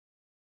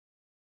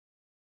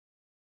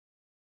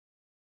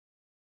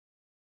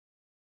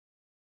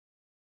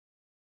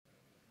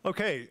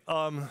Okay,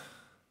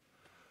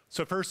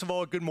 so first of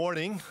all, good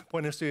morning.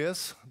 Buenos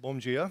dias, bom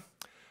dia.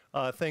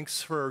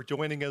 Thanks for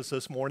joining us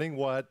this morning.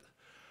 What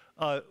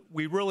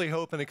we really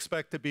hope and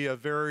expect to be a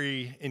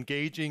very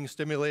engaging,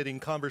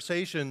 stimulating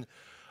conversation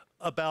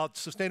about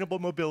sustainable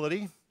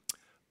mobility,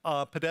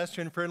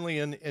 pedestrian-friendly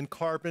and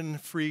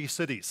carbon-free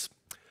cities.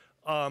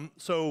 I'm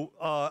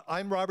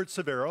Robert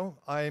Cervero.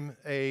 I'm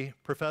a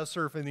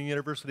professor from the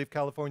University of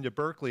California,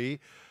 Berkeley.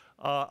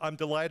 I'm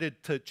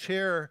delighted to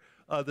chair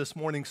this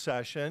morning's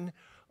session.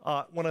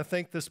 I want to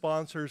thank the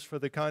sponsors for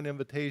the kind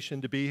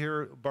invitation to be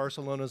here.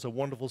 Barcelona is a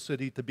wonderful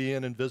city to be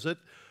in and visit.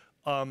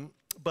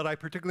 But I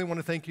particularly want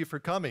to thank you for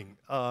coming,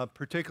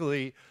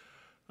 particularly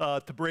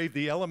to brave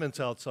the elements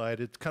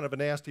outside. It's kind of a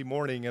nasty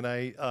morning, and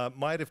I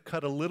might have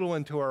cut a little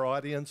into our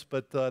audience,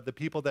 but the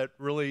people that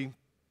really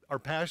are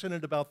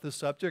passionate about this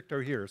subject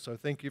are here, so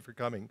thank you for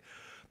coming.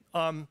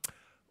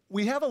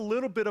 We have a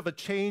little bit of a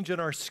change in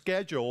our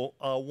schedule.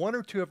 One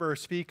or two of our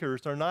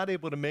speakers are not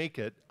able to make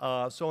it.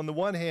 So on the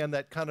one hand,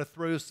 that kind of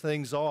throws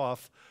things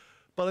off.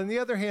 But on the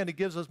other hand, it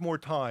gives us more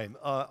time.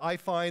 I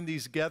find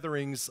these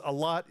gatherings, a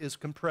lot is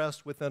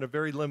compressed within a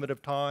very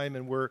limited time,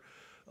 and we're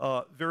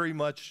very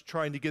much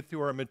trying to get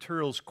through our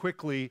materials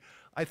quickly.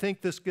 I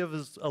think this gives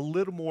us a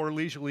little more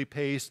leisurely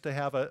pace to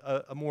have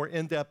a more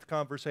in-depth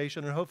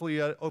conversation and hopefully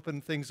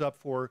open things up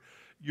for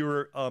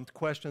your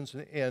questions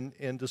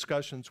and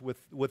discussions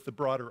with the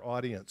broader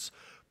audience.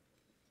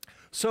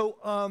 So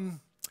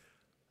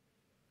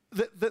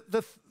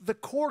the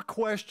core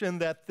question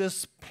that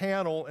this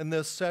panel and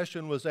this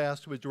session was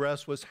asked to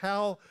address was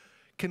how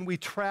can we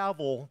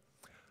travel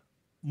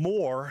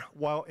more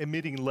while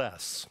emitting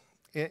less?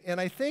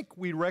 And I think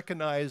we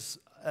recognize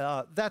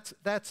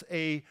that's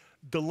a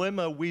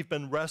dilemma we've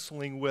been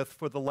wrestling with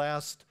for the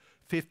last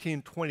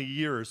 15, 20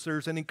 years.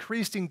 There's an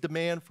increasing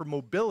demand for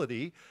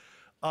mobility.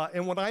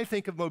 And when I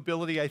think of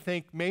mobility, I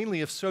think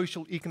mainly of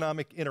social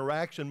economic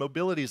interaction.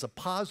 Mobility is a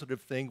positive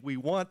thing. We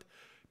want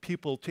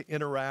people to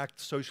interact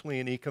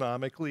socially and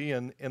economically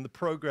and the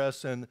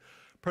progress and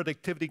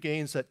productivity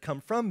gains that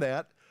come from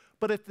that.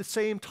 But at the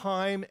same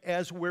time,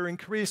 as we're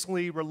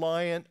increasingly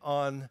reliant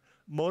on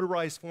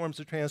motorized forms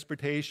of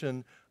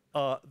transportation,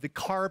 the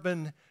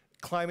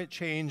climate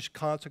change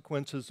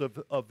consequences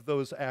of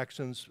those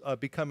actions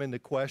become into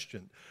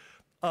question.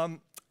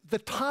 The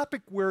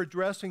topic we're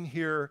addressing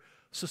here,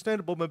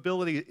 sustainable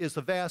mobility, is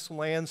a vast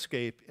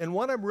landscape. And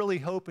what I'm really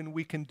hoping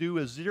we can do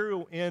is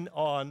zero in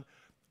on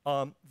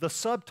the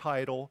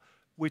subtitle,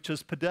 which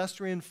is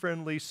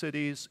pedestrian-friendly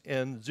cities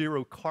and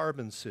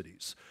zero-carbon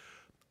cities.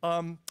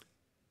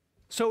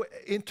 So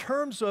in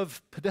terms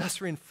of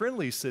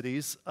pedestrian-friendly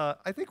cities,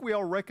 I think we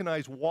all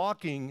recognize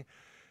walking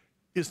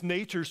is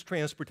nature's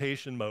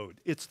transportation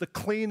mode. It's the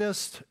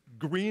cleanest,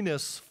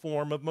 greenest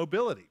form of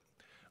mobility.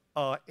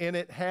 And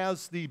it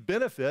has the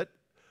benefit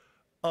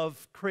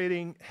of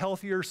creating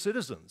healthier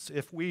citizens.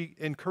 If we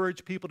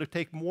encourage people to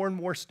take more and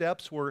more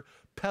steps or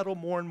pedal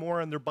more and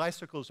more on their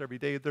bicycles every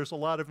day, there's a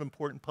lot of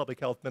important public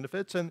health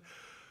benefits. And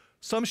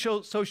some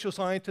social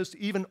scientists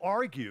even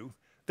argue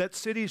that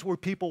cities where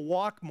people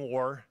walk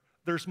more,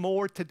 there's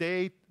more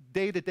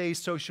day-to-day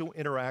social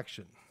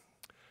interaction.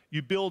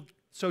 You build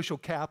social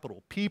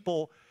capital.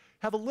 People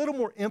have a little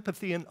more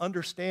empathy and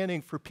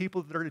understanding for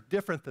people that are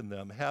different than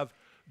them, have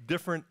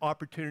different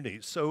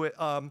opportunities. So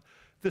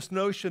this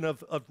notion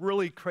of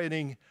really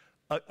creating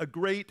a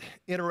great,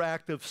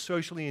 interactive,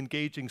 socially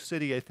engaging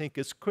city, I think,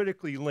 is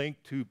critically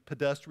linked to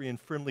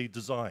pedestrian-friendly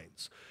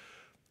designs.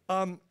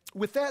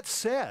 With that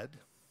said,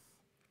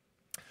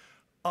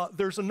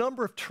 there's a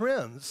number of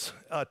trends,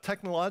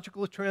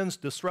 technological trends,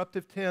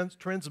 disruptive trends,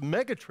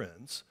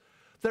 megatrends,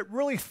 that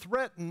really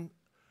threaten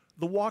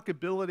the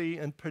walkability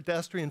and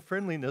pedestrian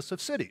friendliness of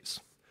cities.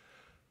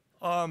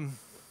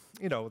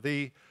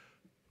 The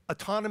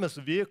autonomous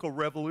vehicle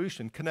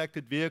revolution,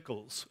 connected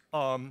vehicles.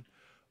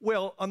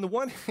 Well, on the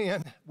one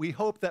hand, we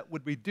hope that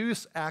would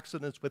reduce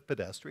accidents with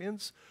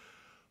pedestrians.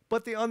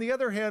 But on the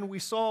other hand, we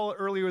saw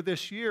earlier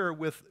this year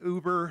with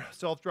Uber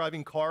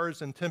self-driving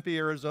cars in Tempe,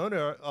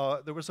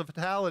 Arizona, there was a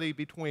fatality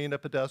between a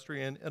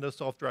pedestrian and a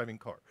self-driving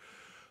car.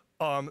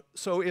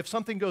 So if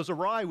something goes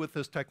awry with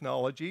this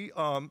technology,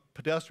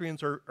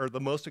 pedestrians are the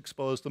most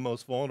exposed, the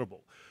most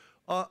vulnerable.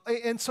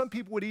 And some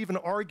people would even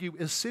argue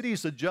as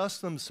cities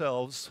adjust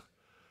themselves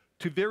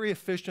to very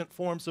efficient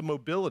forms of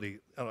mobility,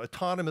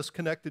 autonomous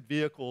connected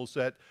vehicles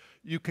that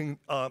you can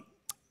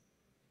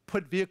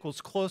put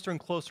vehicles closer and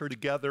closer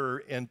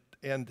together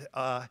and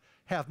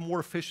have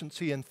more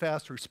efficiency and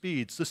faster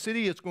speeds. The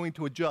city is going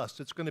to adjust.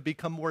 It's going to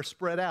become more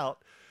spread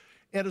out.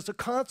 And as a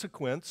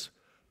consequence,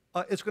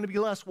 it's going to be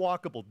less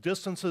walkable.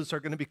 Distances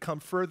are going to become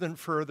further and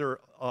further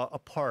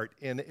apart,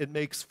 and it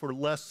makes for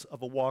less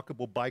of a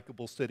walkable,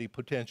 bikeable city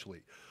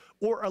potentially.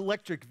 Or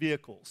electric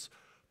vehicles.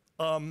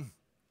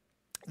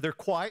 They're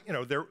quiet,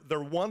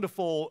 they're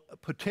wonderful,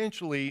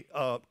 potentially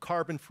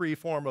carbon-free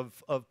form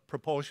of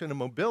propulsion and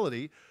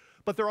mobility,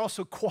 but they're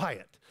also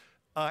quiet.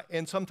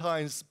 And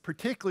sometimes,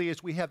 particularly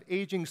as we have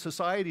aging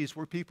societies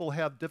where people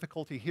have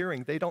difficulty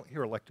hearing, they don't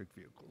hear electric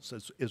vehicles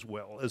as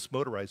well as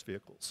motorized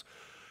vehicles.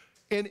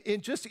 And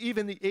in just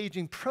even the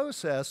aging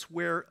process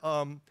where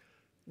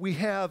we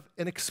have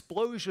an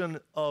explosion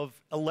of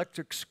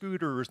electric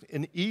scooters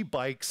and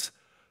e-bikes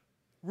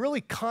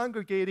really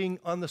congregating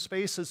on the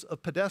spaces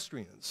of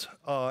pedestrians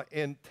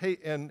and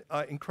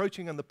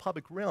encroaching on the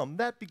public realm,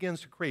 that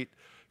begins to create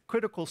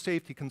critical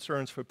safety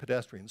concerns for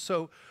pedestrians.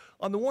 So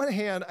on the one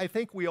hand, I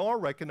think we all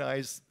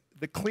recognize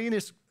the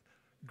cleanest,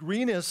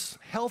 greenest,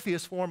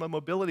 healthiest form of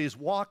mobility is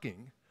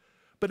walking,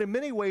 but in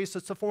many ways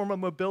it's a form of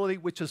mobility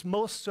which is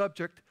most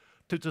subject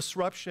to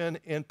disruption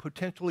and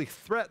potentially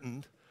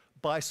threatened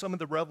by some of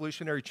the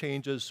revolutionary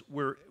changes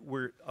we're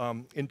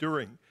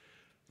enduring,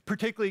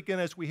 particularly again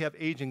as we have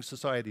aging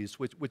societies,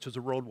 which is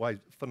a worldwide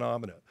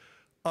phenomenon.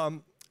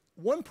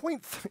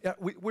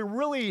 We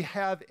really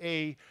have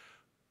a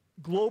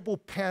global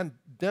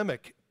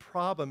pandemic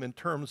problem in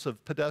terms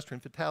of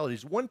pedestrian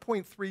fatalities.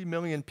 1.3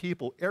 million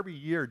people every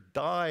year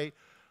die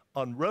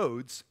on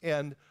roads,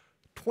 and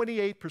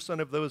 28%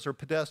 of those are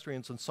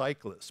pedestrians and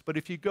cyclists. But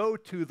if you go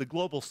to the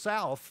global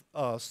south,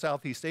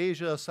 Southeast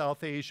Asia,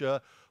 South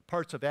Asia,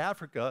 parts of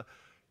Africa,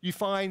 you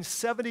find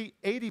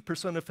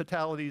 80% of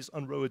fatalities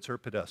on roads are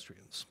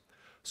pedestrians.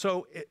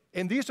 So,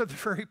 and these are the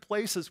very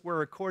places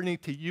where, according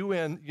to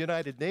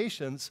United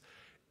Nations,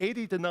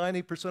 80 to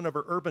 90% of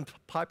our urban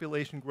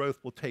population growth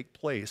will take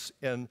place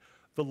in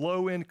the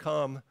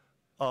low-income,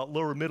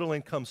 lower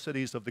middle-income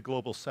cities of the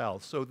global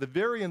south. So the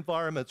very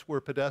environments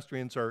where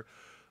pedestrians are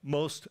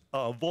most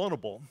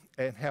vulnerable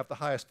and have the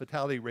highest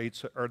fatality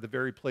rates are the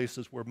very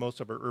places where most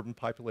of our urban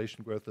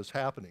population growth is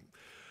happening.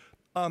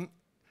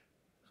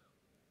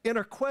 In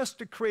our quest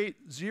to create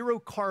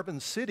zero-carbon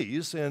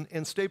cities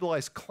and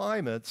stabilize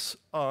climates,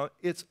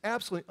 it's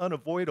absolutely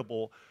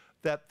unavoidable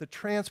that the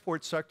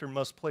transport sector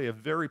must play a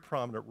very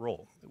prominent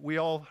role. We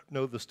all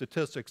know the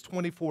statistics,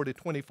 24 to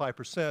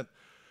 25%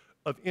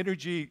 of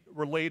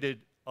energy-related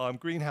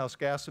greenhouse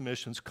gas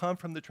emissions come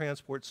from the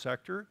transport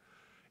sector.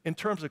 In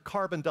terms of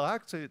carbon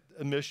dioxide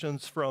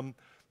emissions from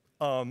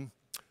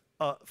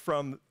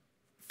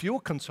fuel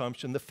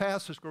consumption, the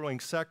fastest growing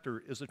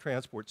sector is the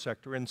transport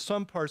sector. In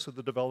some parts of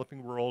the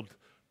developing world,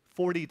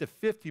 40 to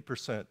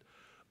 50%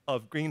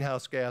 of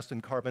greenhouse gas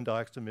and carbon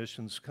dioxide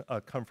emissions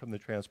come from the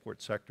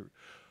transport sector.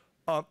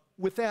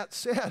 With that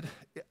said,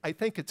 I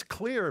think it's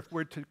clear if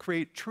we're to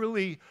create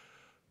truly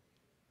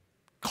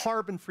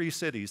carbon-free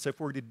cities, if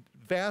we're to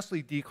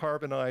vastly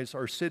decarbonize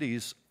our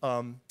cities,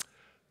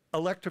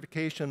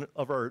 electrification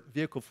of our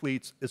vehicle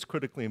fleets is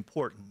critically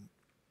important.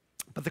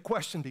 But the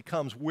question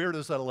becomes, where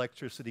does that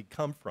electricity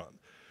come from?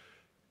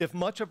 If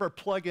much of our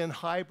plug-in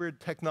hybrid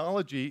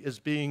technology is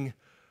the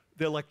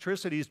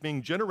electricity is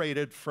being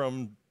generated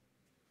from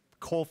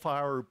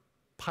coal-fired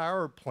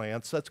power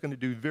plants, that's going to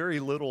do very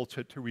little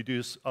to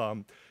reduce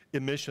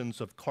emissions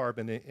of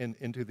carbon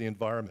into the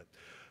environment.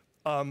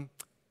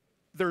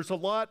 There's a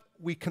lot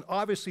we can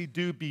obviously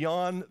do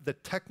beyond the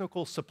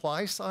technical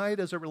supply side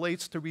as it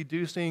relates to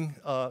reducing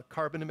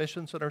carbon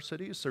emissions in our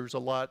cities. There's a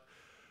lot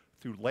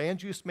through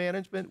land use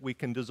management. We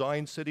can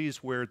design cities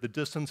where the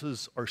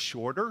distances are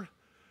shorter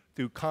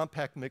through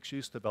compact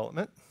mixed-use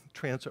development,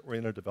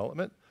 transit-oriented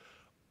development.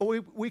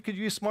 Or we could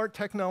use smart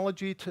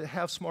technology to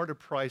have smarter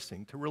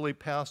pricing, to really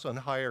pass on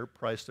higher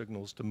price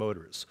signals to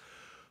motorists.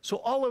 So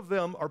all of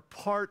them are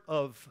part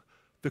of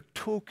the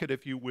toolkit,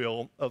 if you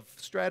will, of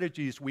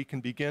strategies we can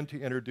begin to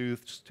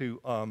introduce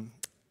to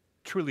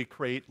truly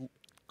create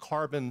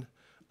carbon,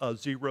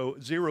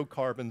 zero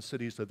carbon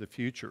cities of the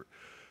future.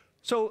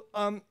 So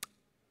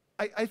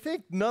I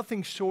think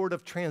nothing short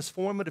of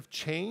transformative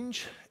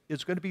change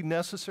is going to be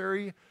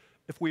necessary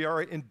if we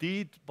are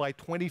indeed by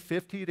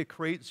 2050 to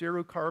create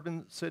zero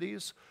carbon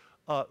cities.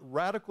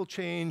 Radical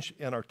change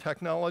in our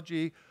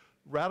technology,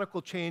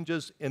 radical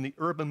changes in the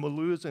urban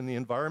milieus and the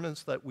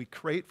environments that we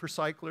create for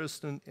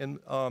cyclists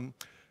and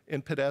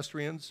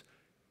pedestrians,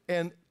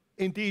 and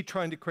indeed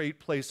trying to create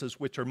places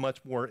which are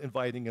much more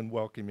inviting and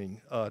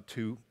welcoming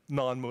to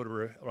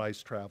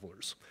non-motorized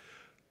travelers.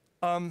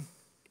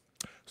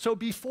 So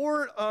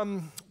before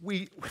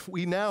we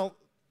now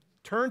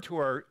turn to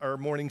our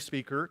morning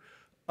speaker,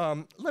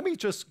 let me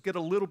just get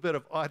a little bit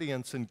of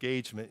audience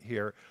engagement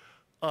here.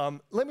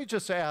 Let me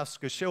just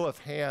ask a show of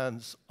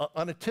hands.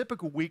 On a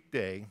typical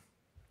weekday,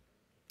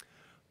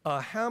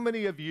 how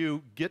many of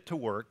you get to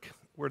work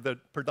where the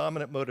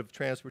predominant mode of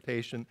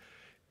transportation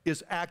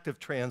is active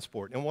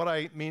transport? And what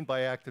I mean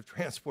by active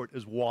transport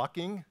is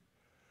walking,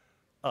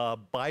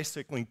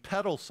 bicycling,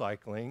 pedal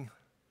cycling,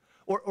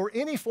 or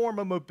any form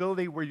of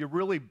mobility where you're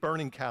really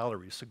burning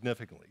calories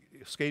significantly.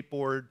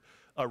 Skateboard,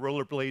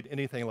 rollerblade,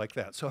 anything like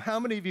that. So how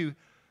many of you,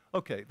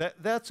 okay,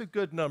 that's a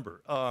good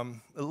number.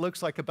 It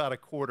looks like about a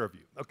quarter of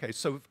you. Okay,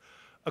 so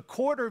a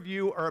quarter of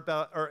you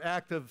are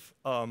active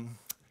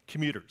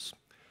commuters.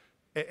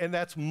 And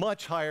that's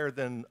much higher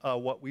than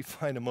what we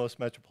find in most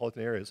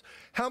metropolitan areas.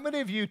 How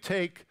many of you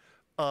take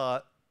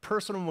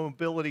personal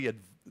mobility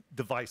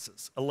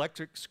devices,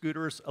 electric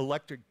scooters,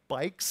 electric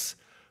bikes,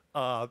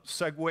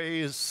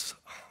 Segways,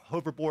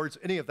 hoverboards,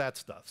 any of that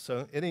stuff?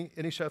 So any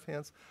show of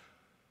hands?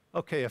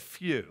 Okay, a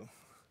few.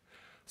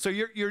 So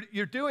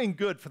you're doing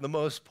good for the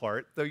most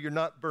part, though you're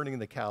not burning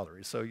the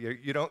calories. So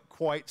you don't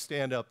quite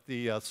stand up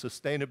the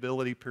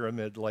sustainability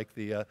pyramid like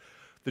the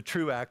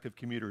true active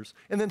commuters.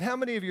 And then how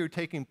many of you are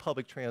taking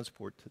public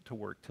transport to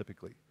work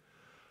typically?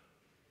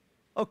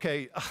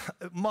 Okay,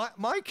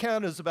 my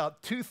count is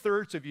about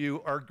 2/3 of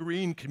you are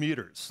green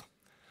commuters.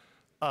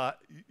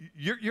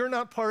 You're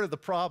not part of the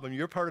problem,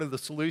 you're part of the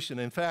solution.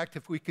 In fact,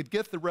 if we could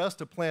get the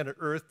rest of planet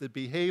Earth to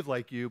behave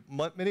like you,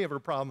 many of our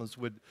problems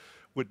would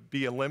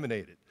be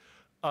eliminated.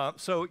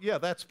 So yeah,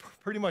 that's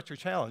pretty much your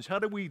challenge. How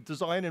do we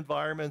design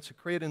environments and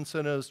create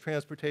incentives,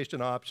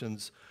 transportation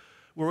options,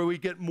 where we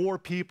get more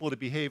people to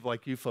behave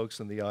like you folks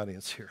in the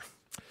audience here?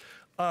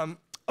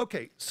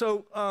 Okay,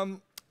 so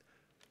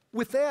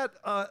with that,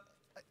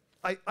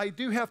 I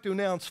do have to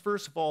announce,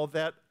 first of all,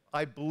 that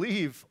I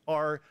believe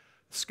our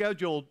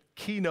scheduled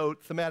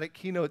thematic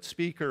keynote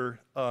speaker,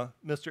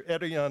 Mr.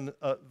 Erion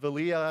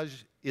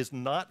Veliaj, is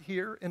not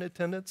here in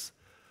attendance.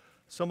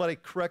 Somebody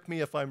correct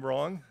me if I'm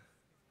wrong.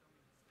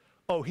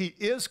 Oh, he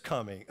is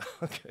coming.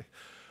 Okay.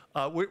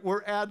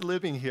 We're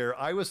ad-libbing here.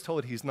 I was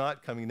told he's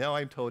not coming. Now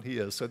I'm told he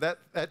is. So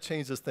that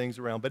changes things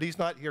around. But he's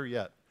not here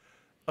yet.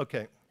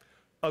 Okay.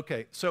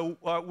 Okay. So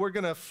we're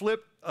going to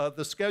flip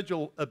the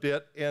schedule a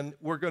bit, and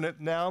we're going to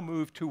now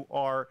move to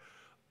our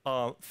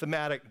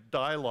thematic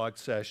dialogue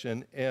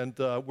session. And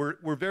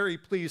we're very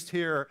pleased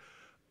here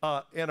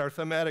in our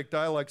thematic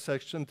dialogue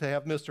section to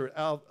have Mr.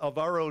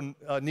 Alvaro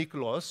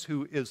Nicolás,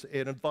 who is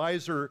an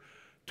advisor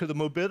to the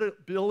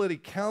Mobility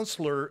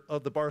Councilor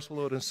of the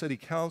Barcelona City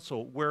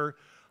Council, where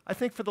I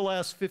think for the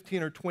last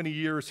 15 or 20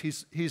 years,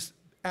 he's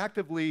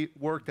actively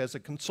worked as a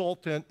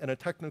consultant and a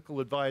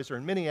technical advisor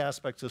in many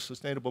aspects of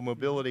sustainable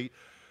mobility,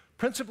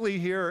 principally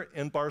here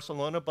in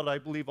Barcelona, but I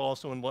believe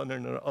also in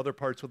London and other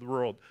parts of the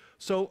world.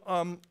 So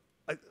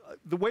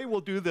the way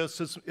we'll do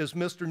this is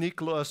Mr.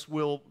 Nicolás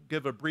will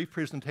give a brief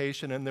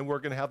presentation, and then we're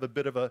going to have a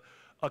bit of a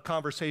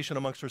conversation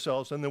amongst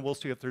ourselves, and then we'll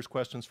see if there's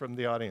questions from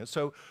the audience.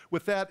 So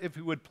with that, if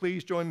you would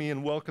please join me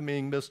in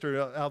welcoming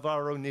Mr.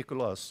 Alvaro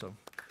Nicolás. So.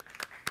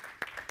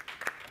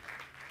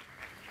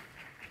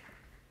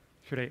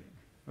 Should I?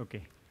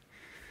 Okay.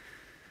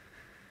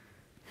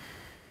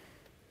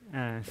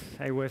 As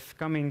I was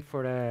coming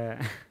for a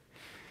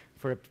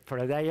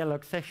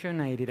dialogue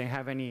session, I didn't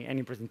have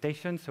any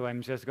presentation, so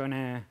I'm just going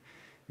to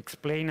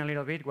explain a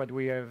little bit what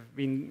we have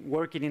been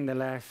working in the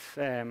last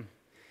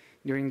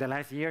during the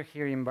last year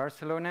here in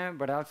Barcelona,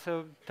 but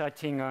also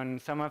touching on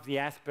some of the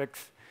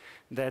aspects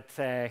that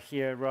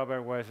here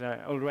Robert was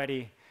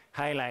already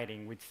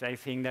highlighting, which I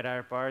think that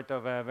are part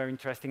of a very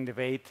interesting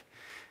debate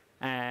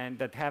and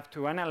that have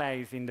to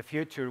analyze in the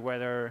future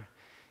whether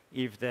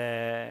if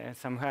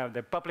somehow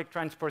the public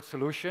transport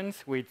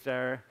solutions, which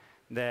are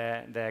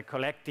the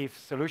collective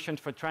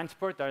solutions for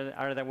transport,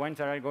 are the ones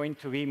that are going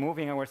to be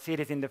moving our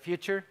cities in the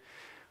future,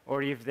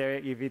 or if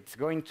it's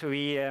going to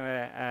be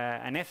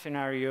an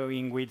scenario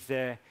in which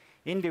the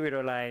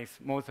individualized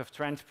modes of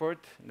transport,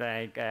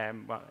 like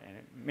well,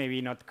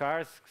 maybe not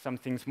cars,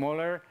 something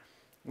smaller,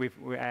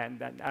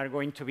 that are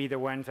going to be the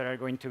ones that are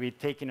going to be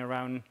taking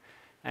around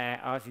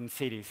us in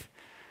cities.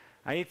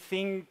 I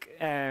think,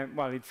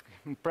 well,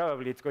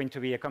 it's going to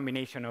be a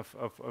combination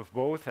of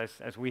both,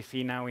 as we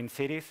see now in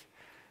cities.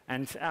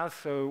 And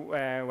also,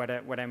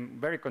 what I'm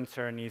very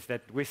concerned is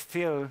that we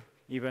still,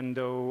 even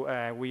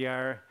though we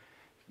are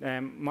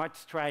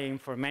much trying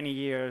for many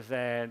years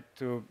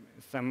to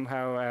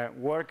somehow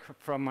work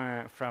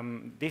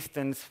from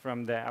distance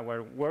from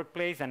our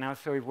workplace, and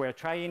also if we're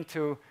trying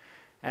to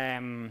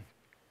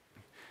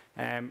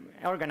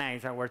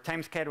organize our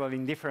time schedule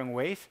in different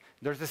ways,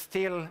 there's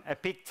still a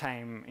peak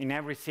time in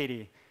every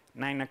city,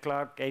 9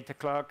 o'clock, 8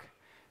 o'clock,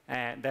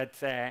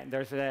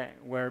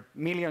 where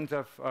millions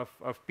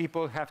of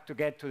people have to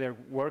get to their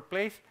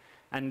workplace,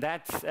 and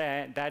that's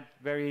that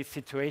very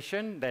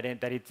situation that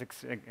it's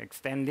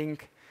extending,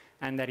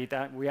 and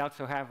that we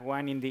also have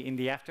one in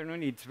the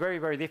afternoon. It's very,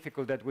 very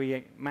difficult that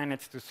we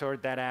manage to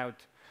sort that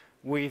out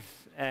with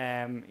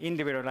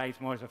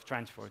individualized modes of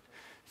transport.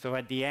 So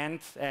at the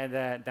end,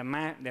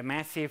 the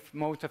massive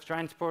modes of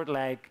transport,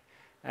 like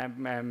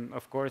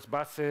of course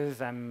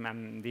buses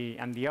and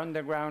the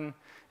underground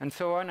and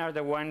so on, are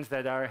the ones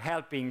that are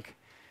helping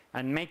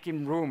and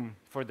making room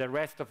for the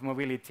rest of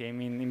mobility. I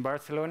mean, in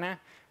Barcelona,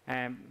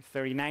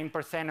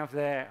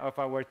 39% of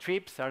our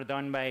trips are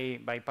done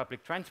by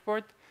public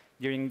transport.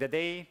 During the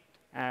day,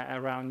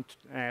 around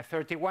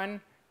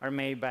 31 are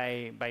made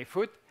by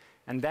foot,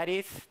 and that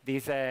is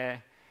this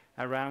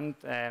around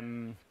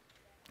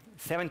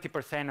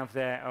 70%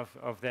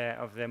 of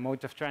the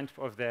mode of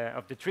transport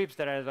of the trips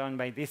that are done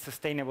by these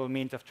sustainable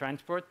means of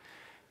transport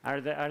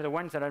are the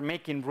ones that are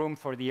making room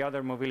for the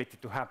other mobility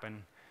to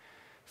happen.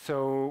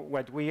 So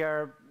what we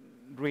are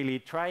really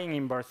trying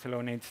in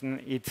Barcelona,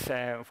 it's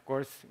of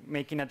course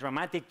making a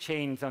dramatic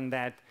change on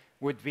that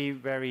would be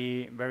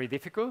very, very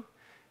difficult.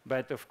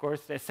 But of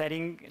course,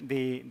 setting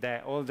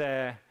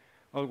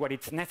all what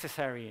it's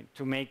necessary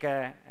to make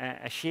a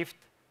shift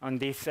on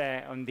this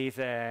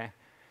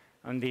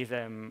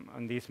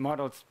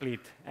model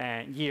split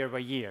year by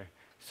year.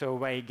 So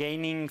by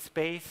gaining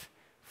space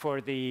for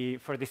the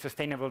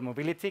sustainable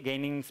mobility,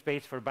 gaining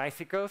space for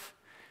bicycles,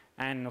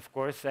 and of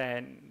course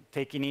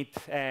taking it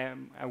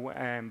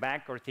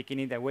back or taking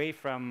it away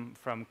from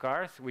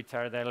cars, which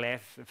are the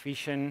less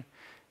efficient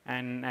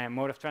and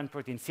mode of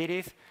transport in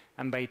cities,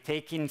 and by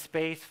taking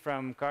space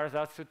from cars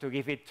also to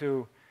give it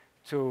to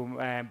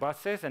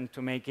buses and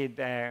to make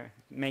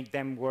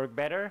them work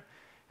better,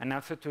 and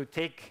also to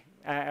take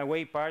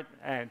away part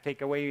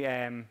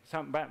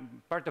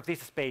of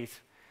this space,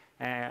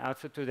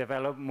 also to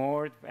develop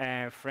more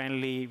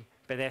friendly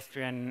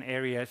pedestrian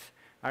areas,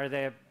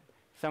 are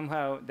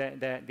somehow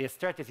the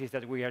strategies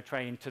that we are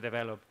trying to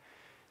develop.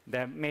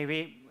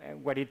 Maybe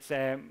what it's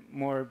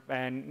more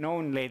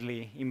known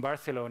lately in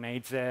Barcelona,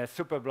 it's a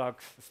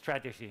superblocks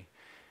strategy,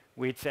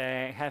 which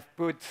has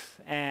put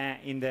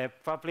in the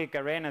public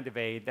arena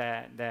debate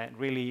that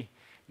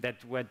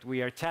what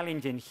we are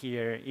challenging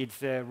here is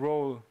the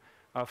role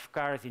of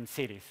cars in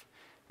cities.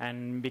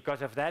 And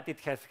because of that, it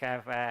has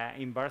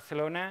in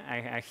Barcelona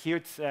a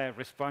huge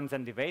response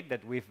and debate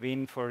that we've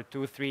been for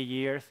 2-3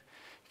 years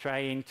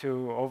trying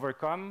to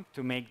overcome,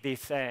 to make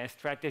this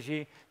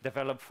strategy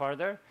develop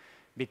further.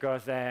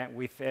 Because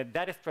with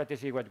that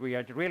strategy, what we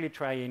are really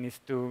trying is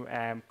to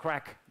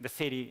crack the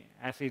city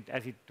as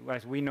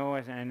we know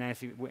and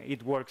as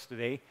it works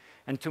today,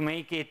 and to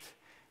make it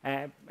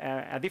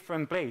a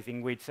different place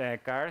in which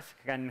cars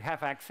can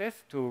have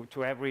access to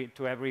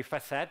every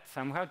facade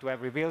somehow, to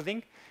every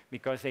building,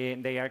 because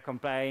they are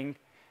complying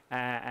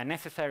a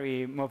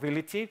necessary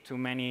mobility to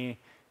many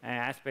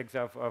aspects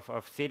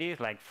of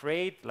cities, like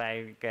freight,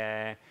 like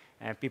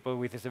people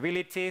with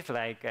disabilities,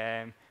 like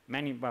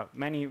many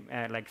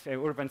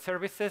urban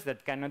services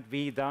that cannot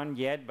be done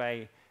yet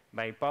by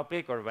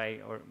public or by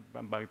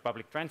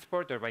public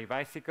transport or by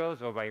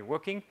bicycles or by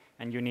walking,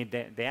 and you need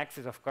the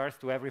access of cars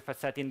to every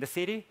facade in the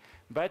city.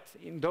 But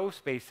in those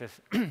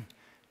spaces,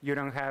 you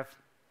don't have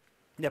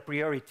the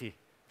priority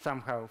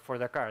somehow for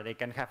the car. They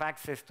can have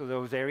access to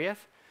those areas,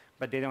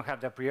 but they don't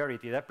have the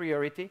priority. The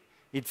priority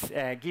it's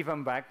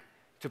given back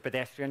to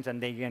pedestrians,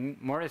 and they gain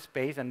more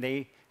space, and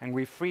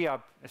we free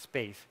up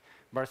space.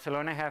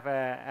 Barcelona have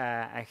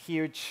a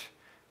huge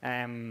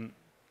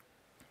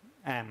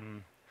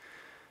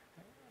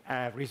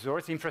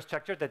resource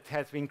infrastructure that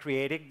has been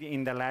created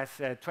in the last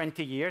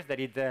 20 years. That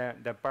is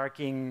the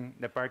parking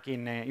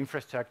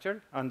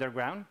infrastructure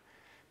underground,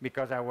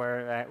 because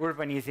our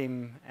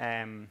urbanism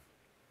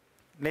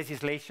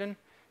legislation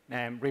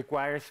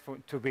requires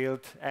to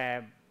build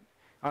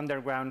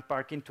underground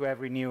parking to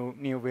every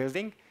new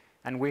building,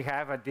 and we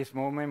have at this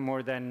moment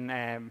more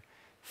than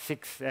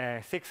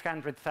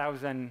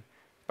 600,000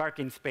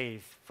 parking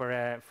space for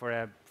a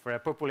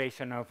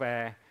population of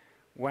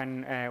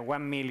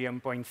 1.7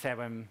 million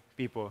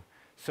people.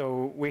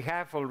 So we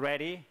have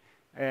already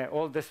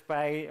all the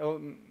space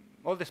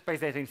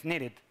that is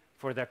needed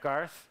for the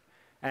cars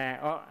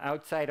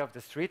outside of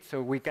the street.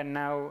 So we can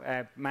now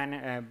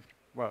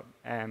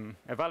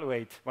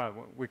evaluate.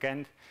 Well, we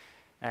can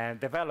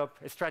develop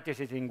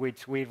strategies in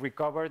which we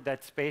recover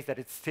that space that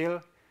is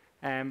still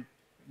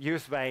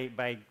used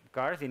by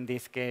cars, in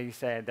this case,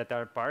 that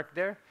are parked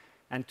there,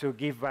 and to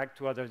give back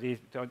to other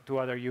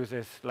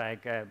users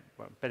like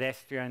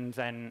pedestrians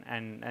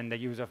and the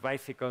use of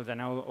bicycles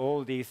and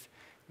all these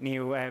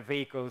new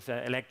vehicles,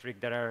 electric,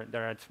 that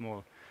are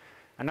small.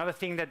 Another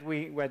thing that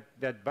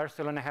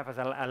Barcelona has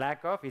a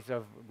lack of is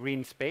of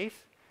green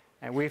space.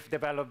 We've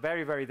developed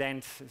very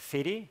dense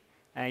city.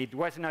 It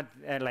was not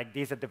like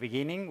this at the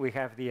beginning. We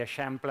have the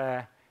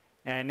Eixample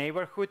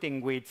neighborhood, in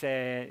which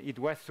it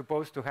was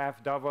supposed to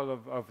have double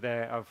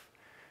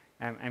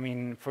I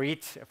mean, for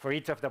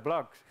each of the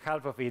blocks,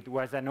 half of it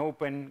was an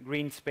open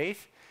green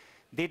space.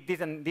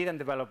 Didn't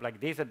develop like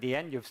this. At the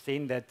end, you've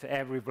seen that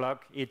every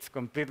block it's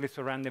completely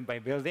surrounded by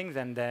buildings,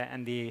 and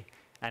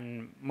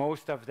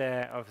most of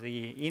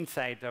the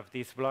inside of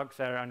these blocks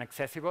are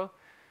inaccessible.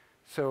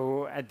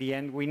 So at the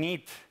end, we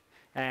need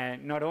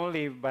not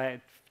only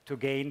to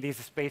gain this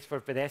space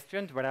for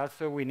pedestrians, but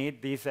also we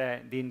need this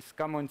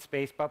common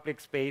space, public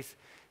space,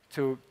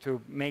 to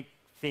make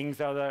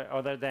things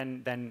other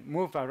than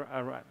move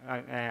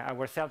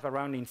ourselves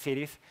around in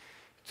cities,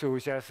 to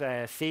just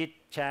sit,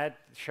 chat,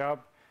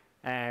 shop,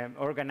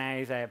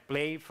 organize,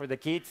 play for the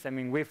kids. I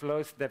mean, we've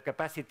lost the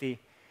capacity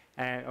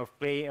of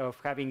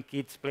having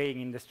kids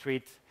playing in the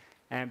streets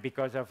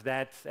because of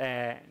that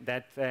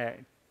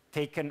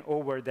taken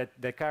over that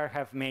the car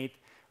have made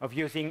of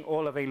using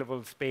all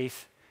available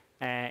space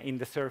in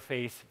the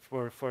surface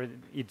for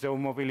its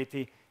own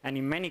mobility. And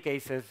in many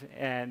cases,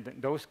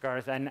 those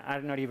cars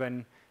are not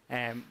even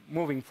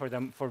moving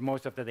for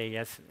most of the day.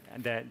 As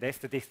the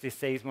statistics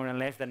say, more or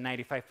less than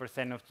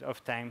 95%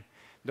 of time,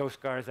 those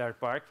cars are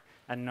parked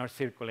and not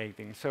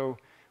circulating. So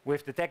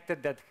we've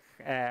detected that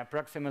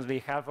approximately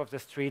half of the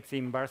streets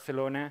in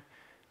Barcelona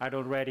are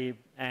already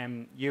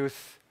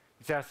used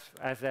just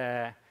as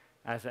a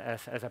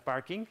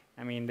parking.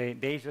 I mean,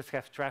 they just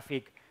have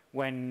traffic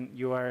when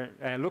you are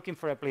looking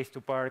for a place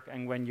to park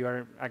and when you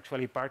are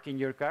actually parking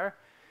your car.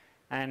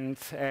 And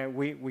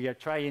we are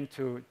trying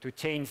to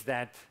change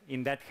that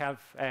in that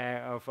half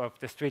of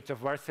the streets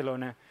of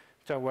Barcelona,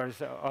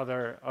 towards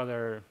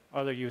other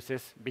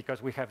uses,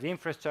 because we have the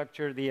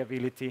infrastructure, the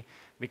ability,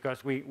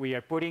 because we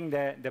are putting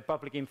the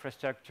public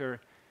infrastructure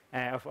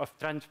of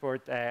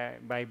transport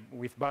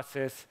with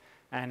buses,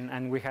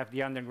 and we have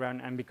the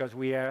underground, and because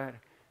we are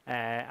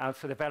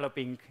also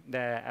developing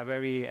a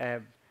very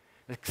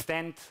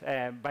extent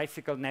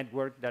bicycle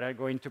network that are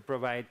going to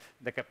provide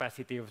the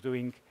capacity of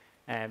doing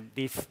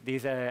this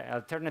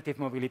alternative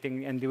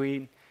mobility and do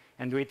it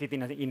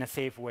in a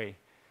safe way.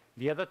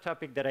 The other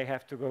topic that I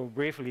have to go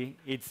briefly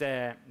is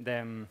the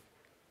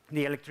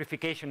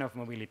electrification of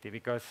mobility,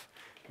 because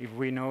if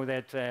we know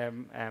that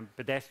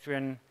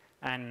pedestrian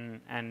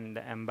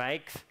and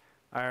bikes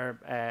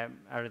are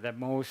the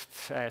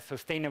most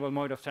sustainable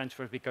mode of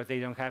transport because they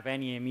don't have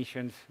any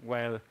emissions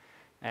while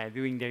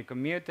doing their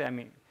commute. I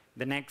mean,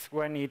 the next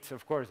one is,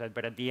 of course,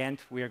 but at the end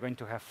we are going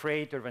to have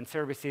freight, urban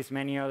services,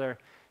 many other.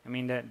 I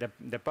mean,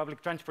 the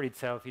public transport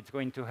itself, it's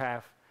going to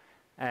have,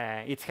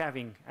 it's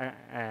having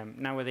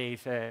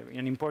nowadays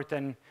an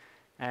important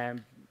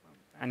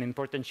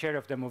share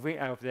of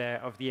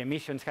the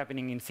emissions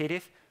happening in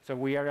cities. So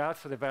we are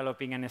also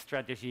developing a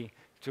strategy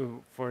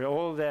for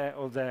all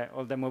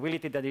the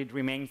mobility that it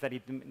remains, that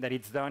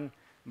it's done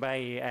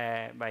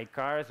by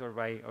cars or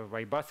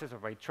by buses or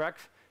by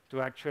trucks,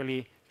 to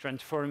actually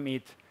transform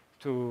it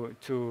to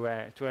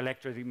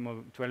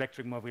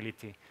electric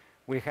mobility.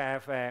 We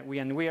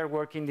are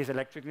working this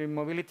electric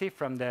mobility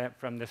from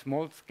the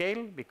small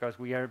scale, because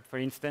we are, for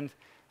instance,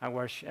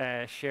 our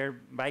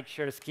bike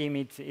share scheme,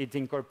 it's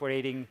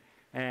incorporating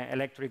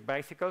electric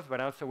bicycles, but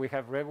also we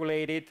have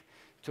regulated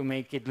to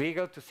make it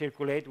legal to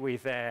circulate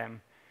with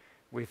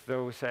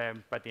those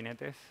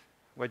patinetes,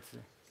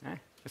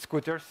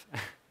 scooters.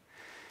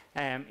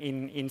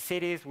 In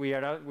cities, we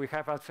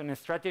have also a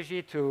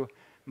strategy to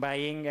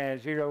buying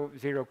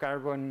zero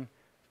carbon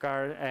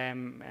car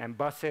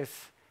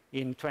buses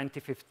in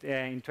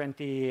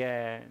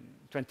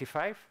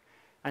 2025,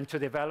 and to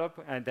develop,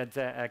 that's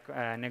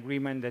an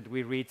agreement that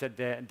we reached at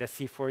the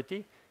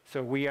C40.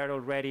 So we are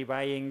already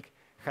buying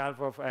half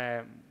of,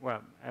 at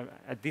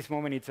this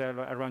moment it's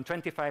around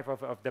 25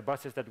 of the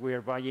buses that we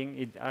are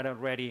buying are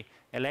already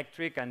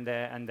electric, and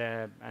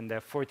the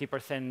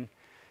 40%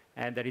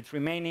 that it's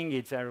remaining,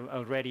 it's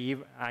already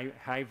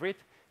hybrid,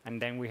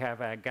 and then we have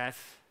gas,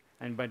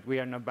 but we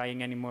are not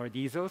buying any more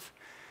diesels.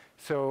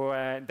 So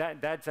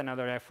that's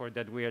another effort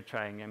that we are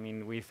trying. I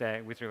mean, with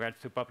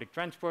regards to public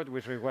transport,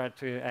 with regard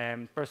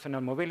to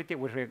personal mobility,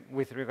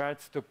 with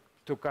regards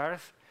to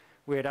cars,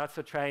 we are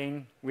also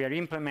trying, we are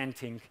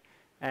implementing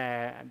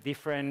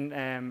different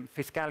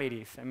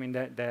fiscalities. I mean,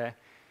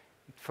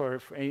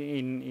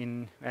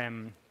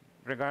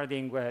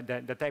 regarding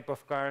the type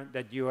of car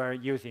that you are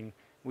using,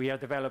 we are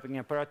developing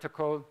a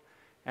protocol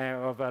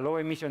of low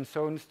emission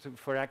zones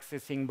for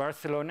accessing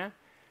Barcelona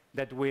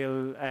that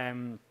will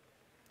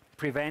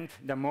prevent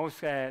the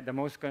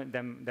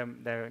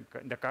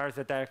cars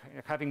that are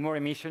having more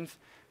emissions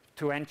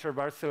to enter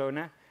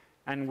Barcelona,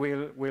 and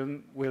will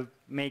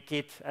make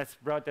it as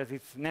broad as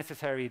it's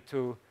necessary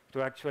to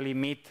actually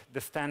meet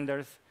the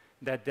standards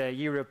that the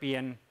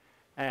European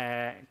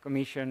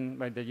Commission,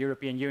 by the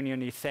European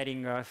Union, is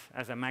setting us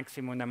as a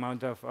maximum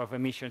amount of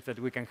emissions that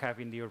we can have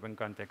in the urban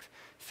context.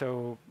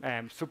 So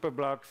super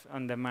blocks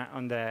on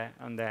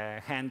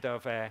the hand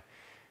of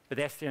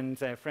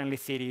pedestrian-friendly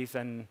cities,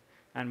 and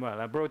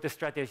well, a broader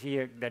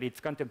strategy that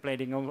it's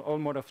contemplating all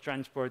mode of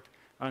transport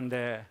on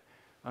the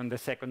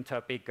second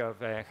topic of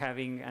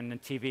having and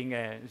achieving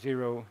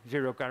zero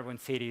carbon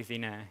cities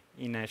in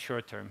a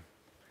short term.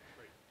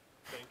 Great.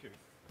 Thank you.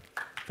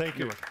 Thank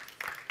you.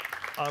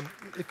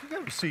 If you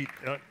have a seat,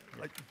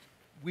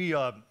 we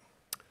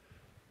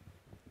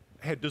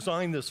had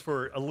designed this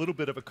for a little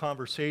bit of a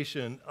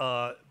conversation.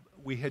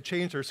 We had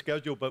changed our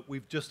schedule, but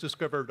we've just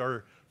discovered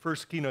our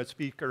first keynote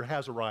speaker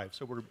has arrived,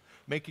 so we're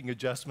making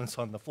adjustments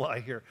on the fly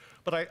here.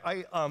 But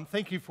I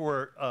thank you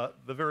for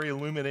the very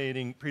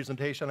illuminating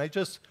presentation. I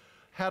just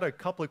had a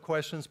couple of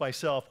questions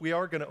myself. We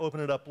are going to open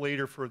it up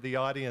later for the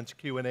audience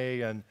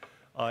Q&A and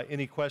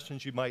any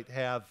questions you might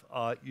have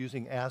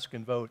using Ask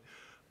and Vote.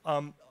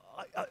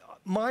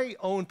 My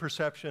own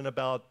perception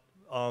about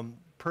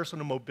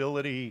personal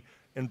mobility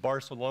in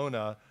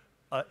Barcelona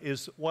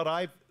is what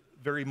I've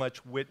very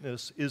much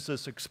witnessed is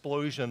this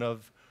explosion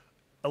of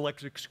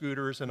electric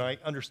scooters, and I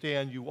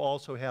understand you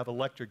also have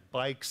electric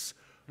bikes,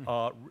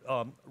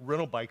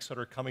 rental bikes that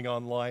are coming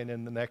online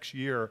in the next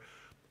year.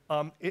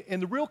 And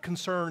the real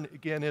concern,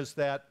 again, is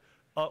that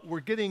we're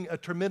getting a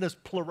tremendous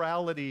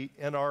plurality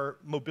in our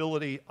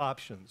mobility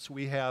options.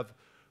 We have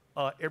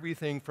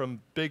everything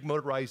from big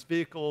motorized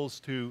vehicles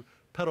to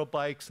pedal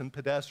bikes and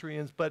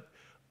pedestrians, but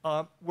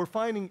we're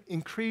finding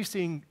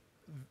increasing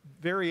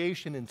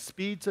variation in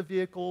speeds of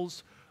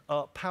vehicles,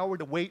 power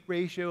to weight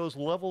ratios,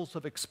 levels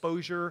of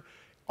exposure.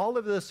 All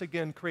of this,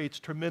 again, creates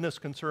tremendous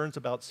concerns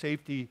about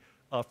safety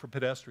for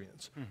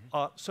pedestrians.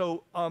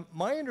 So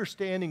my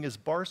understanding is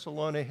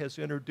Barcelona has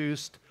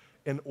introduced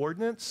an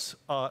ordinance,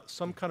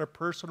 some kind of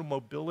personal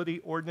mobility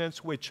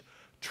ordinance, which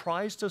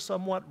tries to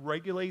somewhat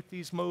regulate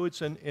these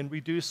modes and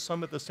reduce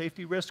some of the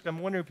safety risk. I'm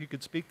wondering if you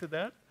could speak to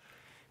that?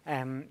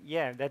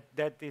 Yeah,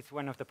 that is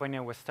one of the points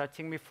I was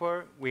touching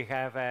before. We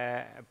have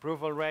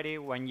approved already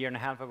 1.5 years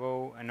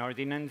ago an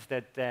ordinance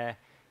that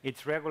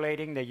it's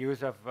regulating the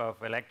use of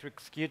electric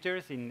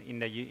scooters in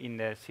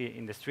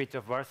the streets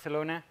of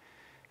Barcelona,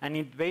 and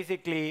it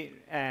basically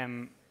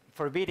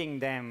forbidding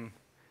them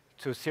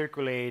to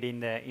circulate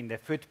in the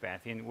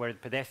footpath, where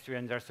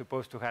pedestrians are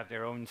supposed to have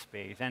their own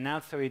space, and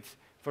also it's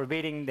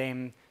forbidding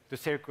them to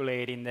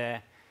circulate in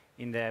the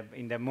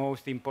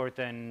most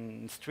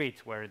important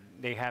streets where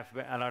they have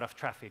a lot of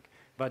traffic.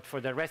 But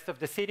for the rest of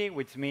the city,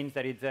 which means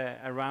that it's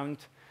around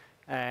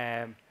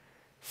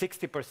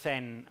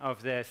 60%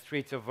 of the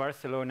streets of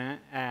Barcelona,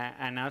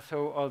 and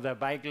also all the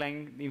bike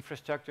lane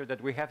infrastructure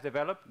that we have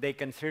developed, they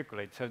can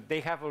circulate. So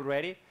they have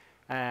already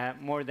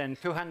more than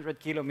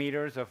 200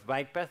 kilometers of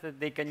bike paths that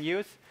they can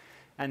use,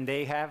 and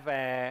they have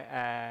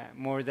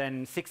more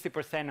than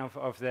 60%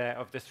 of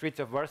the streets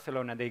of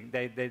Barcelona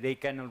they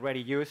can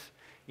already use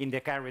in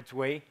the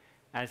carriageway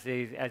as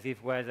if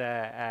it was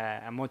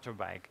a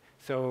motorbike.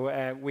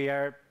 So we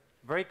are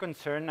very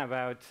concerned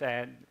about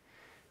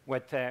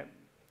what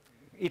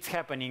it's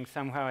happening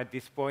somehow at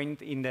this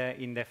point in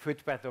the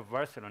footpath of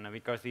Barcelona,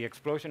 because the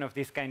explosion of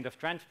this kind of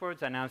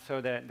transports and also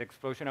the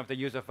explosion of the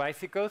use of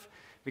bicycles,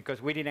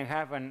 because we didn't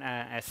have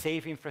a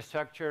safe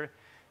infrastructure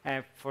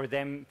for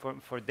them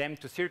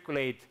to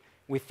circulate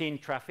within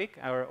traffic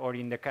or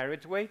in the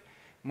carriageway.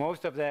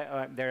 Most of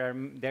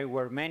there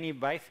were many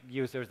bike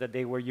users that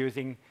they were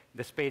using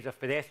the space of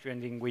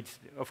pedestrians, in which,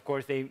 of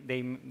course,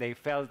 they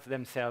felt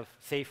themselves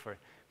safer.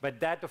 But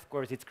that, of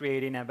course, it's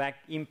creating a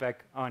back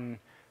impact on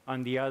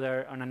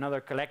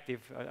another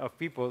collective of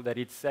people that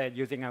it's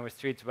using our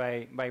streets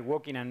by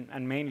walking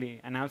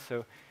and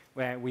also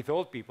with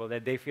old people,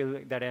 that they feel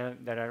that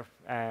are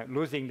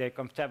losing their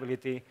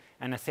comfortability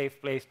and a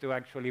safe place to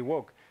actually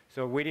walk.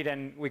 So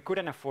we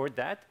couldn't afford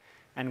that,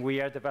 and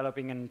we are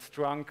developing a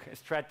strong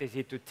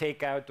strategy to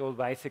take out all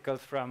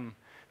bicycles from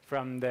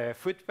the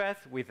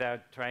footpath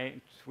without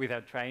trying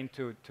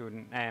to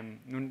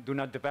do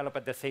not develop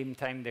at the same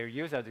time their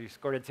use, or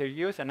discourage their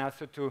use, and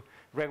also to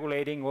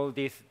regulating all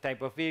these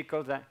type of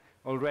vehicles that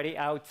already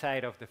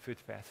outside of the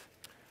footpath.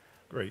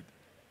 Great.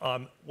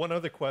 One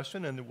other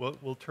question, and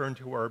we'll turn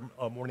to our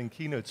morning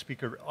keynote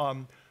speaker.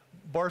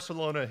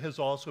 Barcelona has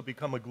also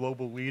become a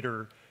global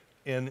leader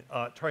in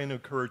trying to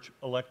encourage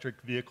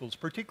electric vehicles,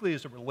 particularly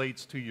as it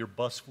relates to your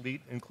bus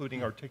fleet,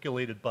 including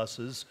articulated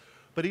buses,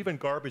 but even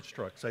garbage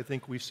trucks. I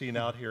think we've seen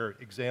out here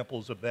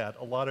examples of that,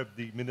 a lot of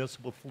the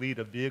municipal fleet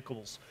of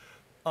vehicles.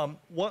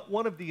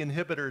 One of the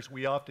inhibitors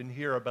we often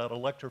hear about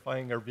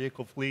electrifying our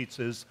vehicle fleets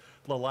is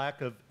the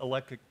lack of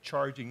electric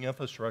charging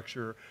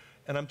infrastructure.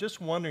 And I'm just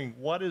wondering,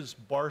 what is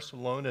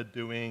Barcelona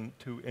doing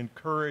to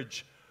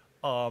encourage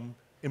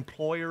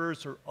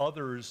employers or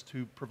others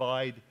to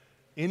provide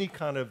any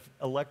kind of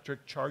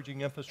electric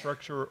charging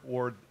infrastructure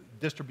or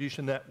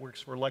distribution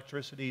networks for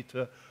electricity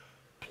to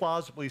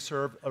plausibly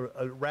serve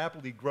a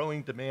rapidly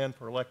growing demand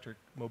for electric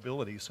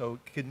mobility? So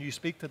can you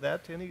speak to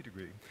that to any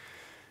degree?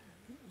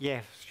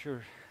 Yes,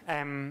 sure.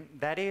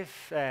 That is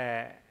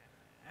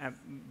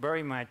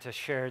very much a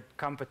shared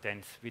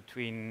competence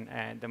between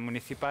the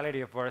Municipality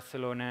of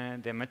Barcelona,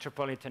 the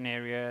metropolitan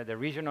area, the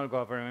regional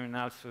government, and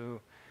also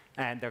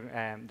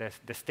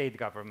the state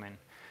government.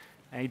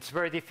 It's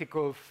very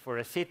difficult for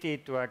a city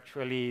to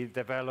actually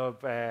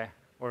develop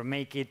or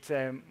make it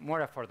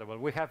more affordable.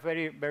 We have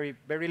very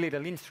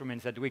little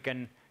instruments that we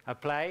can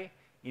apply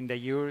in the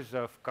use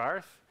of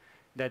cars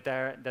that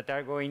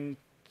are going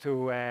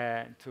to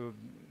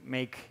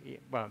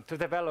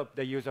develop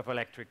the use of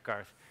electric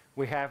cars.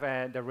 We have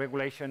the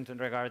regulations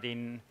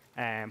regarding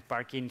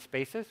parking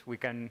spaces. We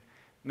can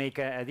make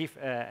a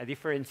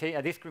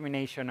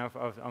discrimination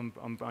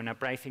on a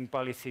pricing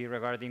policy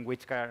regarding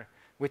which kind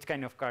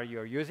of car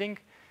you're using.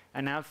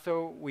 And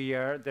also, we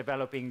are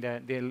developing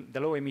the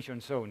low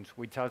emission zones,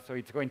 which also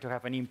it's going to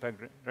have an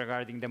impact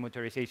regarding the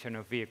motorization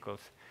of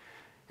vehicles.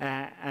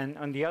 And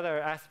on the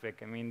other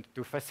aspect, I mean,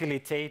 to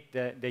facilitate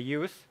the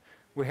use,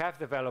 we have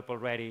developed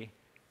already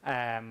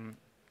a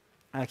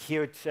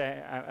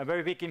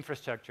very big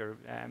infrastructure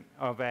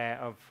of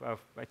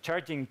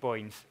charging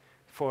points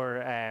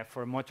for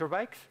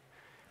motorbikes,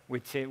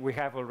 which we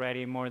have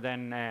already more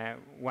than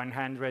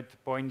 100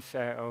 points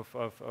of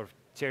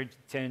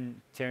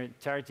charging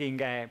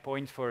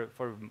points for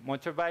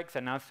motorbikes,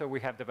 and also we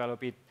have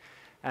developed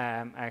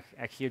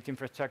a huge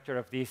infrastructure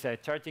of this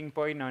charging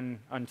point on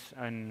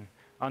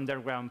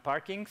underground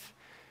parkings.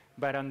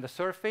 But on the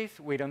surface,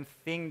 we don't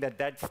think that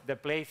that's the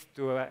place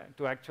to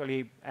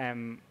actually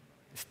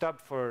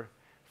stop for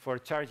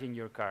charging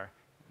your car.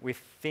 We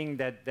think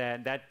that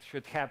that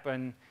should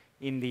happen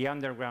in the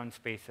underground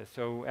spaces.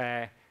 So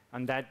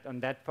on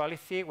that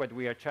policy, what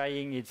we are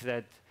trying is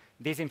that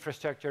this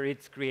infrastructure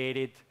is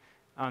created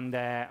on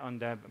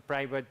the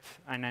private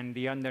and on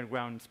the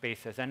underground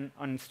spaces. And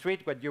on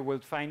street, what you will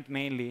find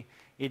mainly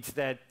is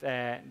that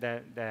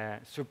the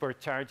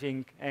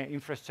supercharging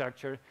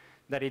infrastructure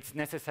that it's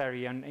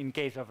necessary in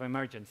case of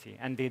emergency,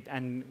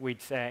 and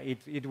which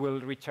it will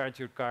recharge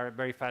your car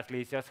very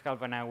fastly. It's just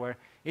half an hour.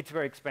 It's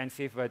very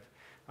expensive, but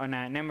on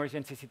an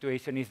emergency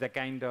situation, is the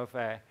kind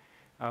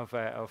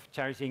of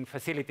charging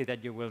facility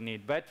that you will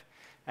need. But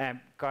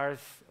cars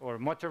or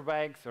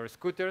motorbikes or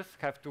scooters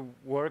have to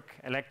work,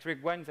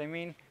 electric ones, I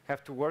mean,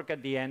 have to work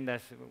at the end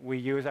as we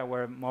use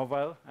our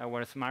mobile,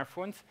 our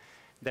smartphones,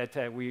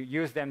 that we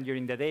use them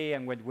during the day,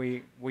 and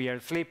when we are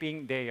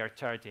sleeping, they are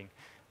charging.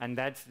 And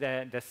that's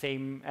the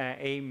same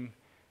aim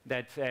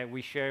that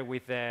we share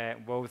with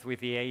both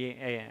with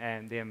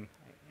the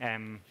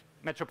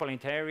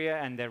metropolitan area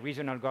and the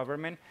regional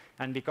government.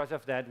 And because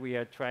of that, we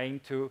are trying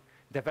to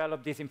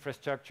develop this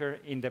infrastructure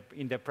in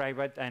the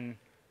private and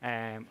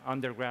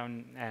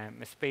underground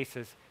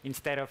spaces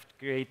instead of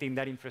creating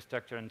that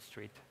infrastructure on the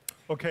street.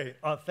 Okay,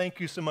 thank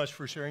you so much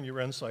for sharing your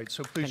insights.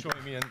 So please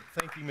join me in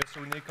thanking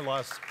Mr.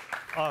 Nicolás.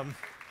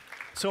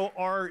 So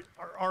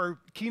our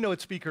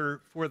keynote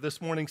speaker for this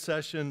morning's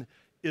session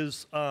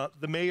is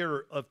the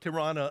mayor of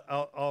Tirana,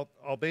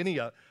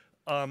 Albania,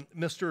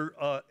 Mr.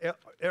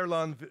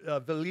 Erion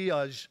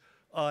Veliaj.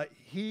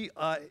 He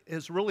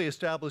has really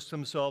established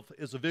himself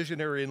as a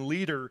visionary and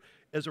leader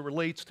as it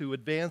relates to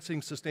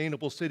advancing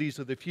sustainable cities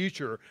of the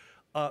future.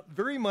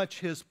 Very much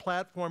his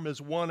platform is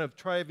one of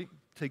trying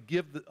to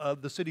give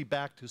the city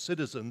back to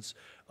citizens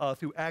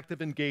through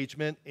active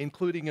engagement,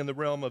 including in the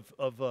realm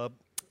of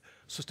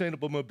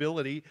sustainable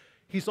mobility.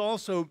 He's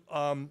also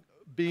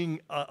being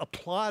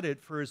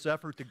applauded for his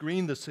effort to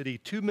green the city.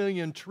 2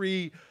 million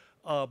tree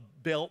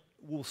belt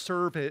will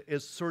serve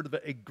as sort of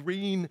a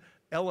green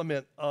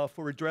element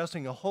for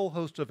addressing a whole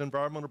host of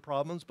environmental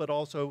problems, but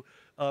also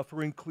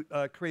for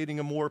creating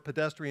a more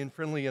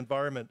pedestrian-friendly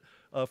environment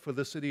for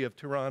the city of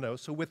Tirana.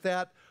 So with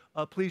that,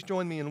 please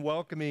join me in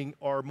welcoming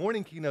our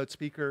morning keynote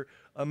speaker,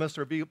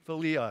 Mr.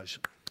 Veliaj.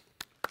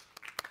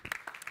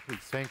 Please,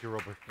 thank you,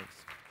 Robert. Thanks.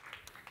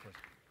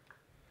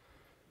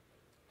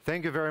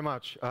 Thank you very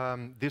much.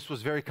 This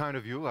was very kind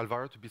of you,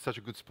 Alvaro, to be such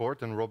a good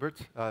sport, and Robert,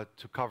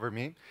 to cover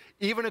me.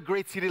 Even a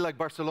great city like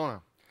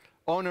Barcelona,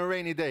 on a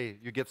rainy day,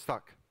 you get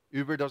stuck.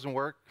 Uber doesn't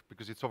work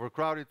because it's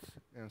overcrowded,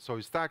 and so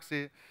is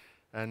taxi,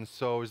 and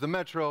so is the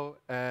metro,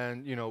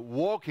 and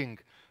walking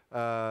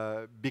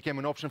became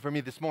an option for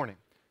me this morning.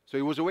 So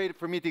it was a way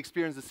for me to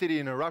experience the city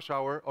in a rush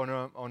hour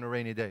on a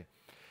rainy day.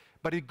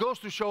 But it goes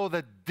to show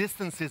that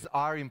distances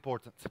are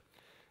important,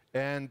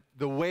 and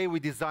the way we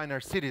design our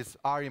cities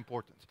are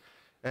important.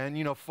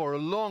 And for a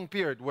long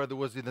period, whether it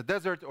was in the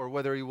desert or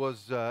whether it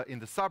was in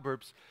the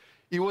suburbs,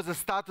 it was a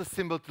status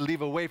symbol to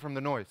live away from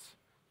the noise,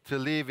 to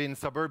live in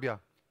suburbia,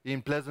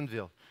 in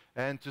Pleasantville,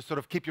 and to sort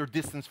of keep your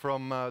distance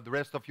from the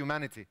rest of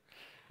humanity.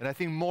 And I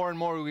think more and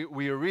more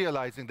we are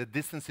realizing that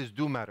distances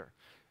do matter.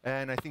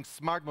 And I think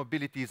smart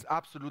mobility is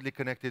absolutely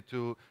connected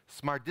to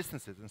smart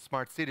distances and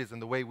smart cities and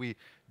the way we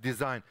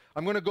design.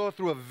 I'm going to go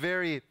through a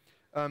very,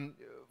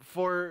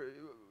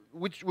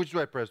 which do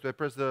I press? Do I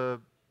press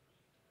the...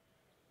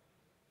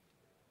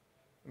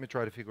 Let me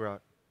try to figure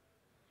out.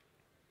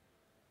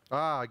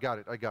 I got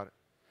it.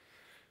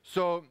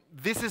 So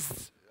this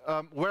is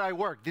where I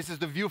work. This is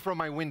the view from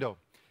my window.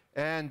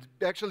 And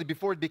actually,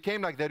 before it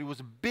became like that, it was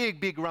a big,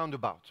 big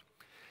roundabout.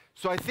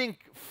 So I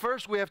think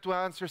first we have to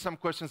answer some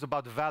questions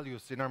about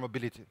values in our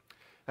mobility.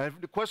 And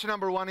the question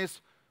number one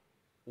is,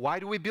 why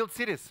do we build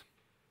cities?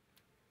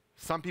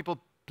 Some people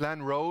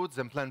plan roads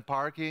and plan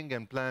parking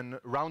and plan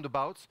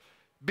roundabouts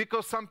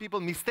because some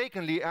people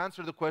mistakenly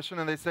answer the question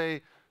and they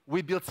say,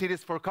 we build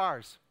cities for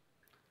cars.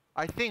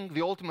 I think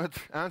the ultimate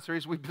answer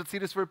is we build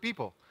cities for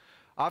people.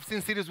 I've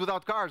seen cities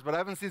without cars, but I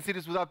haven't seen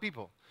cities without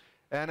people.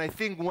 And I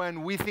think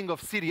when we think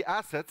of city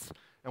assets,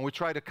 and we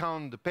try to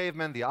count the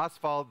pavement, the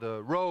asphalt,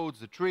 the roads,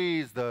 the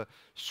trees, the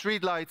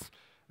street lights,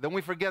 then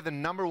we forget the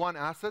number one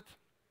asset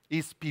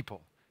is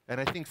people.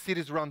 And I think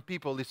cities around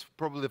people is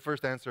probably the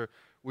first answer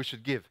we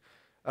should give.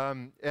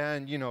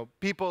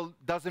 People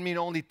doesn't mean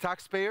only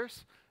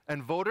taxpayers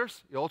and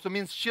voters. It also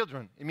means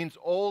children. It means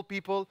all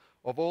people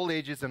of all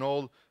ages and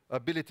all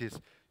abilities.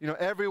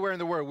 Everywhere in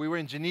the world. We were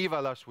in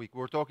Geneva last week. We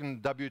were talking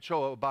to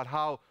WHO about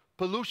how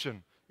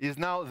pollution is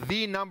now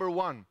the number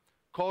one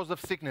cause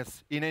of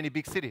sickness in any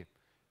big city.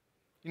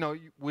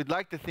 We'd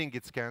like to think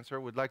it's cancer.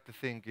 We'd like to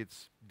think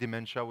it's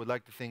dementia. We'd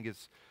like to think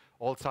it's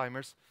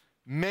Alzheimer's.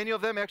 Many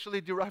of them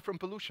actually derive from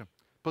pollution.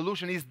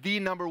 Pollution is the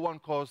number one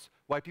cause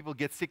why people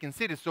get sick in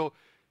cities. So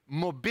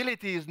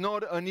mobility is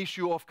not an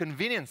issue of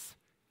convenience.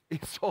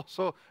 It's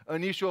also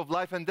an issue of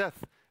life and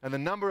death. And the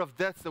number of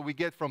deaths that we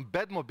get from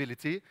bad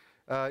mobility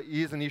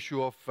is an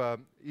issue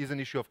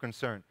of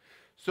concern.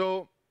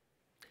 So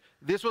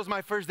this was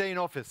my first day in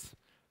office.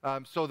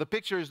 So the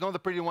picture is not the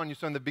pretty one you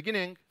saw in the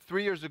beginning.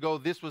 3 years ago,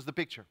 this was the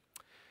picture.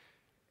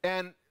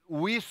 And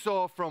we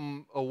saw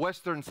from a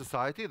Western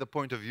society, the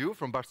point of view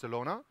from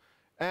Barcelona,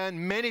 and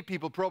many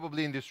people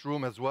probably in this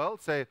room as well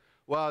say,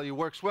 well, it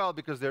works well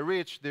because they're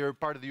rich, they're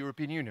part of the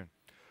European Union.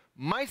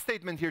 My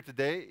statement here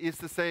today is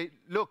to say,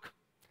 look,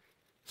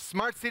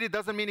 smart city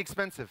doesn't mean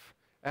expensive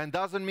and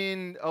doesn't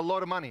mean a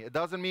lot of money. It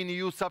doesn't mean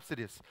EU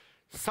subsidies.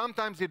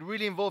 sometimes it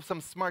really involves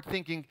some smart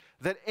thinking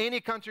that any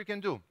country can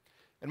do.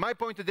 And my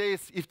point today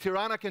is, if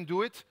Tirana can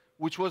do it,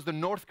 which was the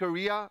North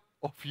Korea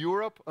of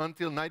Europe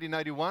until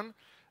 1991,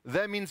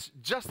 that means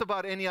just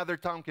about any other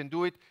town can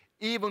do it,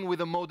 even with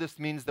the modest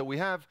means that we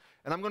have.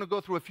 And I'm going to go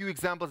through a few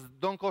examples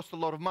that don't cost a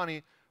lot of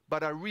money,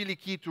 but are really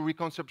key to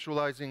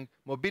reconceptualizing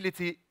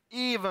mobility,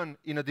 even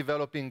in a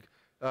developing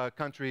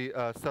country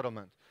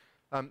settlement.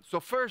 So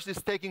first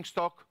is taking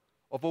stock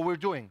of what we're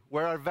doing,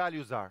 where our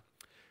values are.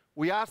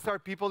 We asked our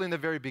people in the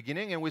very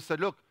beginning, and we said,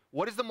 look,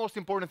 what is the most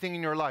important thing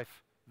in your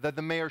life that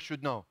the mayor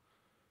should know?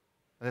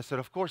 And they said,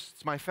 of course,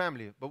 it's my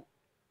family. But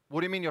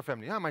what do you mean your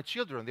family? Yeah, my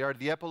children. They are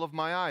the apple of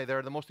my eye. They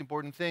are the most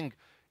important thing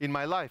in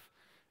my life.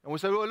 And we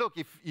said, well, look,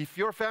 if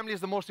your family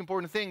is the most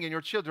important thing and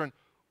your children,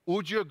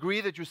 would you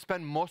agree that you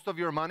spend most of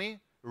your money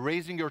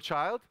raising your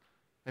child?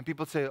 And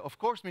people say, of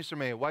course, Mr.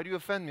 Mayor. Why do you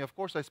offend me? Of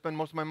course, I spend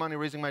most of my money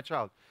raising my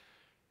child.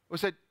 We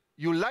said,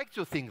 you like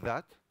to think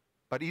that,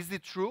 but is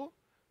it true?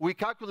 We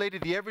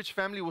calculated the average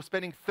family was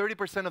spending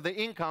 30% of the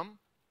income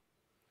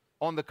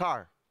on the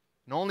car,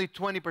 and only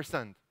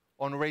 20%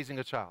 on raising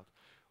a child.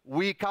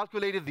 We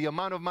calculated the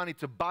amount of money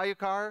to buy a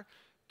car,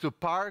 to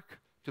park,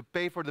 to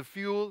pay for the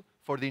fuel,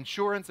 for the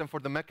insurance, and for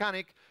the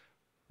mechanic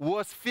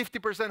was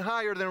 50%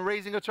 higher than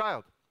raising a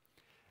child.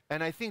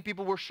 And I think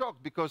people were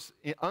shocked because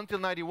until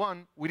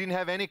 91, we didn't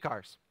have any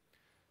cars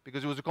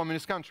because it was a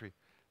communist country.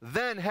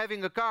 Then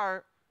having a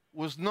car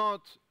was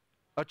not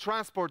a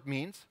transport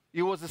means,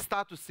 it was a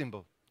status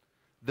symbol.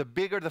 The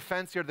bigger, the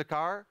fancier the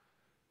car,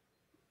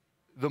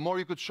 the more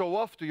you could show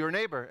off to your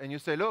neighbor. And you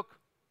say, look,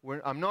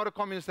 I'm not a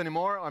communist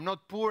anymore, I'm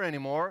not poor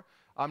anymore,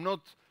 I'm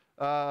not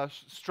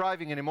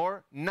striving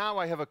anymore, now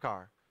I have a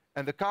car.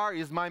 And the car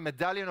is my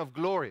medallion of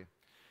glory.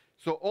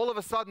 So all of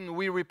a sudden,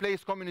 we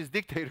replaced communist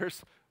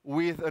dictators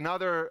with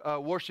another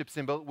worship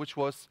symbol, which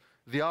was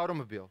the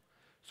automobile.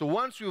 So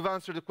once you've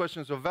answered the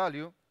questions of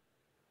value,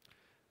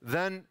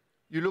 then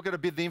you look at a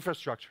bit the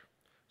infrastructure.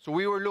 So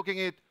we were looking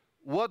at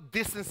what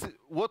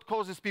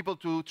causes people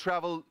to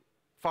travel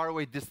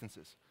faraway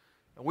distances.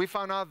 And we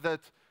found out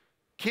that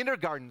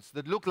kindergartens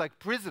that look like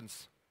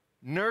prisons,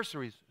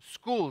 nurseries,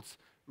 schools,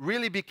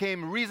 really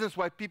became reasons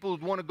why people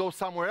would want to go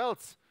somewhere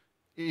else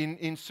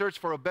in search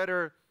for a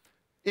better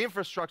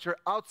infrastructure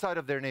outside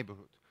of their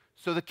neighborhood.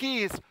 So the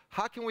key is,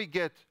 how can we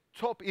get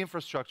top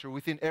infrastructure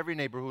within every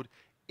neighborhood,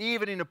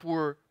 even in a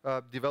poor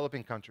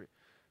developing country?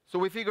 So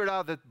we figured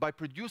out that by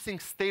producing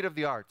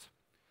state-of-the-art,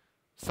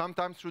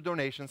 sometimes through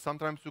donations,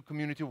 sometimes through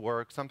community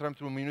work, sometimes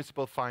through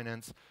municipal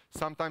finance,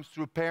 sometimes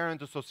through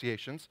parent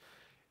associations,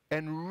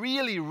 and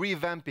really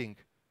revamping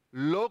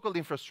local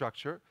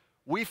infrastructure,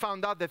 we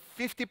found out that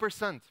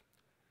 50%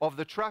 of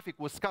the traffic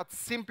was cut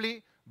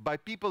simply by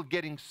people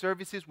getting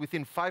services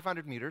within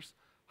 500 meters,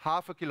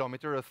 half a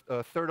kilometer,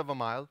 a third of a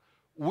mile,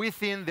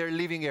 within their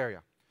living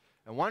area.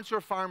 And once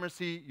your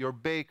pharmacy, your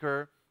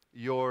baker,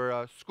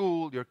 your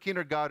school, your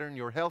kindergarten,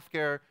 your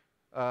healthcare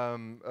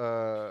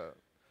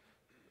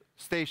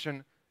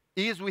station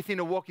is within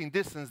a walking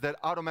distance, that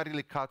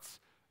automatically cuts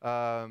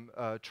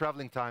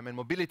traveling time and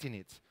mobility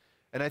needs.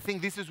 And I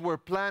think this is where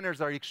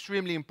planners are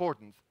extremely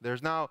important.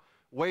 There's now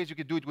ways you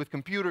can do it with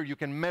computer. You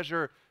can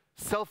measure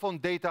cell phone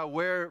data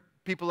where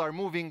people are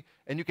moving,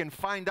 and you can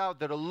find out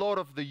that a lot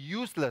of the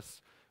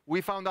useless,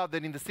 we found out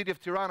that in the city of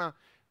Tirana,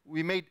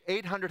 we made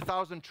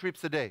 800,000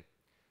 trips a day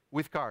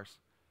with cars.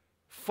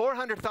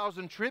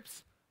 400,000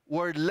 trips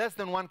were less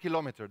than 1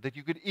 kilometer that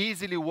you could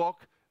easily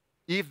walk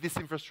if this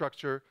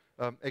infrastructure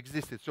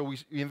existed. So we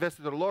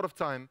invested a lot of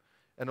time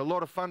and a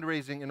lot of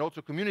fundraising and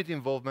also community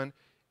involvement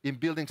in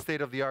building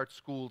state-of-the-art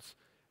schools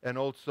and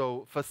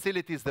also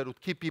facilities that would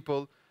keep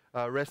people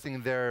resting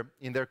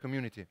in their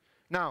community.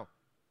 Now,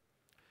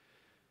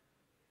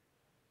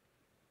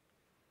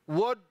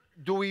 what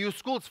do we use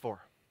schools for?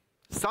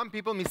 Some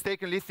people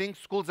mistakenly think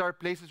schools are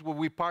places where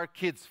we park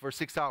kids for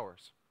 6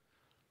 hours.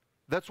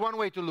 That's one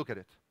way to look at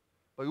it.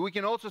 But we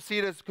can also see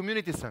it as a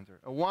community center.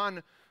 And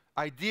one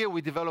idea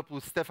we developed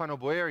with Stefano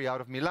Boeri out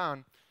of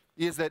Milan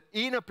is that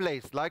in a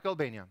place like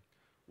Albania,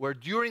 where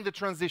during the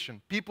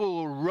transition,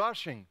 people were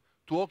rushing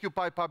to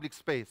occupy public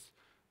space,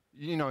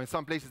 you know, in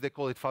some places they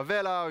call it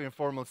favela or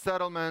informal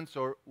settlements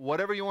or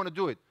whatever you want to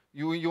do it,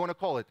 you want to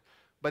call it.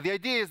 But the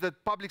idea is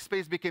that public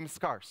space became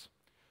scarce,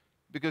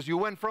 because you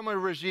went from a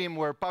regime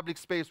where public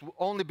space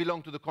only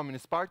belonged to the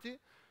Communist Party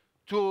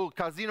to a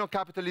casino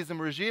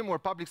capitalism regime where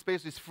public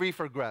space is free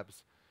for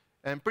grabs.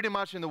 And pretty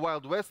much in the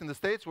Wild West in the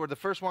States, where the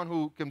first one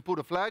who can put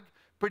a flag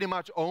pretty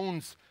much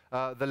owns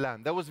the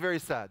land. That was very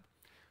sad.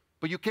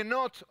 But you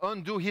cannot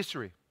undo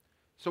history.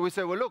 So we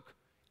say, well, look,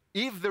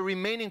 if the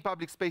remaining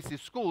public space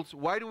is schools,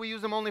 why do we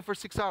use them only for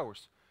 6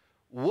 hours?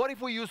 What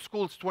if we use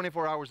schools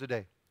 24 hours a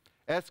day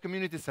as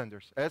community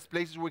centers, as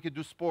places where we could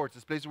do sports,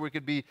 as places where we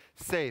could be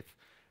safe?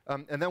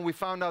 And then we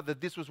found out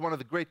that this was one of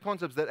the great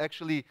concepts that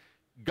actually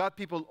got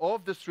people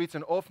off the streets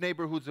and off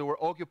neighborhoods that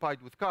were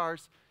occupied with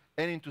cars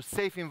and into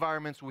safe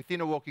environments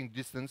within a walking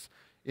distance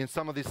in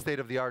some of these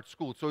state-of-the-art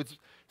schools. So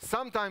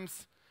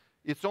sometimes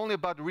it's only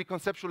about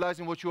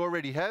reconceptualizing what you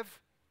already have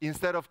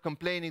instead of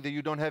complaining that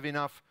you don't have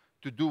enough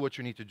to do what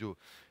you need to do.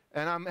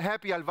 And I'm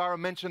happy Alvaro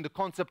mentioned the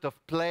concept of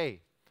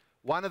play.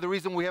 One of the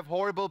reasons we have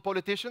horrible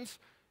politicians,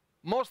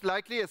 most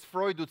likely, as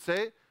Freud would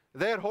say,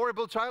 they had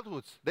horrible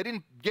childhoods. They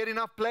didn't get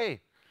enough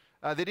play.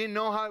 They didn't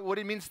know what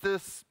it means to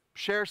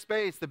share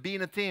space, to be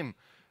in a team.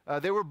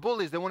 They were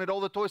bullies. They wanted all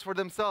the toys for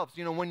themselves.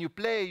 You know, when you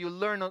play, you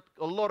learn a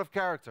lot of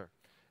character.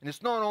 And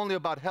it's not only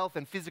about health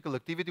and physical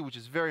activity, which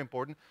is very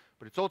important,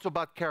 but it's also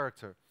about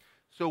character.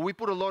 So we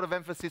put a lot of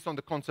emphasis on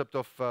the concept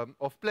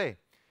of play.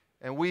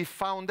 And we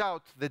found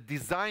out that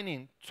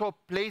designing top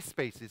play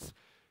spaces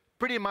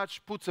pretty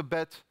much puts a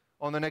bet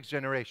on the next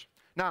generation.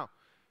 Now,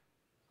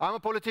 I'm a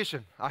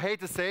politician. I hate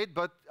to say it,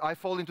 but I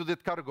fall into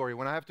that category.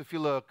 When I have to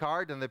fill a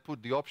card and they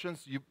put the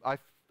options,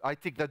 I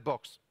tick that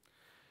box.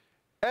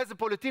 As a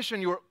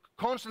politician, you're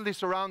constantly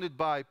surrounded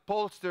by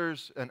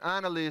pollsters and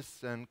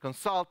analysts and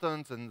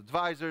consultants and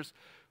advisors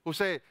who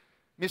say,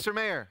 Mr.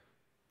 Mayor,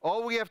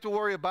 all we have to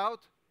worry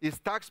about is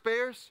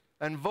taxpayers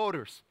and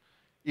voters.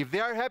 If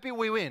they are happy,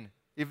 we win.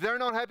 If they're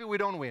not happy, we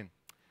don't win.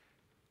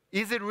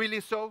 Is it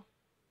really so?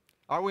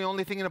 Are we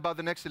only thinking about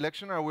the next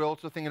election, or are we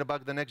also thinking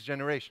about the next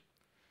generation?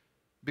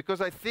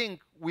 Because I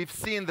think we've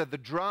seen that the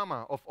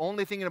drama of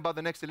only thinking about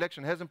the next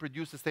election hasn't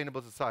produced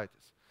sustainable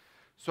societies.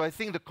 So I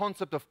think the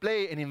concept of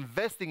play and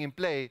investing in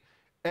play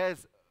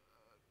as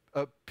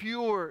a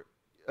pure,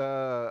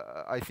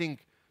 I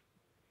think,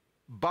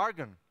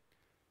 bargain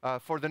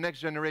for the next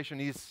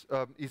generation is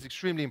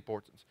extremely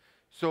important.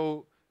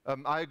 So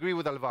I agree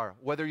with Alvaro.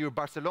 Whether you're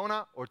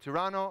Barcelona or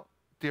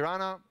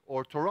Tirana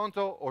or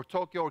Toronto or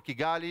Tokyo or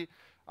Kigali,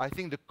 I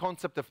think the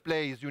concept of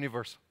play is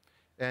universal.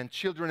 And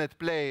children at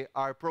play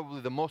are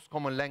probably the most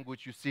common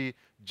language you see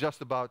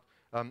just about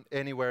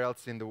anywhere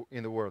else in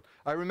the world.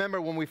 I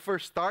remember when we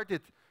first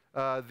started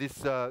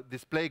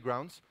these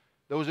playgrounds,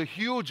 there was a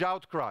huge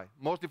outcry,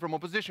 mostly from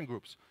opposition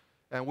groups.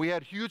 And we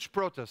had huge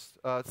protests,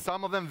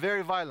 some of them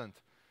very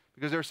violent,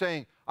 because they're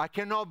saying, I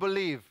cannot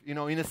believe, you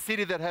know, in a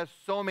city that has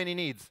so many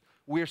needs,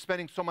 we are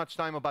spending so much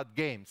time about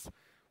games.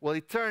 Well,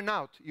 it turned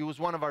out it was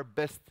one of our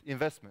best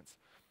investments,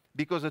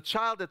 because a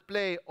child at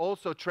play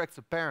also attracts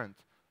a parent,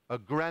 a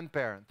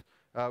grandparent.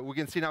 We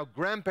can see now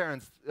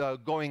grandparents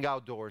going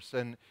outdoors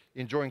and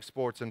enjoying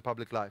sports and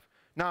public life.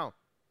 Now,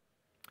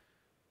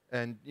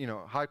 and you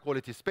know, high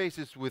quality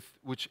spaces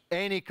which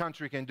any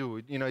country can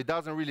do. You know, it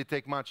doesn't really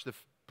take much to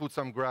put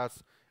some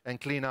grass and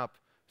clean up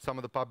some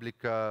of the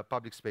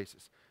public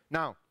spaces.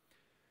 Now,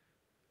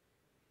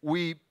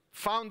 we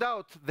found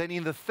out that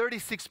in the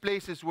 36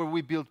 places where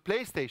we built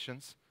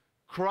PlayStations,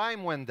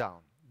 crime went down.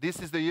 This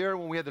is the year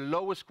when we had the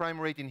lowest crime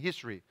rate in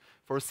history.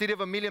 For a city of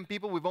 1 million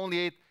people, we've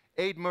only had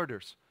 8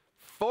 murders.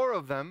 4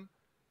 of them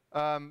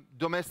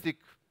domestic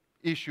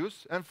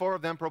issues, and 4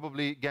 of them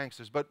probably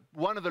gangsters. But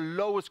one of the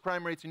lowest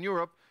crime rates in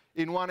Europe,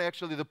 in one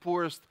actually the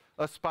poorest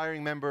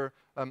aspiring member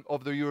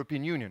of the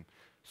European Union.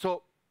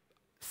 So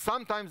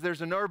sometimes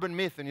there's an urban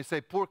myth, and you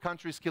say poor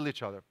countries kill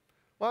each other.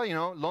 Well, you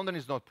know, London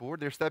is not poor.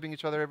 They're stabbing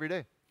each other every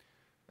day.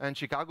 And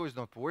Chicago is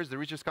not poor. It's the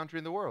richest country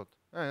in the world.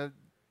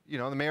 You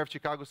know, the mayor of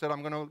Chicago said,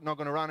 I'm not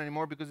going to run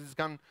anymore because it's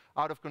gone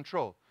out of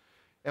control.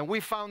 And we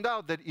found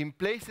out that in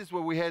places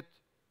where we had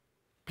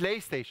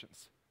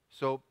playstations,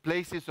 so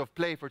places of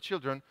play for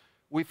children,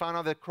 we found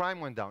out that crime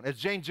went down. As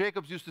Jane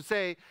Jacobs used to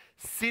say,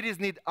 cities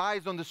need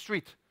eyes on the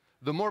street.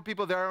 The more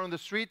people there are on the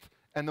street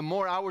and the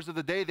more hours of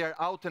the day they're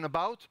out and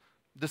about,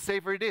 the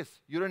safer it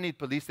is. You don't need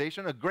police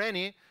station. A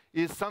granny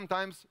is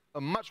sometimes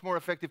a much more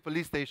effective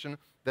police station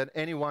than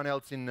anyone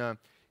else in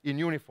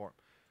uniform.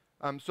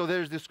 So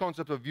there's this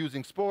concept of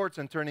using sports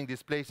and turning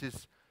these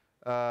places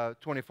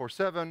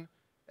 24/7,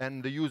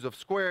 and the use of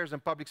squares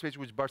and public space,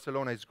 which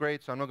Barcelona is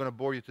great, so I'm not going to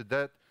bore you to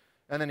death.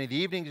 And then in the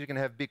evenings, you can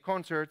have big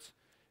concerts.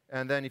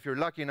 And then if you're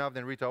lucky enough,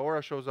 then Rita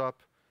Ora shows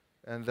up,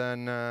 and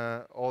then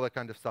all that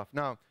kind of stuff.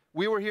 Now,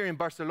 we were here in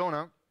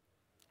Barcelona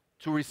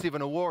to receive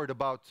an award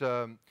about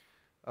the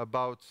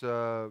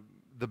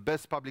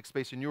best public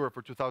space in Europe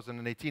for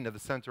 2018 at the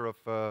Center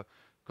of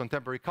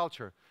Contemporary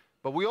Culture.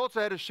 But we also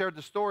had to share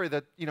the story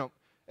that, you know,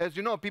 as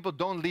you know, people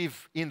don't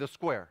live in the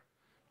square.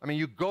 I mean,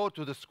 you go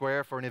to the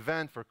square for an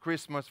event, for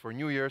Christmas, for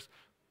New Year's,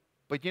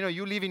 but you know,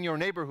 you live in your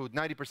neighborhood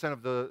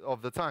 90%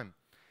 of the time.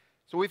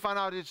 So we found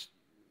out it's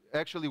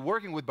actually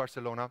working with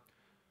Barcelona.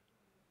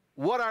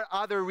 What are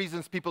other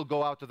reasons people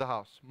go out to the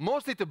house?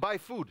 Mostly to buy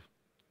food,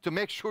 to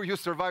make sure you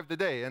survive the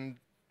day and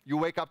you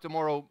wake up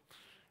tomorrow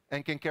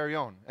and can carry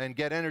on and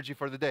get energy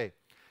for the day.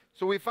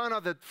 So we found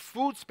out that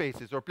food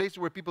spaces or places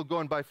where people go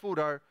and buy food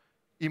are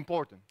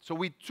important. So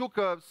we took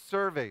a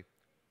survey,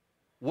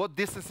 what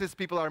distances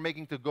people are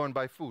making to go and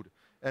buy food,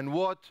 and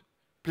what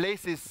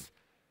places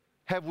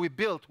have we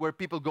built where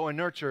people go and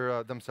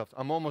nurture themselves.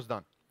 I'm almost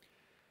done.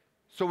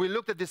 So we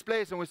looked at this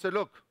place and we said,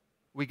 look,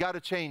 we got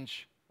to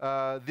change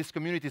these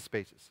community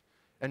spaces.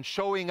 And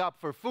showing up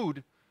for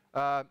food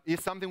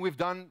is something we've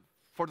done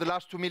for the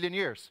last 2 million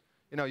years.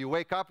 You know, you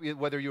wake up,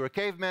 whether you're a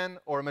caveman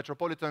or a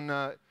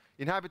metropolitan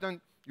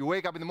inhabitant, you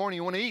wake up in the morning,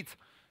 you want to eat,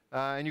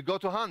 and you go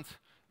to hunt.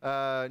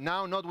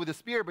 Now, not with a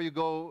spear, but you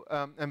go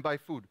and buy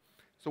food.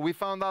 So we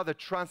found out that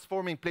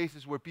transforming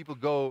places where people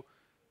go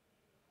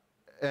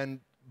and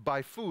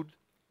buy food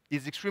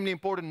is extremely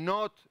important,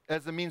 not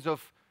as a means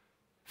of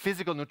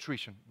physical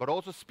nutrition, but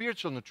also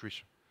spiritual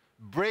nutrition.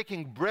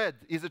 Breaking bread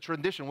is a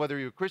tradition, whether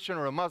you're a Christian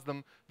or a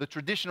Muslim. The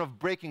tradition of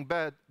breaking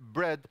bread,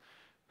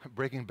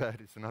 Breaking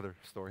Bad is another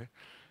story,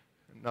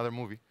 another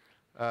movie.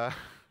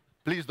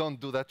 Please don't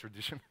do that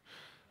tradition.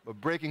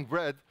 But breaking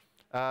bread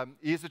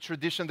is a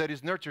tradition that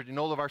is nurtured in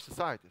all of our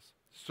societies.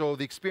 So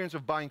the experience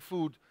of buying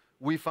food,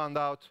 we found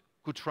out,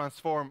 could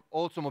transform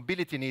also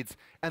mobility needs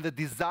and the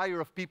desire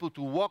of people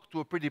to walk to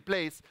a pretty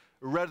place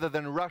rather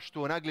than rush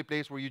to an ugly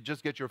place where you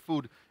just get your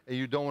food and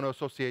you don't want to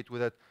associate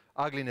with that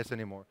ugliness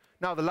anymore.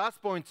 Now, the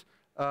last point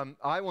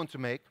I want to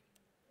make,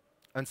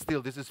 and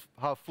still this is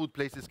how food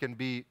places can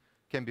be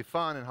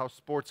fun and how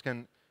sports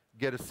can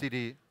get a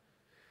city,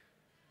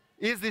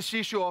 is this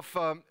issue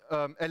of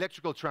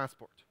electrical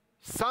transport.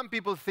 Some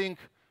people think,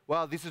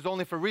 well, this is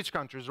only for rich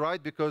countries,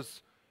 right?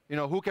 Because, you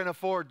know, who can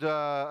afford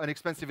an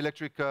expensive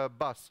electric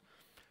bus?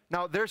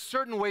 Now, there's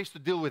certain ways to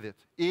deal with it,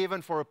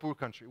 even for a poor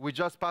country. We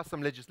just passed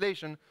some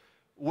legislation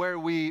where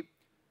we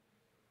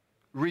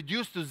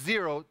reduce to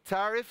zero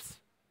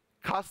tariffs,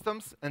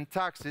 customs, and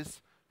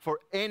taxes for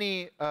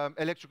any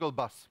electrical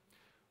bus,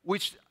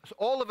 which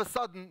all of a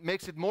sudden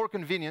makes it more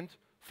convenient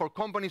for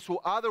companies who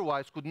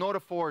otherwise could not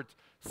afford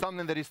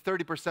something that is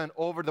 30%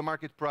 over the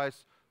market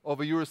price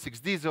of a Euro 6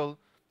 diesel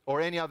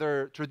or any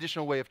other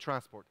traditional way of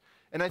transport.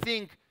 And I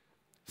think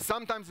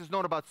sometimes it's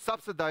not about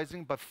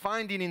subsidizing, but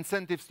finding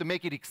incentives to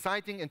make it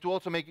exciting and to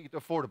also make it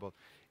affordable.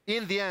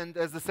 In the end,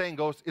 as the saying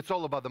goes, it's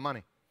all about the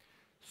money.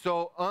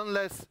 So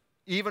unless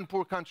even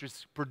poor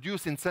countries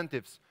produce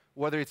incentives,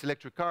 whether it's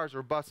electric cars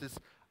or buses,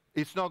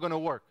 it's not going to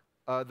work.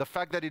 The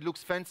fact that it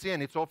looks fancy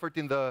and it's offered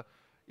in the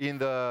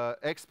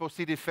Expo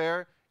City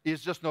Fair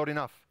is just not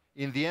enough.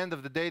 In the end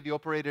of the day, the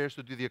operator has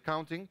to do the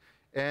accounting,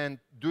 and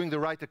doing the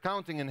right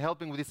accounting and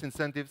helping with these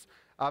incentives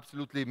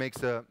absolutely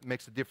makes a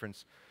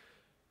difference.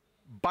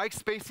 Bike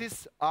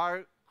spaces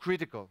are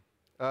critical.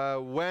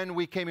 When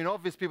we came in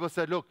office, people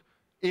said, look,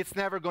 it's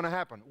never going to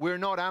happen. We're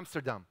not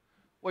Amsterdam.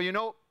 Well, you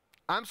know,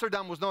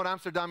 Amsterdam was not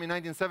Amsterdam in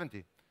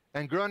 1970.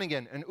 And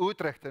Groningen, and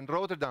Utrecht, and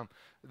Rotterdam.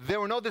 They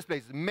were not this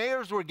place.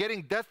 Mayors were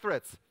getting death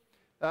threats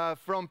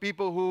from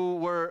people who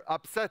were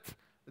upset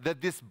that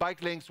these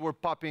bike lanes were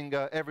popping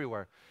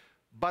everywhere.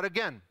 But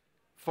again,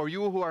 for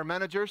you who are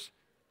managers,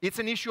 it's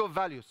an issue of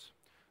values.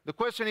 The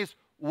question is,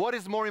 what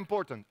is more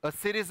important? A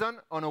citizen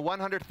on a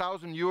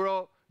 100,000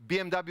 euro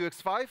BMW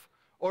X5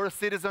 or a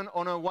citizen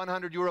on a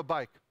 100 euro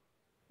bike?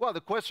 Well,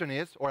 the question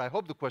is, or I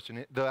hope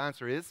the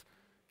answer is,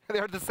 they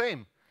are the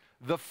same.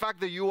 The fact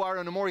that you are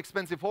on a more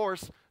expensive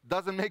horse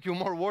doesn't make you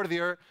more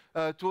worthier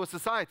to a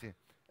society,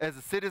 as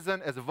a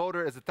citizen, as a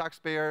voter, as a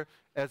taxpayer,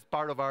 as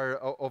part of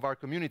our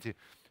community.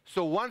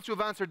 So once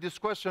you've answered this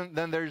question,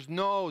 then there's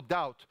no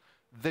doubt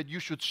that you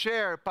should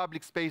share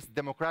public space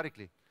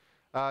democratically.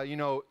 You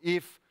know,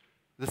 if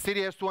the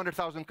city has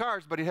 200,000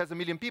 cars, but it has 1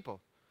 million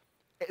people,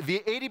 the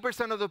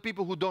 80% of the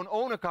people who don't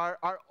own a car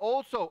are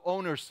also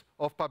owners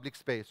of public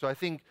space. So I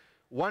think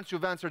once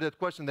you've answered that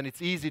question, then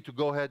it's easy to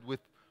go ahead with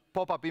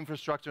pop-up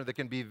infrastructure that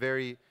can be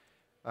very,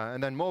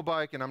 and then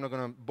Mobike, and I'm not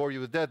going to bore you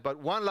with that. But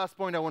one last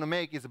point I want to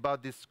make is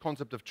about this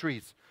concept of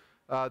trees,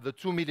 the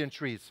 2 million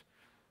trees.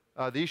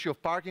 The issue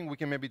of parking, we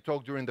can maybe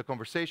talk during the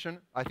conversation.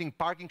 I think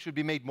parking should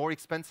be made more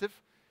expensive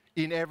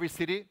in every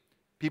city.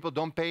 People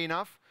don't pay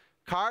enough.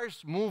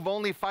 Cars move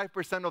only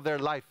 5% of their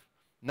life.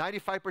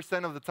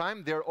 95% of the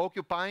time, they're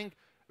occupying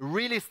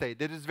real estate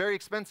that is very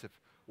expensive.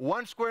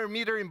 1 square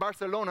meter in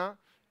Barcelona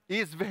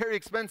is very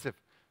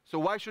expensive. So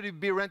why should it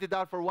be rented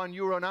out for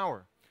 €1 an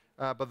hour?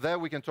 But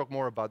that we can talk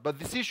more about. But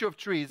this issue of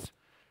trees,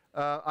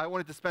 I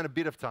wanted to spend a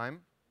bit of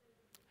time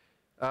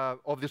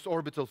of this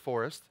orbital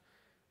forest.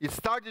 It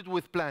started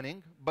with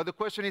planning, but the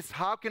question is,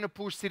 how can a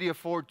poor city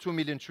afford 2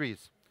 million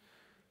trees?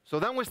 So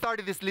then we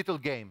started this little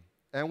game,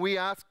 and we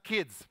asked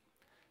kids.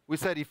 We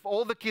said, if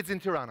all the kids in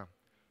Tirana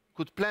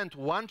could plant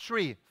 1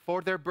 tree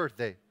for their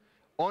birthday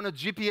on a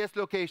GPS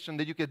location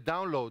that you could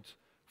download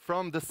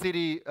from the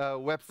city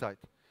website,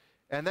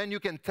 and then you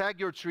can tag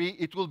your tree,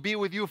 it will be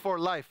with you for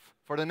life,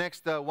 for the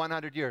next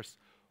 100 years.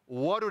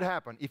 What would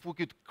happen if we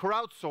could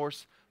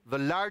crowdsource the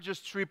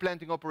largest tree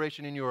planting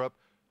operation in Europe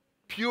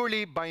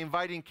purely by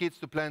inviting kids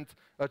to plant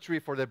a tree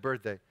for their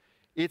birthday?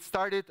 It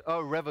started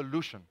a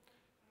revolution,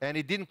 and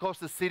it didn't cost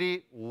the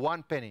city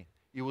 1 penny.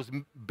 It was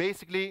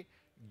basically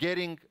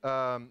getting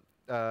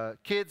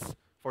kids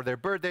for their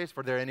birthdays,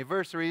 for their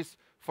anniversaries,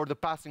 for the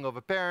passing of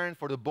a parent,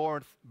 for the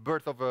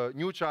birth of a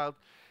new child,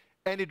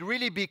 and it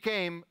really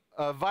became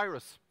a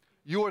virus.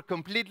 You were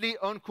completely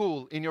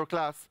uncool in your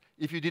class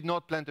if you did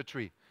not plant a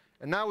tree.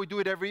 And now we do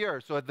it every year.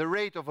 So at the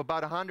rate of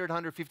about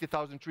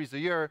 150,000 trees a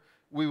year,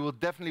 we will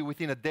definitely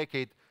within a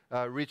decade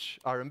reach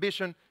our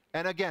ambition.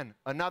 And again,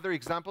 another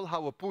example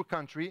how a poor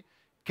country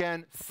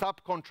can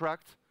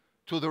subcontract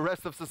to the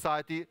rest of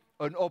society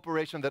an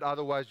operation that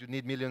otherwise you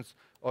need millions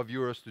of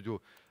euros to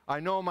do. I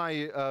know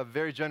my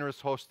very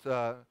generous host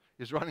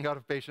is running out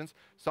of patience,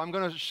 so I'm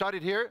going to shut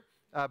it here.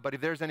 But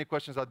if there's any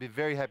questions, I'd be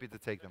very happy to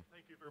take them.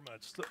 Thank you very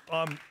much.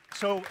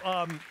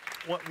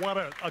 What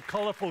a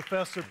colorful,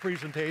 festive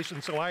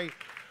presentation. So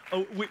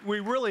We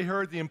really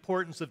heard the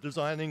importance of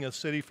designing a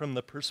city from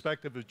the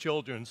perspective of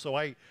children. So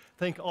I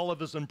think all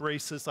of us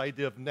embrace this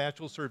idea of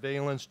natural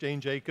surveillance, Jane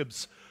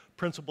Jacobs'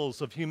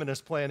 principles of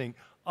humanist planning.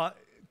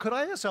 Could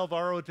I ask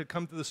Alvaro to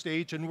come to the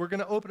stage? And we're going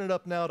to open it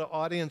up now to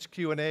audience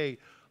Q&A.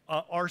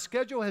 Our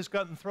schedule has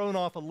gotten thrown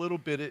off a little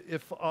bit.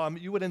 If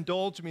you would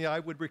indulge me, I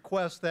would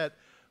request that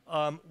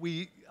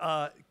we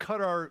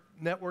cut our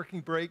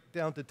networking break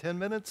down to 10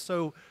 minutes.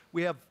 So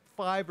we have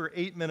 5 or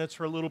 8 minutes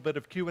for a little bit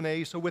of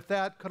Q&A. So with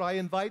that, could I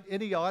invite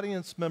any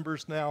audience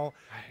members now?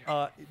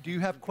 Do you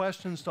have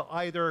questions to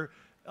either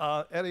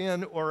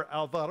Erion or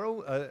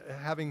Alvaro,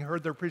 having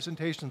heard their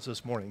presentations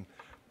this morning?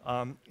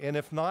 And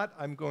if not,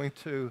 I'm going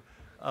to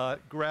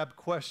grab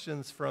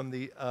questions from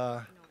the,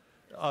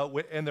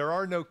 and there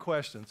are no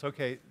questions.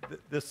 Okay,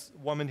 this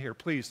woman here,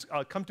 please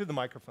come to the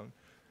microphone.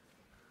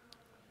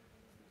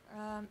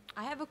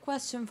 I have a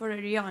question for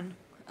Erion.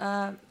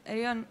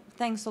 Erion,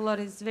 thanks a lot.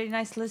 It's very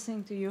nice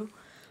listening to you.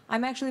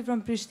 I'm actually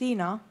from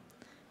Pristina,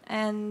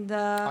 and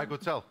I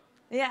could tell.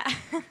 Yeah.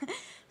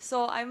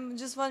 So I'm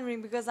just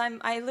wondering, because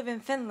I live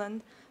in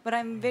Finland, but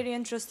I'm very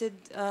interested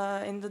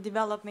in the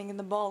development in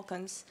the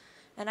Balkans,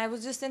 and I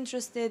was just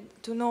interested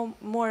to know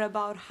more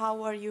about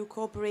how are you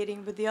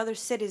cooperating with the other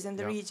cities in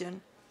the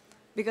region,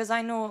 because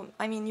I know,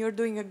 I mean, you're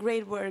doing a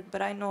great work,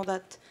 but I know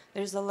that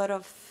there's a lot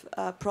of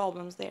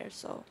problems there.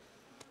 So,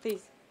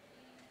 please.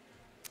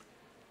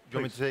 Do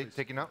you want me to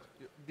take it now?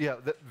 Yeah,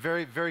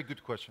 very, very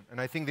good question.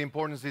 And I think the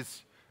importance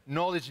is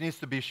knowledge needs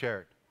to be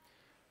shared.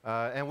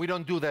 And we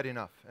don't do that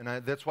enough.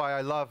 And that's why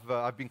I love,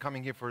 I've been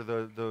coming here for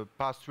the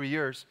past 3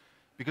 years,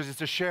 because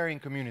it's a sharing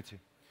community.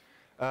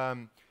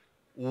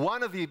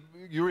 One of the,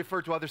 you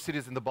refer to other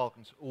cities in the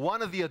Balkans,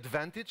 one of the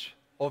advantage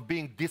of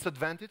being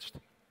disadvantaged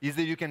is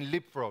that you can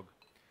leapfrog.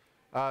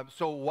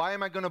 So why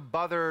am I going to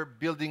bother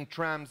building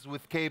trams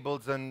with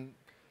cables and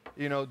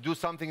do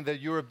something that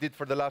Europe did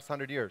for the last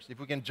 100 years, if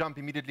we can jump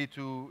immediately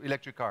to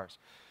electric cars?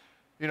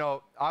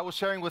 I was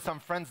sharing with some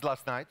friends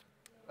last night.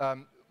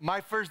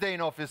 My first day in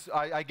office,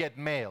 I get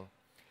mail,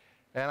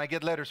 and I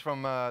get letters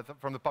from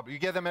the public. You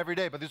get them every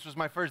day, but this was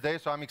my first day,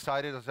 so I'm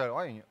excited. I said,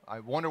 oh, I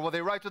wonder what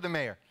they write to the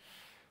mayor.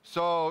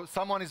 So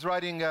someone is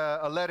writing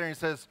a letter and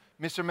says,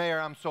 Mr. Mayor,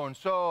 I'm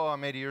so-and-so,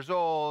 I'm 80 years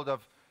old,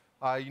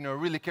 I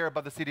really care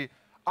about the city.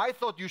 I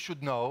thought you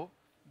should know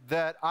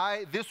that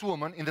this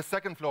woman in the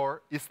 2nd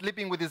floor is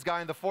sleeping with this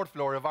guy on the 4th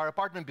floor of our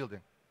apartment building.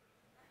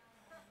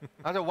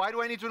 I said, why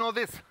do I need to know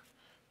this?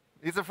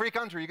 It's a free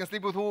country. You can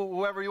sleep with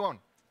whoever you want.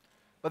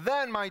 But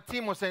then my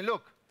team was saying,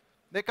 look,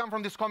 they come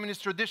from this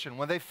communist tradition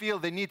when they feel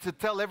they need to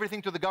tell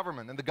everything to the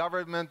government, and the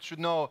government should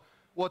know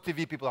what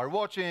TV people are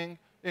watching,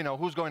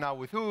 who's going out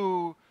with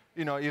who,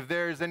 if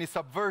there's any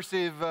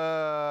subversive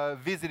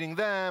visiting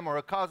them, or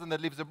a cousin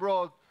that lives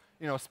abroad,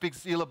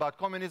 speaks ill about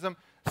communism,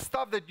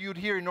 stuff that you'd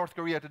hear in North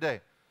Korea today.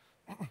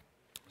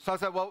 So I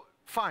said, well,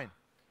 fine.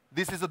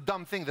 This is a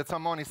dumb thing that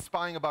someone is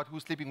spying about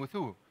who's sleeping with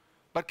who.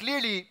 But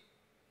clearly,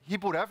 he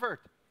put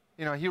effort.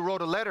 He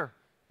wrote a letter.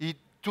 He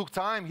took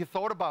time. He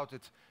thought about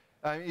it.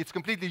 It's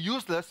completely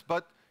useless,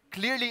 but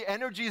clearly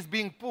energy is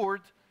being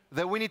poured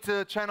that we need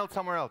to channel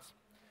somewhere else.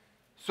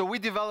 So we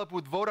developed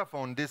with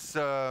Vodafone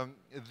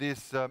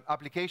this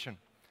application.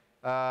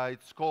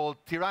 It's called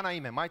Tirana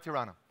Ime, My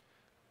Tirana.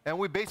 And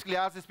we basically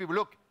asked these people,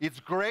 look, it's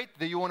great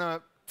that you want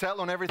to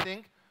tell on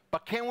everything,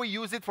 but can we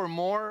use it for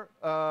more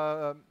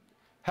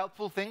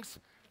helpful things,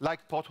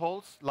 like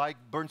potholes, like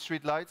burned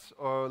streetlights,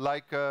 or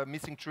like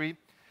missing tree?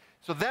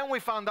 So then we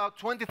found out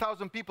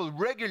 20,000 people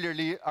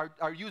regularly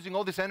are using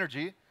all this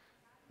energy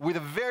with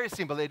a very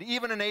simple, that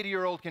even an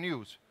 80-year-old can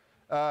use,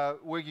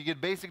 where you can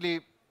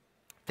basically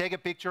take a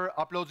picture,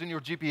 uploads in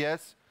your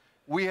GPS.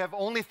 We have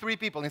only 3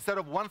 people. Instead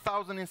of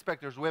 1,000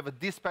 inspectors, we have a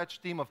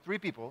dispatch team of 3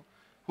 people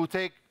who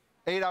take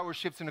 8-hour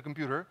shifts in a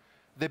computer.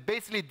 They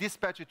basically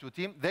dispatch it to a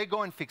team. They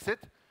go and fix it.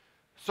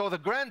 So the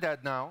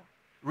granddad now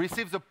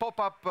receives a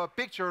pop-up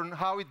picture on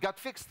how it got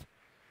fixed.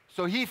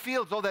 So he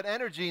feels all that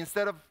energy.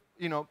 Instead of,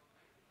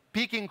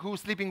 peeking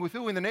who's sleeping with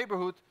who in the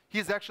neighborhood,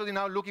 he's actually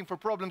now looking for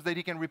problems that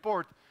he can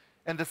report.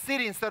 And the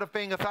city, instead of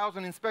paying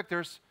 1,000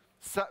 inspectors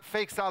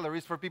fake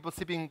salaries for people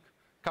sipping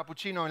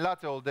cappuccino and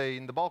latte all day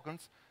in the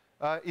Balkans,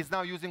 is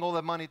now using all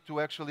that money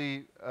to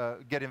actually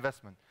get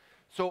investment.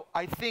 So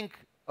I think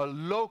a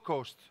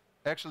low-cost,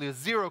 actually a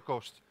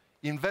zero-cost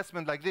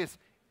investment like this,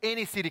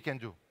 any city can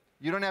do.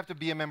 You don't have to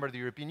be a member of the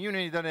European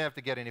Union. You don't have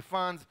to get any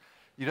funds.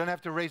 You don't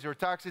have to raise your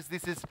taxes.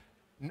 This is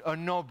a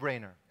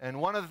no-brainer. And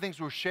one of the things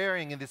we're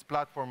sharing in this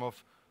platform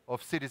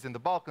of cities in the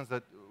Balkans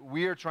that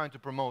we are trying to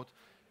promote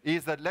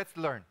is that let's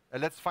learn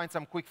and let's find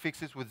some quick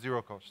fixes with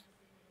zero cost.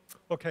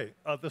 Okay,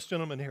 this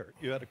gentleman here,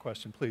 you had a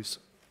question, please.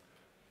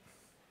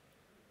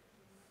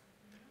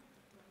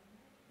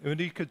 And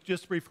you could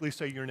just briefly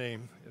say your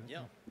name.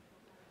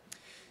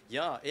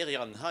 Yeah,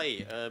 Erion,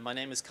 hi. My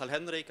name is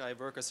Karl-Henrik. I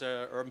work as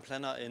an urban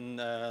planner in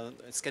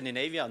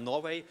Scandinavia,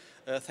 Norway.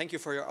 Thank you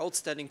for your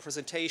outstanding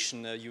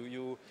presentation.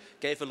 You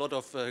gave a lot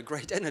of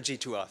great energy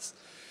to us.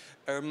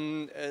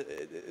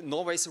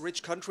 Norway is a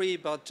rich country,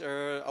 but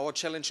our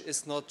challenge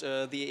is not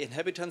the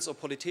inhabitants or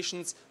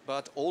politicians,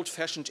 but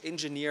old-fashioned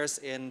engineers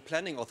in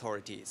planning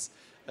authorities.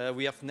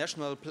 We have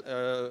national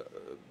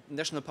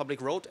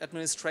public road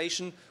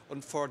administration,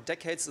 and for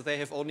decades they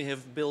have only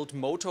built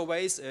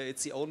motorways.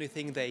 It's the only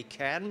thing they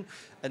can,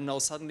 and now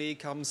suddenly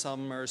come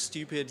some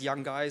stupid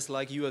young guys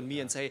like you and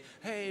me and say,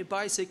 "Hey,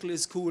 bicycle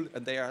is cool,"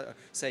 and they are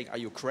saying, "Are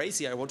you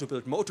crazy? I want to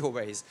build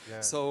motorways."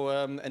 Yeah. So,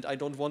 and I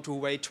don't want to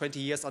wait 20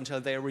 years until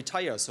they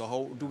retire. So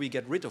how do we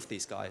get rid of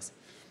these guys?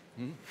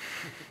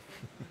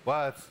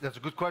 Well, that's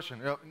a good question.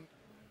 You know,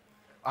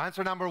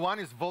 answer number one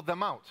is vote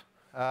them out.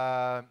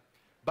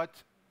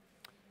 But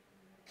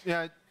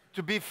yeah,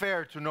 to be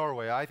fair to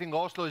Norway, I think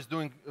Oslo is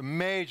doing a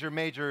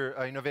major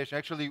innovation.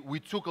 Actually, we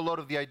took a lot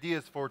of the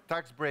ideas for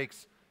tax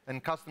breaks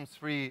and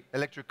customs-free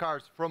electric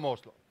cars from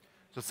Oslo.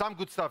 So some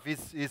good stuff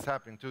is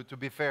happening, to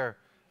be fair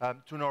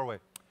to Norway.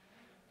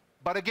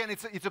 But again,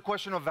 it's a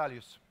question of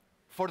values.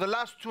 For the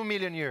last 2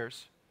 million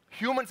years,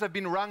 humans have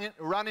been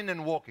running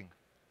and walking.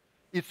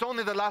 It's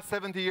only the last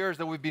 70 years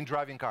that we've been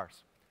driving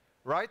cars,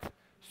 right?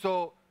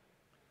 So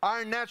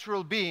our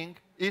natural being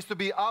is to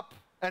be up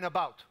and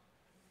about.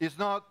 It's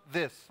not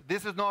this.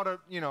 This is not a,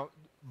 you know,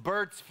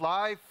 birds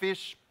fly,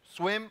 fish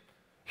swim,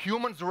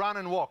 humans run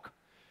and walk.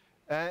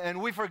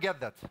 And we forget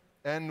that.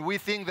 And we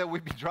think that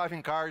we've been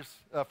driving cars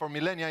for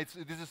millennia.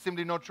 This is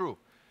simply not true.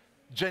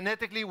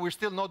 Genetically, we're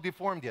still not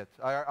deformed yet.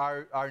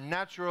 Our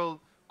natural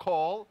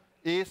call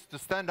is to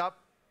stand up,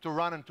 to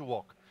run, and to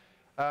walk.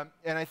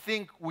 And I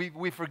think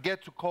we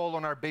forget to call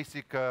on our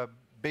basic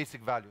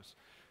values.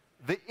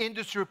 The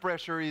industry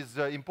pressure is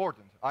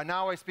important.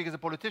 Now I speak as a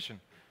politician.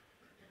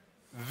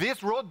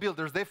 These road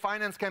builders, they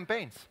finance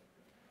campaigns.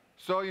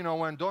 So, you know,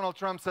 when Donald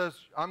Trump says,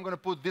 I'm going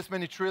to put this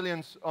many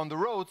trillions on the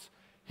roads,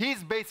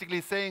 he's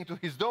basically saying to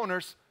his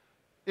donors,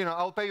 you know,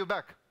 I'll pay you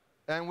back.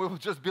 And we'll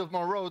just build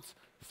more roads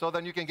so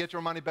then you can get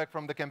your money back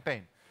from the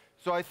campaign.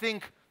 So I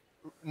think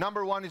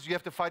number one is you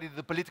have to fight it in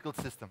the political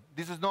system.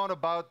 This is not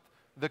about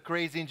the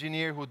crazy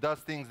engineer who does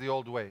things the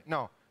old way.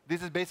 No,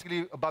 this is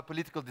basically about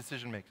political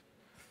decision making.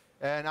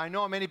 And I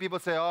know many people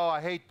say, oh,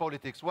 I hate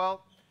politics.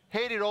 Well,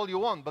 hate it all you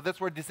want, but that's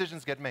where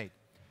decisions get made.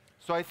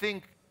 So I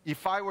think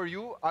if I were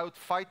you, I would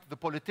fight the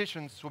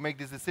politicians who make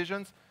these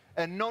decisions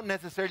and not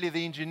necessarily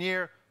the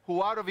engineer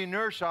who out of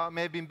inertia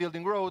may have been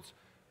building roads,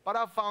 but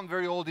I've found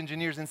very old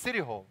engineers in City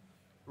Hall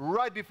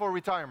right before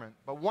retirement.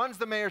 But once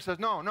the mayor says,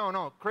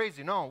 no,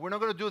 crazy, no, we're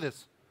not going to do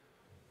this,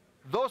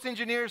 those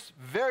engineers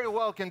very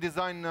well can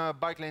design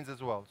bike lanes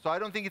as well. So I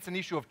don't think it's an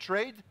issue of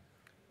trade,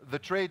 the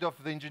trade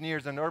of the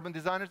engineers and urban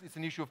designers. It's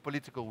an issue of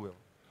political will.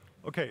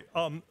 Okay,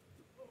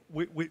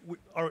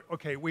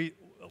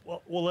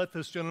 we'll let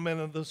this gentleman,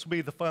 and this will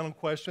be the final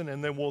question,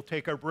 and then we'll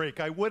take our break.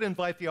 I would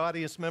invite the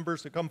audience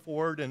members to come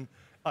forward and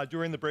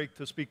during the break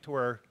to speak to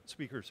our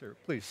speakers here,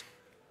 please.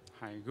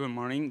 Hi, good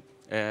morning.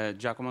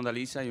 Giacomo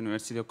D'Alisa,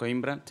 University of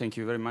Coimbra. Thank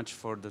you very much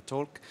for the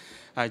talk.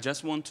 I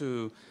just want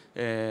to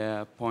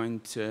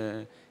point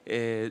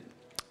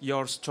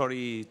your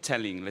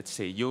storytelling, let's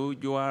say.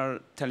 You are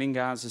telling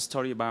us a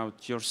story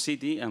about your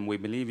city, and we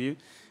believe you,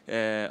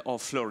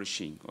 of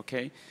flourishing,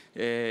 okay?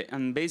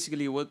 And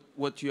basically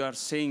what you are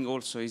saying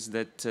also is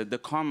that the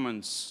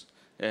commons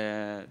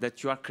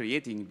that you are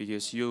creating,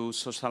 because you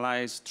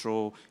socialize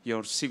through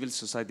your civil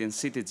society and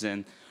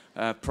citizen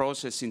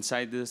process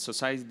inside the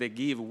society that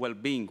give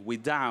well-being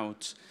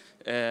without,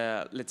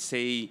 let's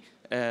say,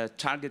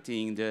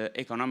 targeting the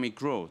economic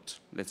growth,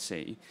 let's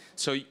say.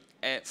 So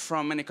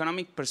from an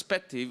economic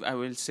perspective, I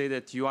will say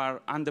that you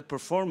are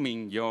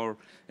underperforming your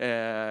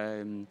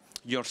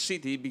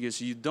city because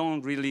you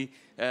don't really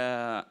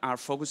are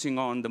focusing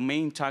on the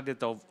main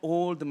target of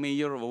all the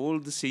mayor of all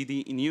the city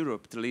in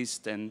Europe, at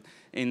least, and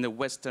in the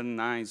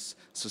westernized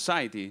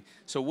society.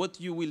 So what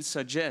you will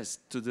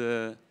suggest to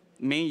the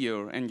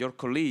mayor and your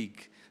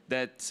colleague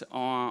that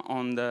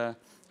on the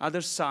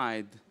other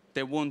side,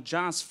 they won't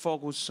just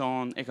focus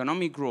on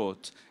economic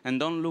growth and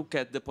don't look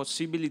at the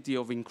possibility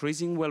of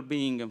increasing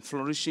well-being and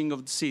flourishing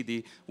of the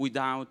city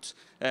without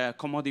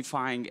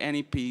commodifying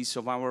any piece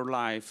of our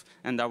life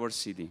and our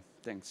city.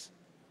 Thanks.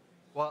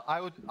 Well,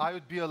 I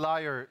would be a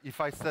liar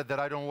if I said that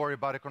I don't worry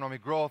about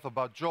economic growth,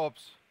 about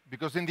jobs,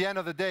 because in the end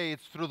of the day,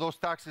 it's through those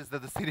taxes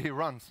that the city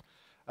runs.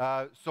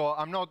 So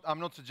I'm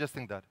not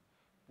suggesting that.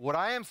 What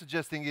I am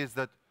suggesting is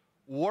that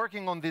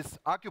working on this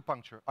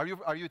acupuncture. Are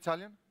you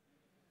Italian?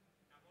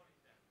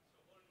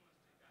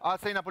 Ah,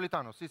 sei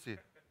napolitano, sì.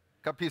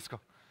 Capisco.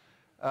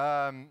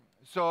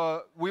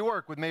 So we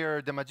work with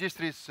Mayor De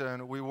Magistris,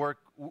 and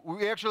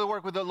we actually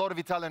work with a lot of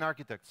Italian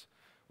architects,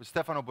 with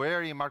Stefano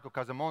Boeri, Marco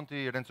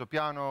Casamonti, Renzo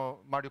Piano,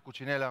 Mario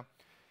Cucinella.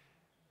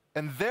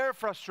 And their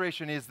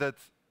frustration is that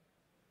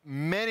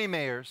many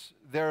mayors,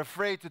 they're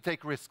afraid to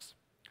take risks.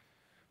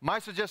 My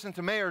suggestion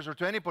to mayors or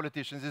to any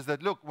politicians is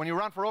that, look, when you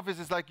run for office,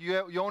 it's like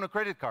you own a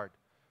credit card.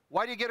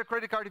 Why do you get a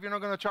credit card if you're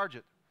not going to charge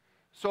it?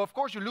 So of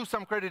course you lose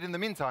some credit in the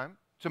meantime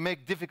to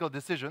make difficult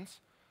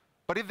decisions,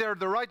 but if they're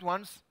the right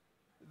ones,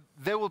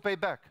 they will pay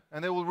back,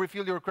 and they will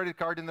refill your credit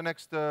card in the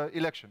next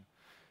election.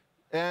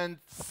 And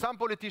some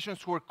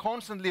politicians who are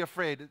constantly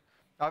afraid,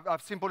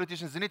 I've seen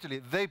politicians in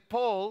Italy, they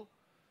poll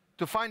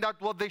to find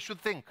out what they should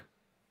think.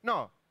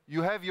 No,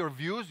 you have your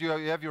views, you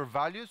have your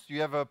values,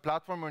 you have a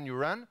platform when you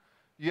run,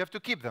 you have to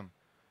keep them.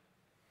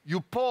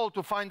 You poll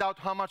to find out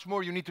how much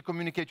more you need to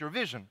communicate your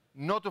vision,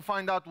 not to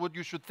find out what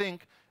you should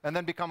think and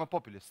then become a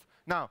populist.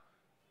 Now,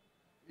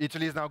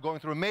 Italy is now going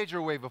through a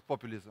major wave of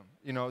populism.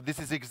 You know, this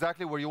is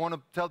exactly where you want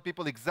to tell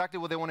people exactly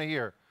what they want to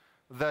hear.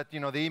 That, you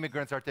know, the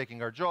immigrants are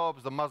taking our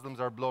jobs, the Muslims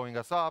are blowing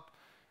us up.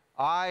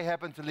 I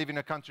happen to live in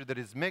a country that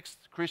is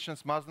mixed,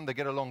 Christians, Muslims, they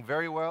get along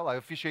very well. I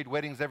officiate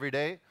weddings every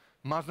day,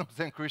 Muslims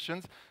and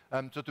Christians.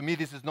 So to me,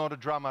 this is not a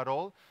drama at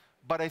all.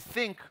 But I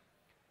think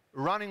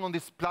running on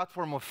this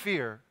platform of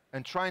fear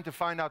and trying to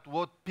find out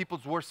what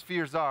people's worst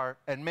fears are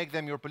and make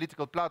them your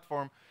political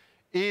platform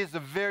is a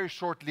very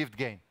short-lived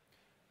game.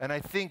 And I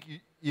think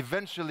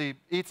eventually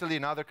Italy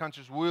and other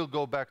countries will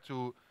go back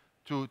to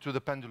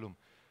the pendulum.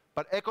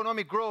 But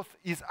economic growth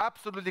is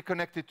absolutely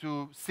connected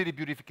to city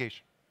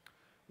beautification.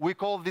 We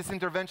call these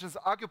interventions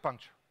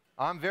acupuncture.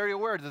 I'm very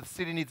aware that the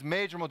city needs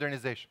major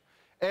modernization.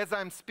 As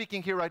I'm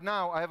speaking here right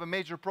now, I have a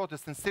major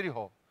protest in City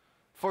Hall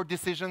for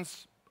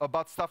decisions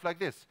about stuff like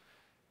this.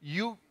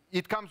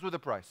 It comes with a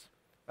price.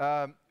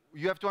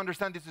 You have to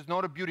understand this is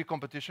not a beauty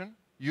competition.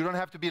 You don't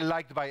have to be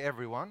liked by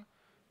everyone,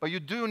 but you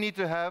do need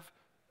to have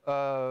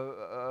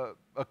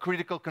a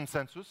critical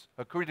consensus,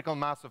 a critical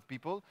mass of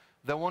people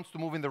that wants to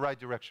move in the right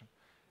direction.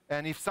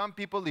 And if some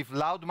people, if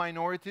loud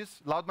minorities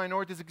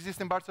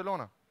exist in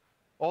Barcelona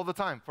all the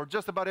time for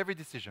just about every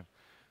decision.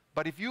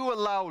 But if you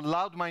allow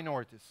loud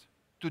minorities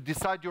to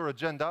decide your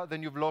agenda,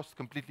 then you've lost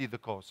completely the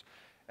cause.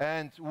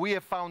 And we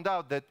have found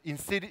out that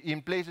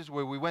in places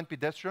where we went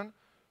pedestrian,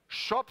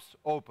 shops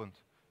opened.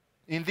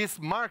 In this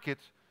market,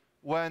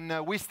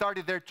 when we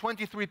started there,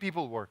 23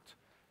 people worked.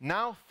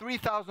 Now,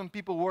 3,000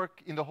 people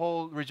work in the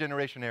whole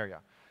regeneration area.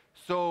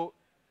 So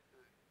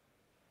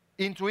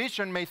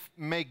intuition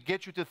may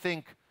get you to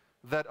think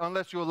that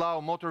unless you allow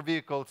motor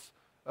vehicles,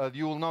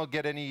 you will not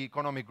get any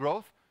economic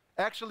growth.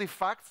 Actually,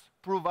 facts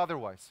prove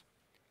otherwise.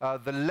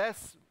 The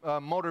less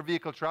motor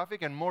vehicle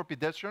traffic and more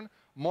pedestrian,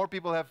 more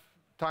people have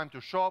time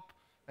to shop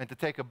and to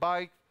take a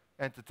bike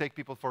and to take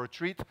people for a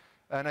treat.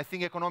 And I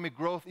think economic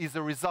growth is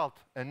a result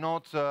and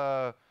not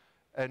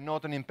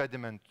an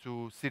impediment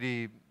to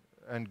city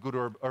and good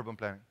urban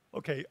planning.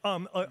 Okay,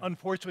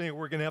 unfortunately,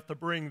 we're going to have to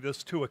bring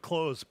this to a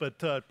close,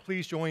 but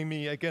please join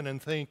me again in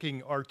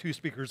thanking our two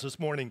speakers this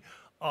morning.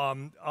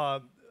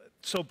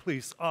 So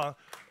please,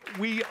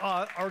 we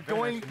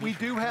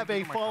do have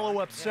a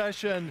follow-up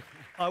session.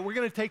 We're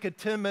going to take a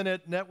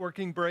 10-minute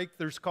networking break.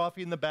 There's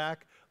coffee in the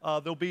back.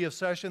 There'll be a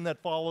session that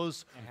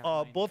follows.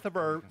 Both of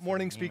our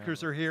morning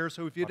speakers are here,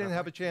 so if you didn't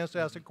have a chance to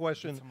ask a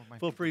question,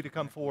 feel free to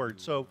come forward.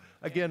 So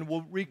again,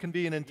 we'll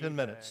reconvene in 10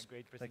 minutes.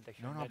 Great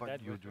presentation. No,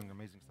 but you're doing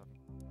amazing stuff.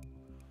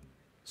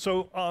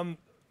 So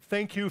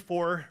thank you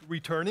for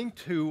returning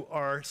to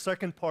our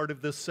second part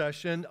of this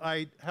session.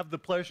 I have the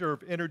pleasure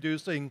of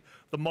introducing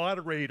the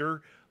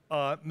moderator,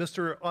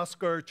 Mr.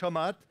 Oscar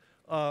Chamat.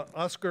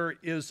 Oscar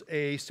is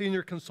a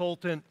senior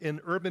consultant in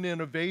urban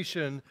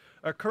innovation,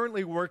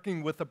 currently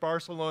working with the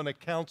Barcelona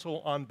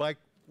Council on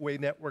Bikeway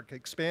Network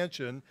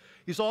Expansion.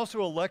 He's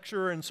also a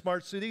lecturer in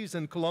smart cities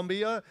in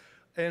Colombia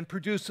and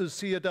produces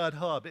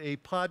Ciudad-Hub, a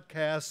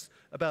podcast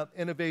about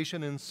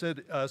innovation in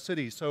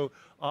cities. So,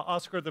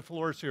 Oscar, the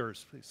floor is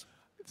yours, please.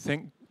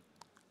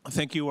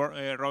 Thank you,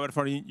 Robert,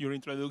 for your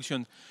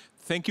introduction.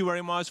 Thank you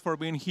very much for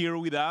being here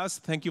with us.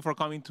 Thank you for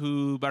coming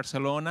to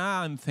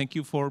Barcelona, and thank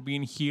you for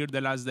being here the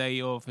last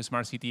day of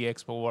Smart City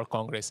Expo World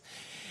Congress.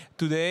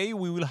 Today,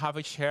 we will have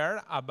a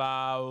share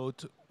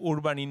about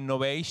urban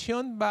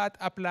innovation, but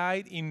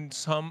applied in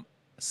some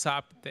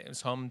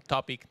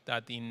topic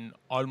that in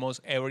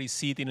almost every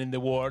city in the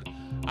world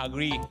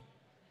agree: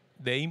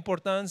 the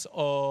importance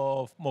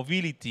of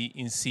mobility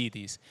in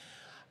cities.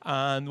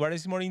 And what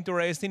is more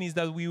interesting is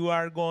that we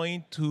are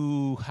going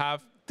to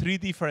have three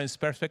different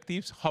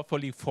perspectives,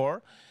 hopefully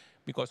four,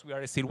 because we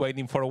are still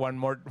waiting for one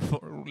more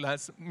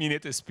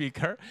last-minute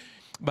speaker.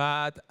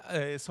 But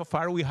so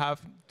far we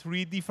have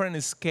three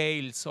different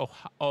scales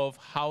of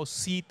how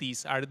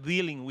cities are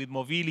dealing with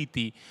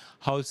mobility,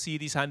 how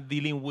cities are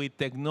dealing with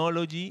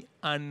technology,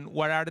 and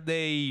what are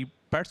the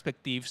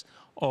perspectives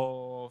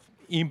of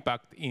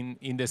impact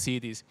in the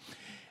cities.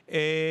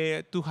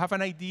 To have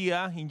an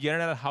idea, in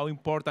general, how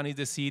important is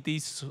the city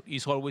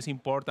is always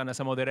important as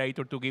a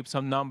moderator to give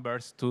some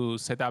numbers to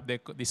set up the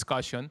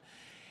discussion.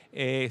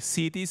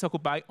 Cities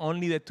occupy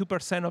only the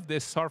 2% of the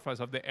surface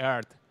of the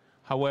earth.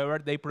 However,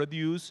 they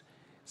produce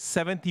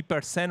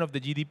 70% of the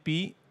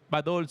GDP,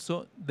 but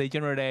also they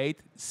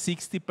generate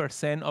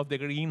 60% of the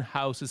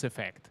greenhouse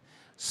effect.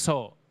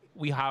 So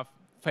we have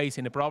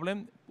facing a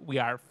problem, we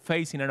are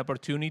facing an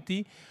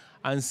opportunity,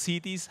 and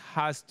cities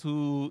has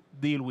to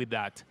deal with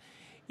that.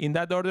 In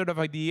that order of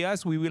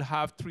ideas, we will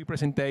have three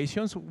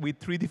presentations with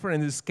three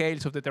different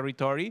scales of the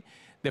territory.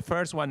 The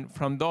first one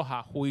from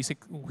Doha, who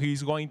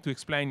is going to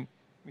explain,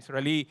 Mr.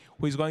 Ali,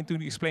 who is going to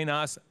explain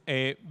us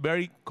a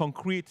very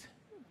concrete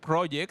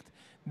project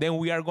Then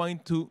we are going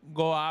to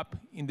go up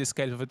in the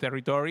scale of the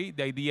territory.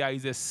 The idea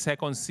is the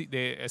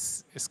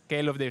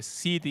scale of the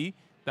city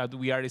that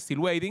we are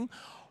still waiting.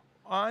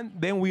 And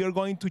then we are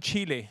going to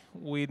Chile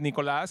with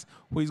Nicolás,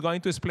 who is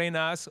going to explain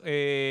us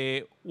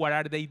what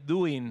are they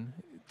doing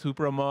to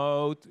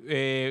promote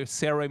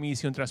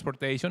zero-emission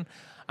transportation.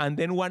 And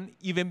then one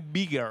even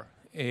bigger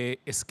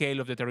scale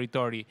of the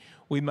territory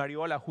with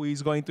Mariola, who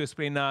is going to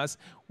explain us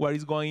what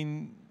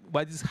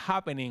is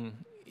happening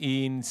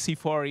in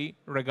C40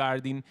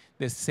 regarding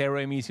the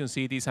zero-emission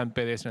cities and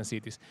pedestrian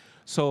cities.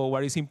 So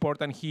what is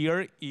important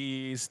here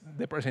is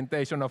the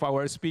presentation of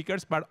our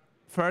speakers, but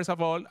first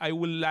of all, I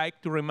would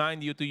like to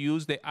remind you to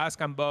use the Ask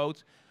and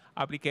Vote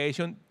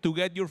application to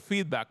get your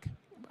feedback.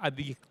 At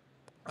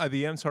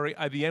the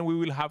end, we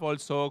will have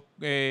also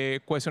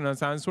questions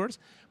and answers,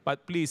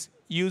 but please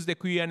use the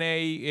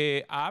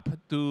Q&A app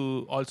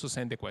to also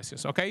send the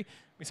questions, okay?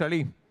 Mr.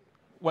 Ali,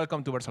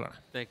 welcome to Barcelona.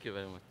 Thank you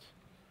very much.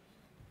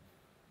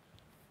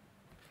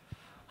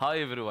 Hi,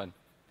 everyone.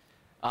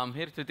 I'm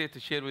here today to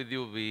share with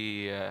you,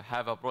 we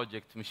have a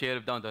project,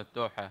 Musharraf Downtown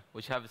Doha,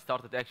 which have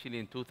started actually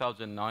in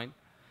 2009.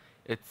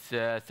 It's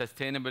a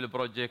sustainable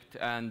project,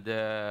 and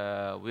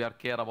we are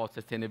care about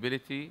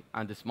sustainability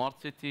and the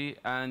smart city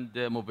and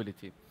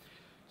mobility.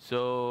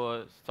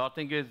 So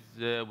starting is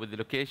with the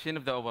location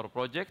of our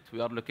project. We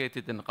are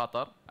located in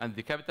Qatar, and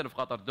the capital of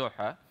Qatar,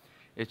 Doha.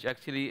 It's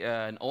actually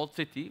an old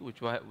city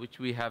which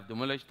we have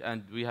demolished,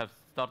 and we have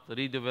started to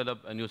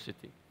redevelop a new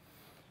city.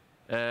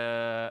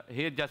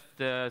 Here just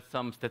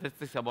some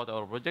statistics about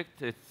our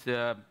project. It's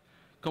a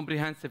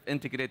comprehensive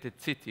integrated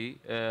city,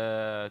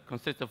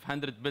 consists of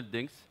 100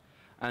 buildings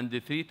and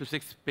 3 to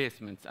 6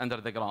 basements under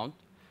the ground.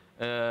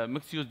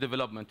 Mixed-use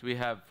development. We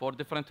have 4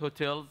 different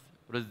hotels,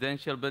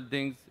 residential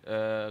buildings,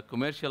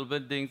 commercial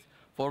buildings,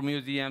 4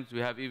 museums. We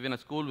have even a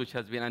school which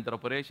has been under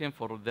operation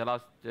for the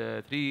last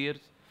 3 years.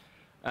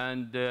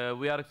 And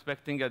we are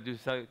expecting, as you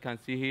can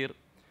see here,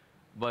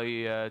 by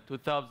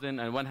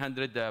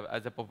 2,100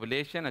 as a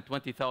population and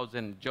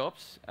 20,000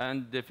 jobs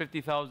and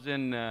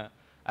 50,000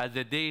 as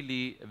a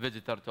daily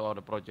visitor to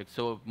our project.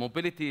 So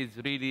mobility is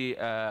really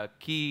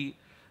key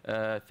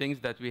things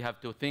that we have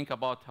to think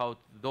about how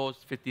those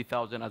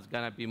 50,000 is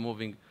going to be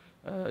moving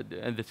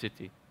in the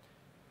city.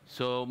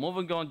 So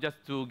moving on,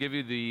 just to give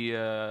you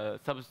the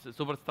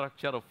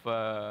superstructure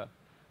of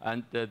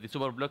and the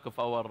super block of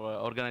our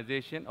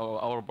organization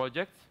or our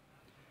project.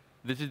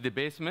 This is the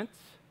basement.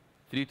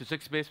 3 to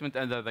 6 basements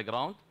under the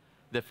ground.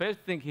 The first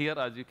thing here,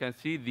 as you can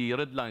see, the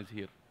red lines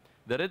here.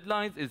 The red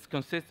lines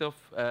consist of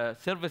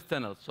service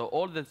tunnels. So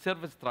all the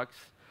service trucks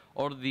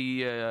or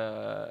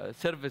the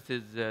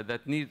services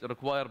that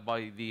required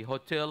by the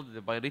hotels,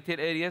 by retail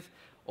areas,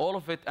 all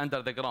of it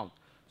under the ground.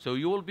 So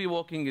you will be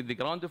walking in the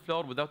ground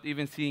floor without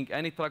even seeing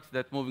any trucks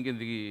that moving in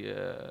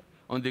the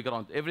on the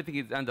ground. Everything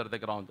is under the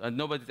ground, and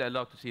nobody is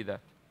allowed to see that.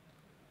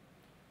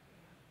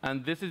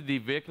 And this is the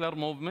vehicular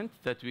movement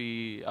that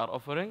we are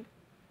offering.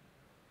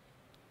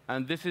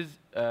 And this is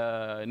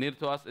near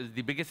to us is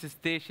the biggest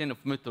station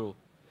of metro.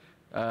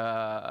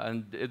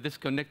 And this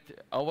connects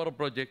our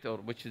project, or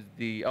which is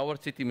our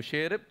city,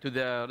 Musharraf, to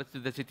the rest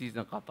of the cities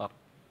in Qatar.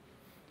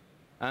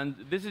 And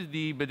this is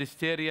the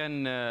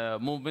pedestrian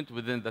movement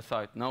within the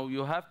site. Now,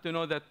 you have to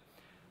know that,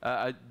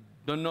 I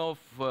don't know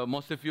if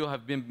most of you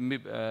have been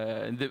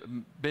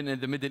in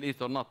the Middle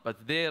East or not, but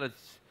there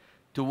is,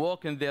 to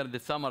walk in there in the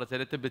summer is a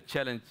little bit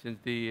challenging since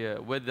the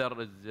weather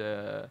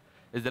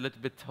is a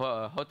little bit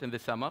hot in the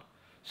summer.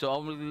 So I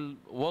will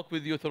walk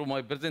with you through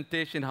my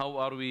presentation, how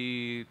are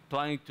we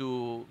trying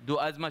to do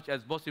as much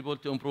as possible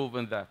to improve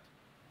on that.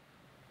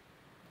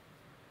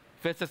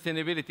 First,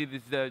 sustainability,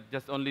 this is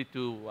just only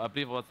to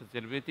brief about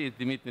sustainability, is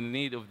to meet the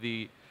need of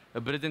the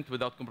present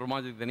without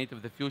compromising the need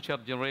of the future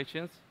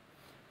generations.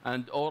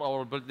 And all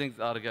our buildings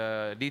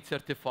are LEED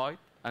certified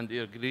and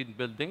are green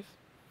buildings.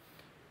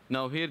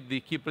 Now here, the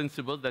key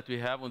principles that we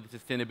have on the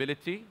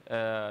sustainability,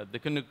 the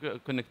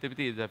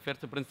connectivity is the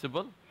first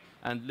principle,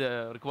 and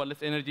require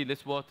less energy,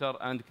 less water,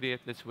 and create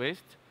less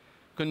waste.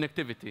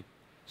 Connectivity.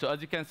 So as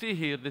you can see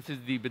here, this is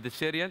the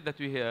pedestrian that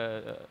we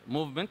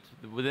movement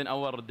within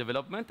our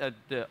development, and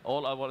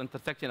all our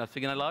intersections are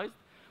signalized.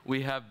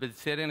 We have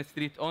pedestrian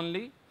street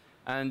only,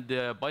 and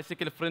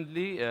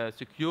bicycle-friendly,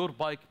 secure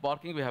bike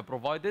parking we have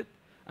provided,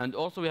 and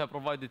also we have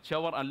provided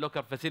shower and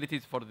locker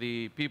facilities for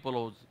the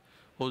people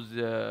who's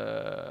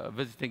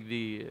visiting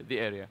the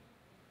area.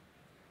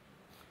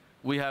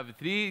 We have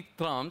 3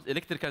 trams,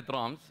 electrical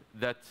trams,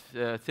 that's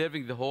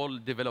serving the whole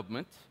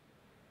development.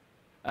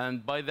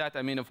 And by that,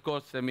 I mean, of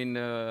course, I mean,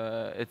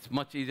 it's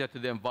much easier to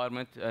the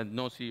environment and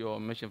no CO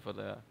emission for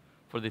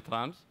the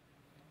trams.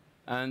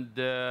 And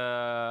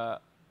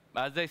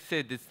as I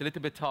said, it's a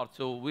little bit hard.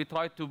 So we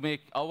try to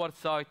make our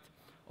site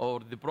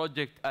or the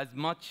project as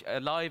much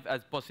alive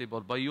as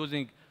possible by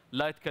using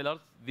light colors.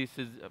 This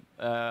is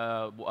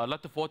a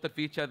lot of water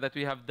feature that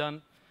we have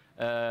done,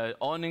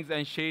 awnings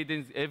and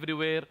shadings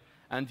everywhere.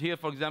 And here,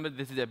 for example,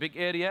 this is a big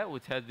area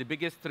which has the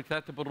biggest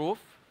retractable roof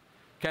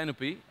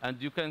canopy,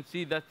 and you can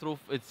see that roof,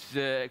 it's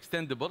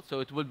extendable, so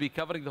it will be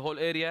covering the whole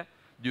area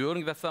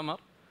during the summer.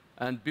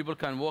 and people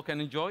can walk and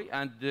enjoy,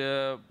 and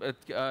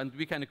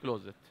we can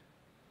close it.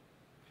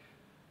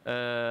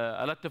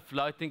 A lot of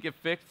lighting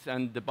effects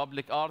and the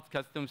public art,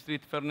 custom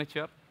street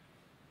furniture.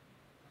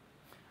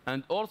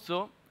 And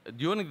also,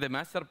 during the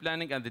master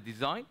planning and the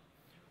design,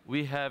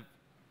 we have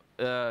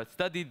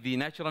studied the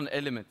natural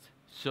elements.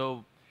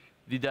 So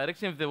the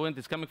direction of the wind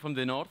is coming from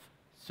the north.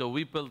 So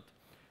we built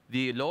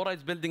the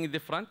low-rise building in the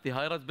front, the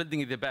high-rise building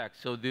in the back.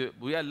 So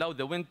we allow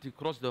the wind to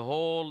cross the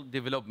whole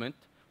development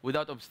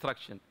without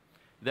obstruction.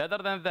 The other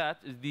than that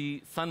is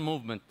the sun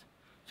movement.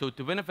 So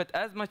to benefit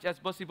as much as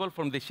possible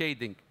from the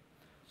shading.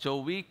 So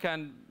we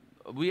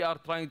are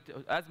trying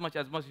to, as much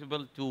as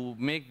possible to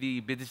make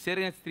the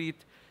pedestrian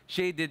street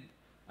shaded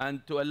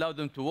and to allow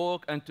them to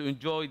walk and to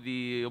enjoy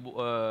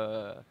the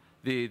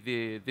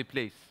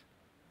place.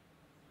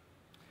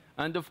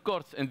 And of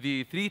course, in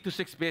the 3 to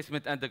 6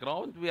 basement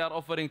underground, we are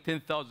offering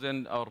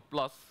 10,000 or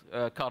plus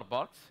car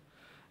parks.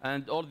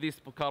 And all these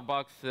car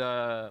parks,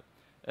 no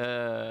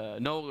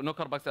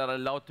car parks are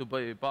allowed to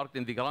be parked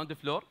in the ground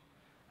floor.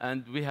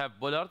 And we have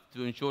bollards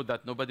to ensure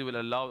that nobody will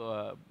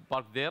allow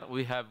park there.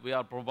 We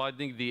are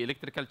providing the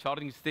electrical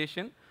charging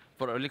station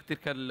for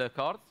electrical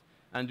cars.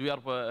 And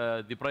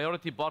the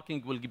priority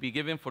parking will be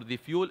given for the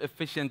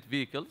fuel-efficient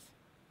vehicles.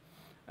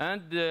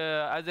 And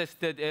as I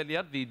said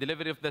earlier, the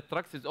delivery of the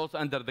trucks is also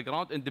under the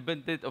ground,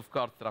 independent of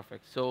car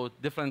traffic. So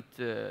different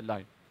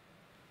line.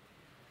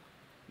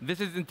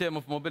 This is in terms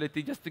of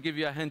mobility, just to give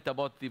you a hint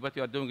about what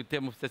we are doing in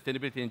terms of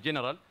sustainability in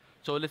general.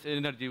 So less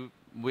energy,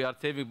 we are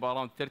saving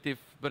around 30%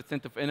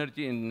 of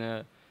energy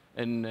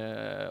in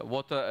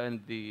water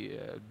and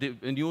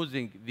in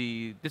using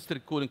the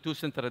district cooling, 2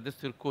 central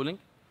district cooling.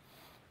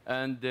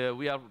 And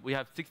we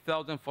have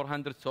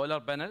 6,400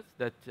 solar panels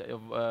that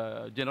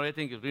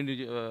generating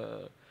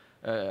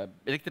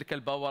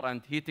electrical power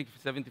and heating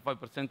for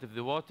 75% of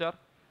the water.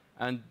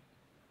 And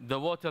the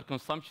water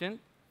consumption,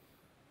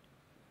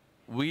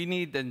 we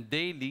need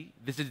daily,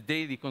 this is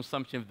daily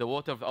consumption of the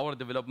water of our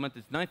development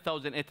is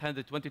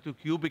 9,822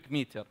 cubic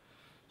meter.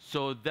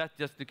 So that,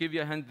 just to give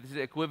you a hint, this is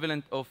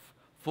equivalent of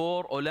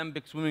 4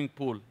 Olympic swimming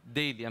pool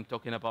daily I'm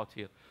talking about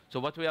here. So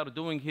what we are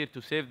doing here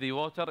to save the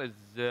water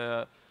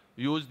is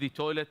use the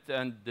toilet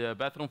and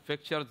bathroom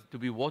fixtures to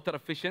be water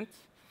efficient.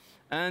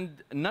 And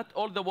not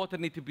all the water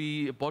need to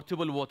be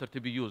portable water to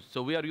be used.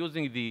 So we are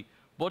using the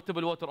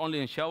portable water only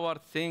in showers,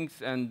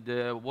 sinks, and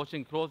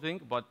washing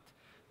clothing, but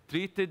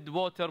treated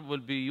water will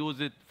be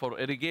used for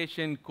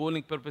irrigation,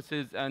 cooling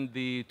purposes, and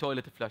the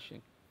toilet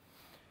flushing.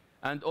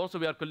 And also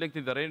we are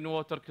collecting the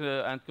rainwater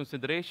and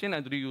consideration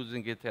and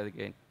reusing it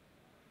again.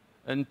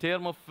 In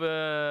terms of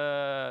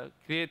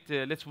create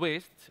less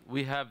waste,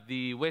 we have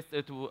the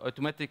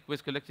automatic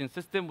waste collection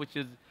system, which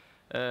is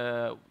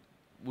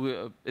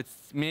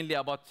it's mainly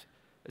about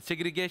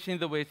segregating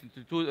the waste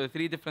into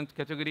 3 different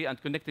categories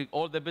and connecting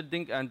all the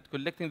building and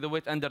collecting the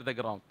waste under the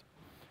ground.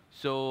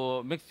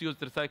 So mixed use,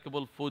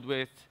 recyclable, food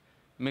waste,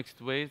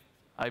 mixed waste.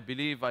 I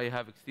believe I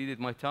have exceeded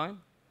my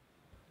time.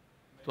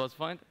 It was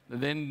fine.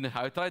 And then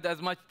I tried as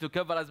much to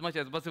cover as much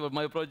as possible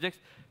my projects.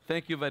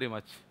 Thank you very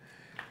much.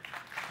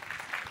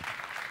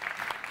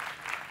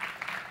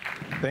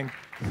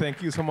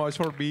 Thank you so much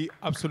for being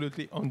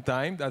absolutely on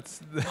time.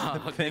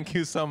 Okay. Thank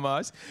you so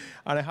much.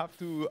 And I have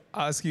to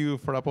ask you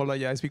for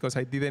apologize because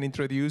I didn't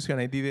introduce you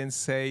and I didn't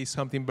say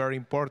something very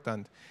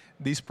important.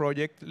 This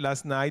project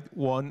last night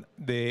won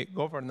the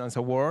Governance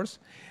Awards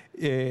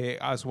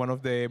as one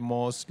of the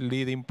most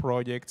leading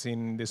projects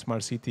in the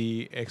Smart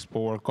City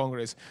Expo World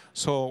Congress.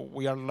 So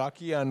we are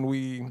lucky,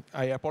 and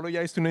I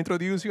apologize to not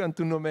introduce you and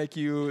to not make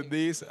you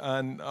this.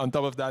 And on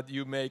top of that,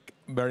 you make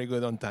very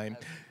good on time.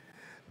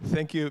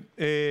 Thank you.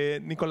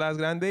 Nicolás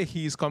Grande,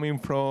 he is coming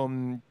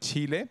from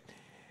Chile,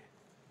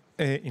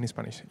 in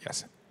Spanish,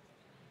 yes.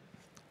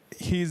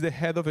 He is the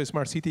head of a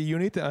Smart City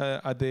unit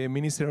at the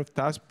Ministry of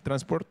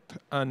Transport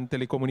and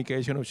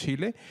Telecommunication of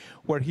Chile,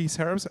 where he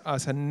serves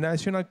as a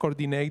national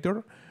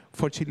coordinator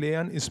for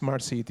Chilean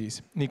smart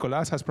cities.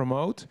 Nicolás has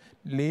promoted,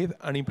 led,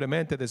 and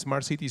implemented the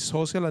Smart City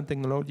social and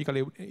technological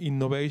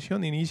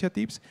innovation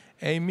initiatives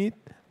aimed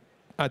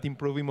at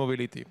improving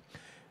mobility.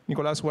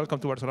 Nicolás, welcome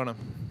to Barcelona.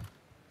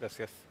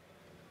 Gracias.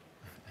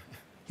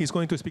 He's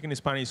going to speak in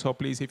Spanish, so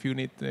please, if you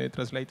need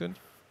translator.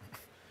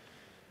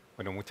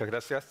 Bueno, muchas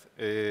gracias.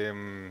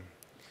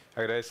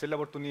 Agradecer la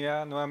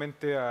oportunidad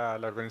nuevamente a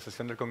la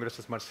organización del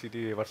Congreso Smart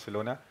City de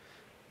Barcelona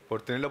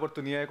por tener la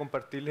oportunidad de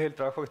compartirles el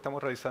trabajo que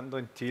estamos realizando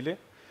en Chile,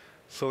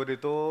 sobre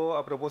todo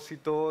a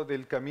propósito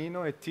del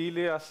camino de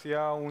Chile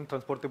hacia un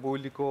transporte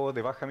público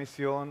de baja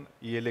emisión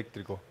y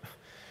eléctrico.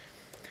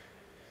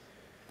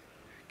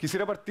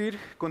 Quisiera partir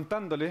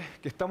contándoles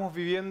que estamos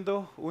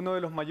viviendo uno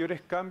de los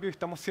mayores cambios,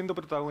 estamos siendo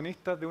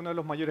protagonistas de uno de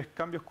los mayores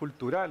cambios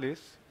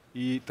culturales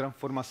y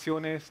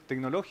transformaciones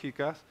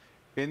tecnológicas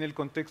en el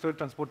contexto del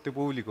transporte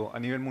público a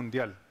nivel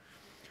mundial.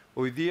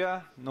 Hoy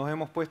día nos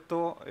hemos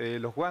puesto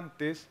los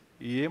guantes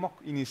y hemos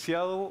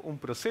iniciado un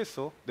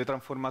proceso de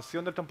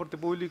transformación del transporte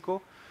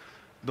público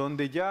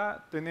donde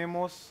ya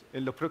tenemos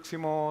en las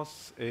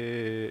próximas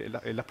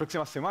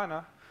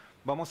semanas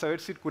vamos a ver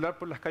circular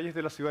por las calles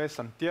de la ciudad de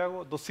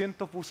Santiago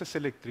 200 buses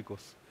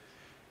eléctricos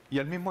y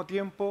al mismo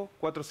tiempo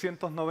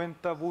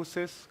 490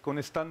 buses con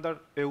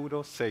estándar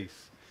Euro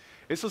 6.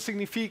 Eso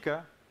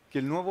significa que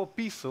el nuevo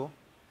piso,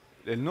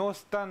 el nuevo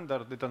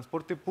estándar de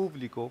transporte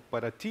público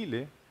para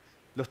Chile,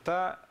 lo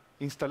está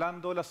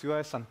instalando la ciudad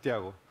de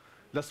Santiago,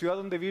 la ciudad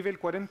donde vive el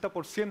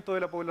 40% de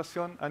la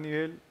población a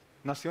nivel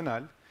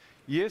nacional.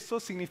 Y eso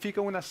significa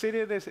una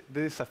serie de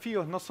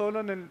desafíos, no solo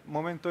en el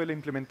momento de la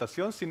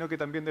implementación, sino que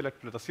también de la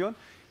explotación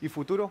y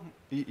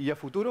a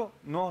futuro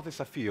nuevos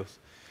desafíos.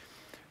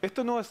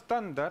 Este nuevo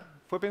estándar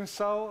fue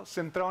pensado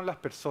centrado en las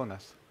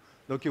personas.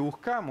 Lo que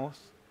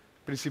buscamos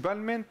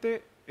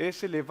principalmente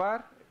es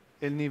elevar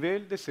el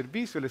nivel de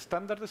servicio, el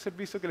estándar de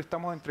servicio que le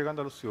estamos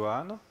entregando a los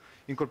ciudadanos,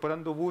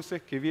 incorporando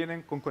buses que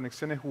vienen con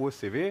conexiones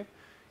USB,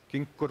 que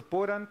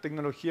incorporan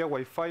tecnología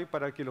Wi-Fi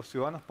para que los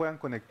ciudadanos puedan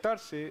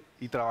conectarse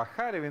y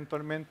trabajar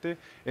eventualmente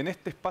en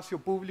este espacio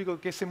público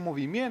que es en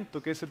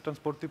movimiento, que es el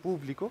transporte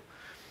público,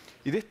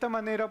 y de esta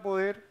manera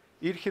poder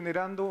ir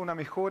generando una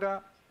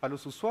mejora a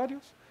los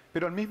usuarios,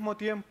 pero al mismo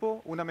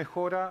tiempo una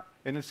mejora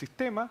en el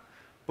sistema,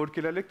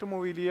 porque la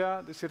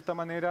electromovilidad, de cierta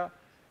manera,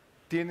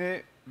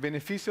 tiene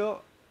beneficios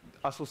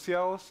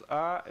asociados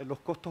a los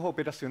costos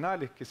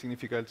operacionales que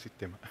significa el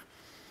sistema.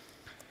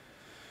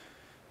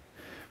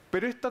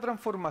 Pero esta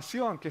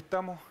transformación que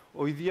estamos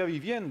hoy día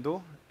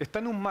viviendo está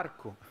en un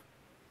marco.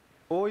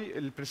 Hoy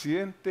el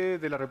presidente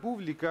de la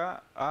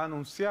República ha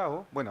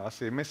anunciado, bueno,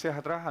 hace meses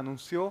atrás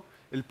anunció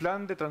el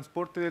plan de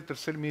transporte del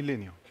tercer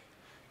milenio,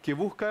 que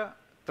busca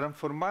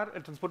transformar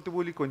el transporte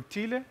público en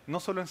Chile, no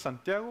solo en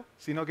Santiago,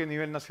 sino que a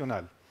nivel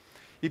nacional.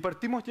 Y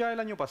partimos ya el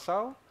año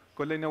pasado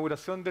con la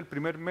inauguración del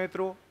primer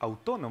metro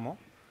autónomo,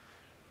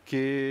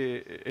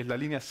 que es la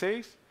línea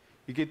 6,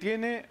 y que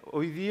tiene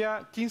hoy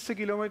día 15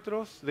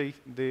 kilómetros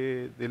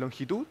de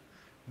longitud,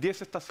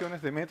 10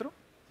 estaciones de metro.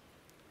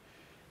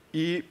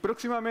 Y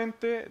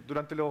próximamente,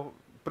 durante los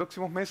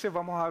próximos meses,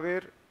 vamos a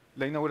ver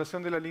la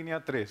inauguración de la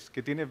línea 3,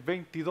 que tiene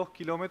 22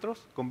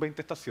 kilómetros con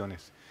 20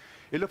 estaciones.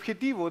 El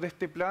objetivo de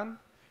este plan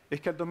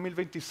es que al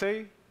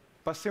 2026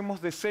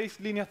 pasemos de 6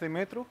 líneas de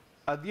metro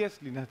a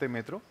 10 líneas de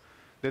metro,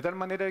 de tal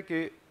manera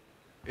que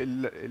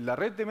la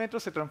red de metro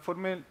se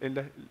transforme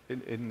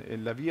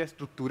en la vía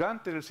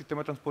estructurante del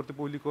sistema de transporte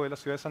público de la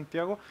ciudad de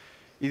Santiago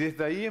y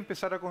desde ahí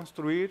empezar a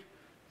construir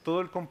todo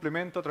el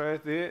complemento a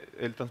través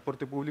del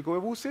transporte público de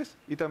buses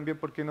y también,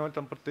 ¿por qué no?, el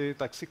transporte de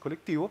taxis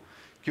colectivos,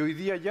 que hoy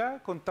día ya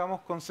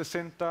contamos con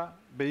 60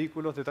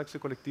 vehículos de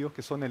taxis colectivos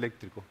que son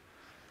eléctricos.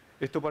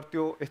 Esto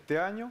partió este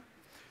año.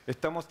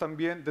 Estamos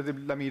también desde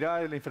la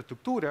mirada de la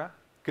infraestructura,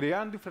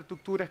 creando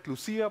infraestructura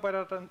exclusiva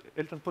para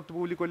el transporte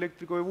público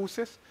eléctrico de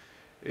buses.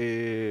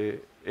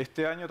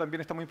 Este año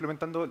también estamos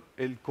implementando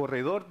el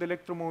corredor de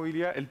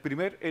electromovilidad, el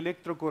primer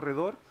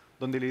electrocorredor,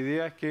 donde la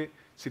idea es que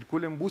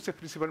circulen buses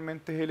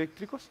principalmente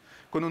eléctricos,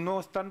 con un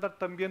nuevo estándar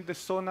también de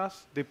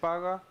zonas de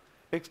paga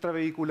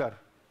extravehicular,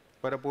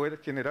 para poder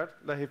generar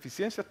las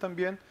eficiencias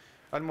también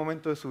al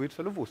momento de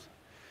subirse a los buses.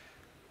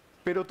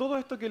 Pero todo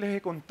esto que les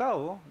he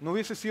contado no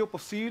hubiese sido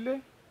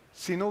posible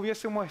si no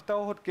hubiésemos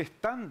estado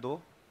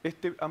orquestando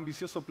este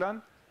ambicioso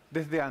plan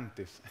desde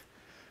antes.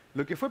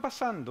 Lo que fue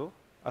pasando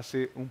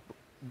hace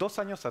 2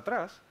 años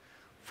atrás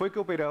fue que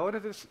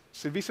operadores de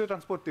servicios de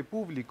transporte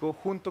público,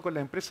 junto con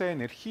las empresas de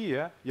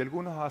energía y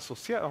algunos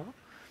asociados,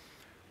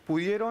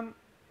 pudieron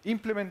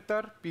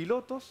implementar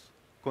pilotos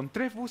con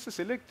 3 buses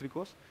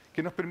eléctricos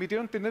que nos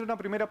permitieron tener una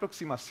primera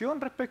aproximación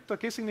respecto a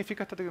qué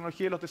significa esta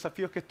tecnología y los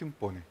desafíos que esto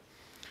impone.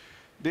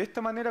 De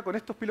esta manera, con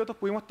estos pilotos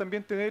pudimos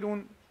también tener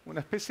una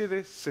especie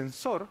de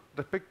sensor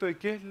respecto de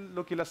qué es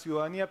lo que la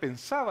ciudadanía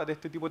pensaba de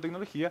este tipo de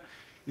tecnología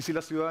y si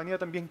la ciudadanía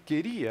también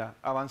quería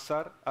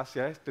avanzar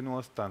hacia este nuevo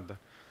estándar.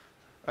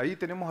 Ahí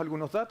tenemos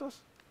algunos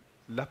datos.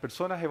 Las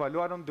personas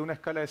evaluaron de una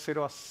escala de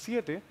 0 a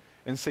 7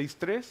 en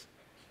 6.3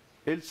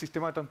 el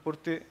sistema de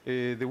transporte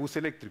de bus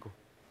eléctrico.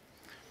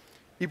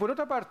 Y por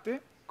otra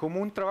parte, como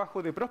un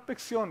trabajo de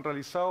prospección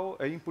realizado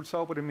e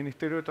impulsado por el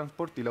Ministerio de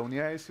Transporte y la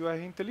Unidad de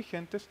Ciudades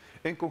Inteligentes,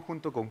 en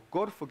conjunto con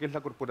Corfo, que es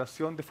la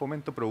Corporación de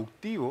Fomento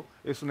Productivo,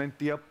 es una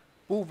entidad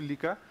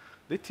pública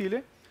de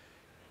Chile,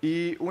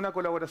 y una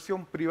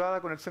colaboración privada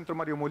con el Centro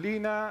Mario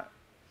Molina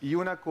y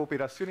una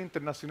cooperación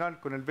internacional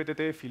con el BTT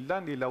de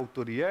Finlandia y la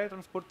Autoridad de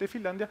Transporte de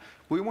Finlandia,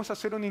 pudimos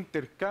hacer un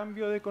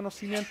intercambio de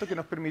conocimiento que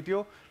nos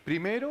permitió,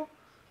 primero,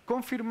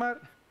 confirmar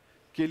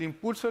que el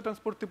impulso de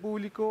transporte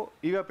público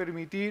iba a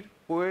permitir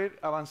poder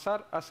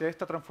avanzar hacia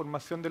esta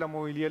transformación de la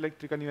movilidad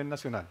eléctrica a nivel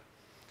nacional.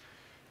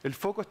 El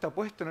foco está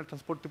puesto en el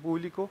transporte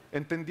público,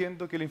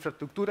 entendiendo que la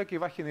infraestructura que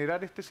va a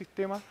generar este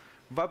sistema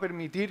va a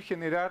permitir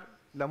generar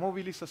la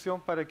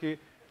movilización para que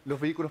los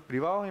vehículos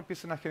privados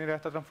empiecen a generar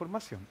esta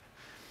transformación.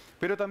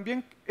 Pero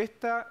también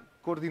esta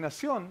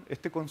coordinación,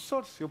 este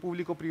consorcio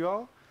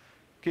público-privado,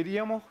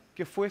 queríamos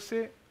que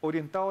fuese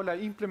orientado a la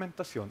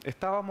implementación.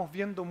 Estábamos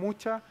viendo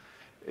muchas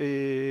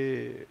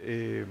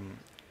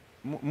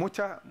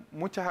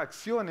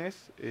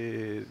acciones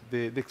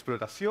de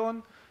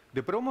explotación,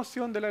 de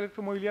promoción de la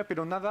electromovilidad,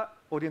 pero nada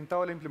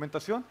orientado a la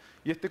implementación,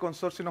 y este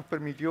consorcio nos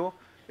permitió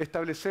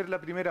establecer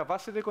la primera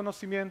base de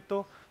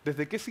conocimiento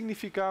desde qué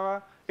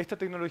significaba esta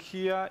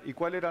tecnología y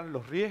cuáles eran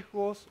los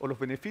riesgos o los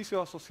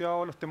beneficios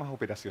asociados a los temas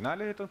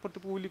operacionales de transporte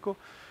público,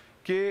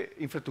 qué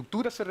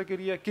infraestructura se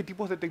requería, qué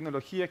tipos de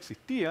tecnología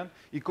existían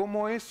y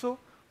cómo eso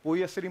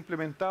podía ser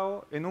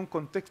implementado en un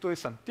contexto de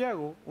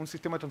Santiago, un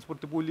sistema de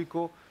transporte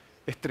público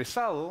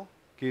estresado,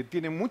 que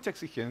tiene mucha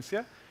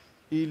exigencia,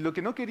 y lo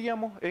que no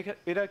queríamos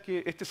era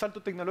que este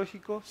salto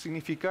tecnológico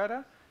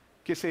significara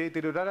que se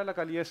deteriorara la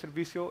calidad de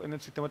servicio en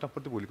el sistema de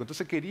transporte público.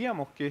 Entonces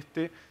queríamos que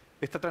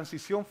esta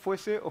transición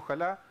fuese,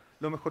 ojalá,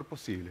 lo mejor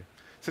posible.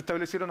 Se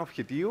establecieron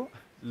objetivos.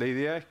 La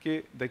idea es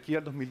que de aquí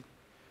al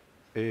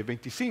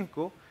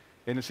 2025,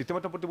 en el sistema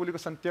de transporte público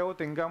de Santiago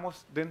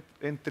tengamos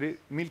entre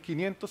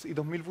 1.500 y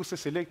 2.000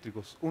 buses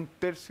eléctricos, un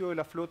tercio de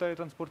la flota de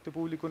transporte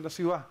público en la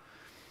ciudad.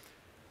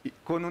 Y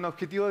con un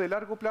objetivo de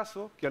largo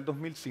plazo, que al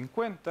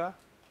 2050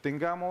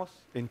 tengamos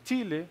en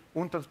Chile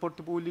un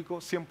transporte público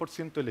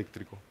 100%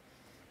 eléctrico.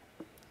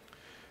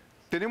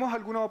 Tenemos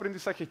algunos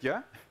aprendizajes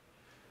ya.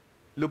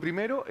 Lo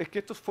primero es que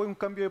esto fue un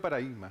cambio de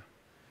paradigma.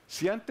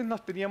 Si antes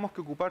nos teníamos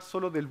que ocupar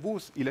solo del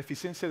bus y la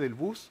eficiencia del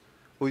bus,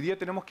 hoy día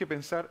tenemos que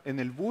pensar en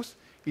el bus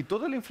y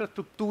toda la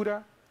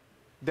infraestructura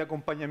de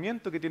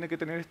acompañamiento que tiene que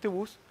tener este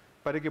bus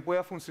para que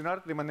pueda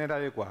funcionar de manera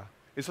adecuada.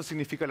 Eso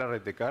significa la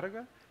red de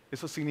carga,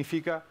 eso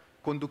significa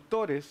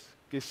conductores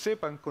que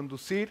sepan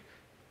conducir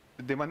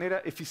de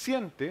manera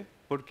eficiente,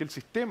 porque el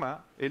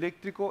sistema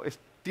eléctrico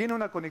tiene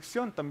una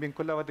conexión también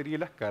con la batería y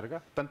las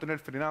cargas, tanto en el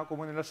frenado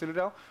como en el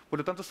acelerado, por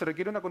lo tanto se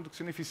requiere una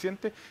conducción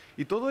eficiente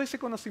y todo ese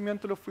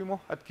conocimiento lo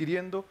fuimos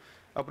adquiriendo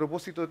a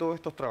propósito de todos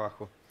estos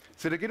trabajos.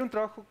 Se requiere un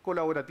trabajo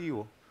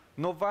colaborativo,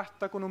 no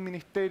basta con un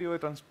Ministerio de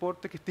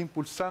Transporte que esté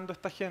impulsando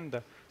esta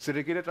agenda, se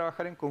requiere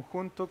trabajar en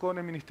conjunto con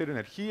el Ministerio de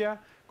Energía,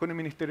 con el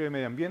Ministerio de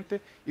Medio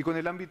Ambiente y con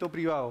el ámbito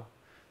privado.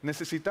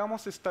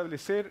 Necesitamos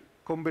establecer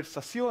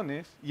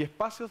conversaciones y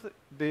espacios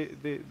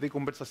de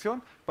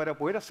conversación para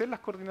poder hacer las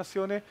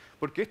coordinaciones,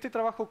 porque este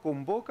trabajo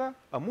convoca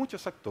a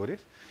muchos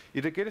actores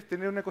y requiere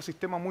tener un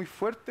ecosistema muy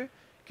fuerte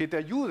que te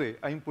ayude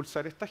a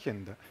impulsar esta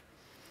agenda.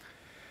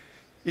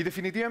 Y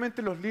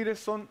definitivamente los líderes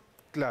son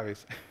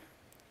claves.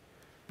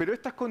 Pero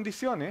estas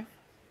condiciones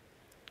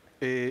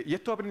y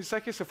estos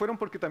aprendizajes se fueron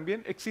porque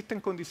también existen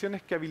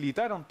condiciones que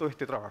habilitaron todo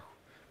este trabajo.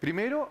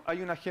 Primero,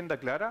 hay una agenda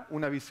clara,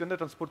 una visión de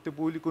transporte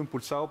público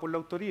impulsado por la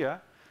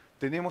autoridad.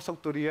 Tenemos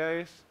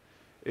autoridades,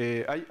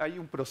 hay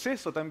un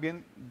proceso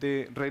también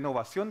de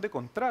renovación de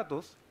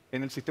contratos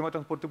en el sistema de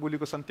transporte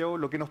público de Santiago,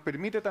 lo que nos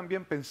permite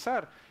también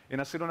pensar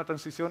en hacer una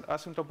transición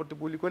hacia un transporte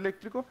público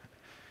eléctrico.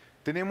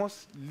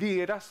 Tenemos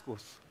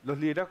liderazgos, los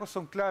liderazgos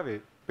son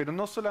clave, pero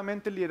no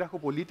solamente el liderazgo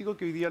político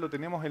que hoy día lo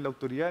tenemos en la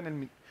autoridad,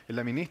 en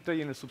la ministra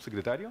y en el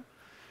subsecretario,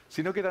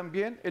 sino que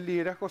también el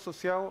liderazgo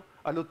asociado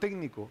a lo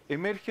técnico.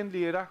 Emergen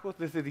liderazgos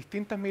desde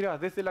distintas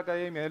miradas, desde la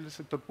academia, desde el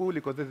sector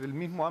público, desde el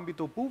mismo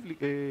ámbito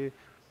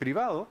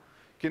privado,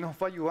 que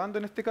nos va ayudando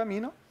en este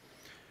camino.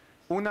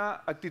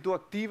 Una actitud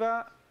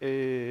activa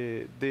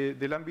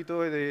del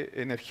ámbito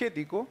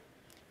energético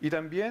y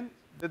también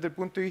desde el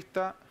punto de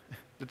vista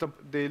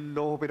de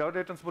los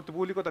operadores de transporte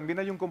público también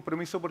hay un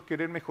compromiso por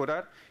querer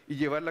mejorar y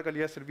llevar la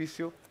calidad de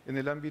servicio en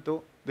el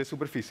ámbito de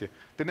superficie.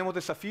 Tenemos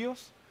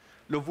desafíos,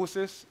 los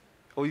buses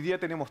hoy día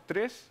tenemos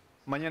 3,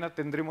 mañana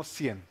tendremos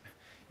 100.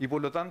 Y por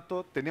lo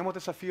tanto, tenemos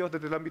desafíos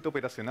desde el ámbito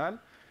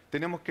operacional,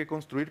 tenemos que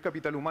construir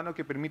capital humano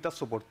que permita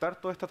soportar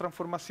toda esta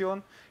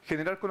transformación,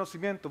 generar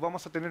conocimiento.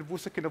 Vamos a tener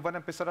buses que nos van a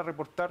empezar a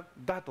reportar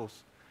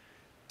datos.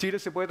 Chile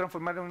se puede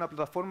transformar en una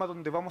plataforma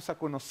donde vamos a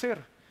conocer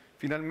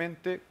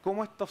finalmente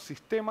cómo estos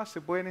sistemas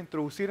se pueden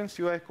introducir en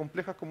ciudades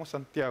complejas como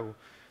Santiago.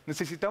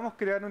 Necesitamos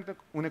crear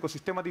un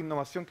ecosistema de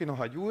innovación que nos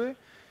ayude,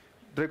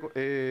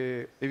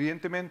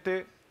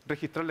 evidentemente,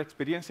 registrar la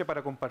experiencia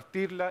para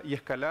compartirla y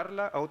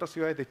escalarla a otras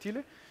ciudades de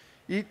Chile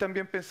y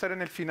también pensar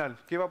en el final,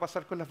 qué va a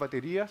pasar con las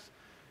baterías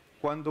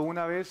cuando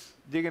una vez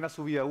lleguen a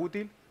su vida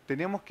útil.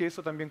 Tenemos que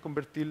eso también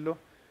convertirlo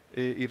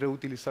y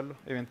reutilizarlo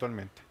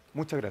eventualmente.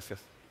 Muchas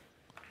gracias.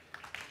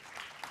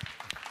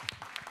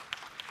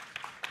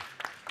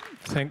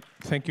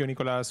 Thank you,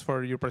 Nicolás,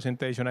 for your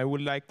presentation. I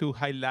would like to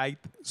highlight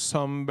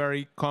some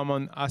very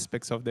common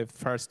aspects of the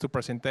first two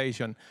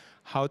presentations,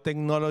 how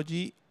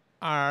technology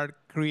are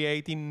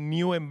creating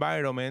new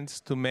environments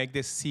to make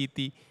the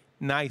city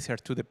nicer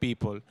to the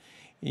people.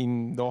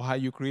 In Doha,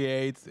 you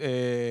create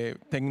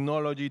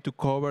technology to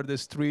cover the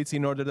streets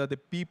in order that the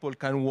people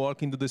can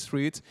walk into the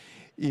streets.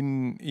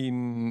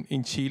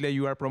 In Chile,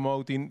 you are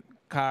promoting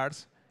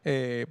cars,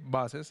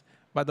 buses,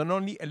 but not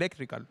only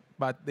electrical,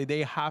 but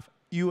they have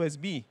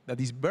USB. That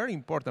is very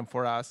important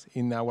for us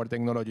in our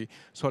technology.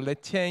 So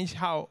let's change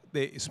how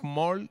the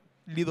small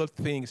little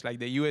things like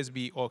the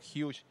USB or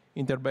huge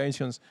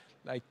interventions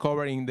like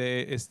covering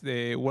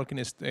the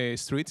walking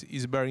streets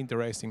is very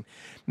interesting.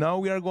 Now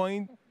we are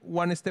going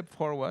one step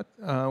forward.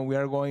 We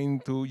are going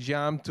to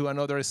jump to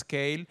another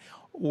scale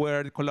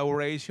where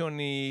collaboration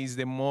is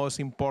the most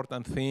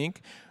important thing.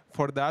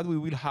 For that,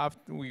 we have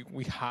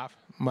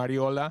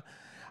Mariola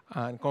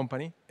and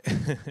company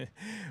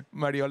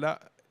Mariola,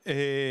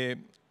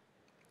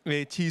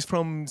 she's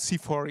from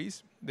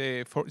C40s,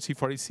 the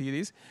C40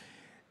 cities.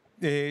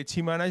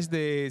 She managed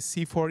the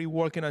C40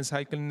 Walking and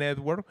Cycling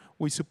Network,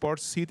 which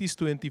supports cities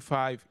to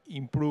identify,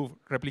 improve,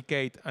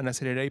 replicate, and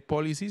accelerate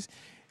policies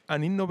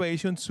and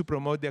innovations to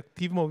promote the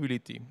active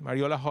mobility.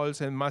 Mariola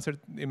holds a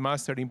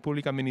master in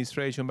Public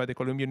Administration by the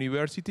Columbia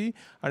University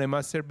and a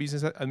Master in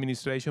Business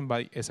Administration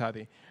by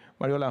ESADE.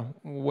 Mariola,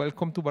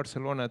 welcome to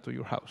Barcelona, to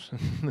your house.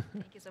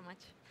 Thank you so much.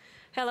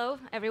 Hello,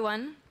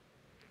 everyone.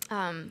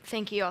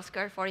 Thank you,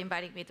 Oscar, for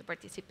inviting me to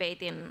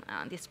participate in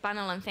this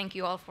panel, and thank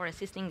you all for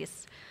assisting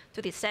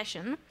to this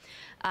session.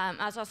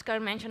 As Oscar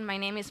mentioned, my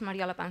name is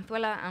Mariola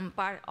Panzuela. I'm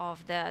part of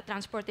the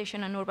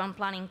Transportation and Urban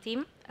Planning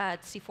team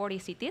at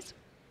C40 Cities.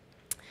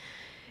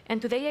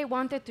 And today I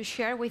wanted to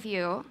share with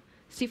you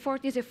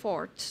C40's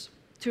efforts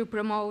to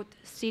promote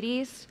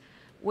cities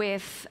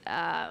with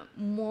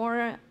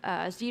more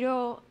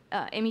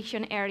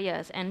zero-emission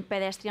areas and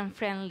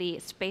pedestrian-friendly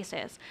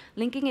spaces,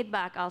 linking it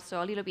back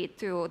also a little bit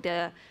to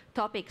the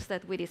topics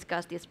that we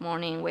discussed this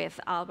morning with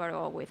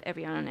Alvaro, with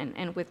Erion,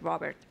 and with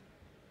Robert.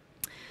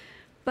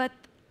 But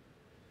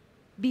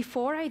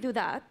before I do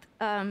that,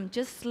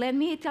 just let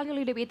me tell you a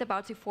little bit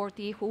about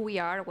C40, who we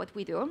are, what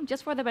we do,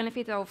 just for the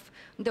benefit of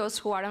those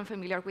who are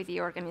unfamiliar with the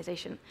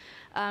organization.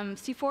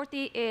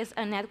 C40 is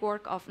a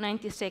network of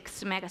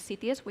 96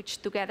 megacities,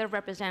 which together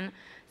represent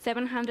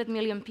 700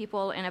 million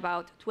people and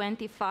about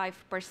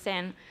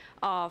 25%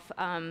 of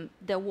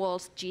the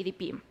world's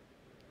GDP.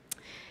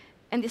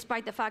 And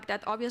despite the fact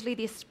that obviously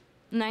these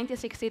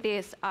 96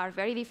 cities are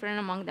very different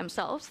among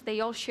themselves, they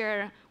all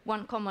share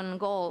one common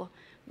goal,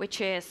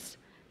 which is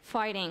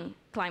fighting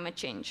climate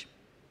change.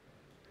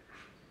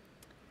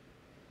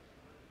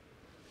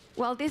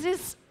 Well, this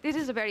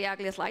is a very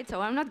ugly slide, so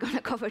I'm not going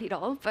to cover it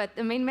all, but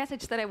the main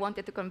message that I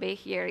wanted to convey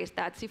here is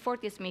that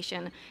C40's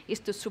mission is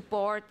to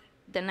support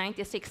the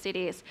 96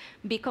 cities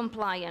be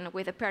compliant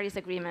with the Paris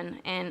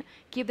Agreement and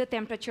keep the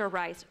temperature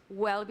rise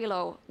well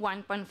below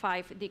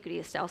 1.5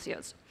 degrees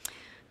Celsius.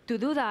 To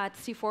do that,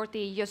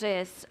 C40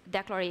 uses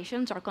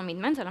declarations or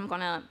commitments, and I'm going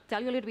to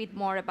tell you a little bit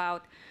more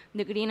about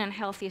the Green and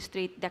Healthy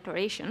Street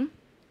Declaration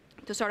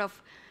to sort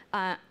of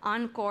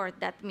anchor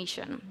that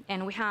mission.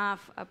 And we have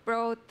a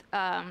broad,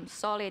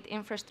 solid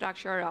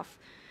infrastructure of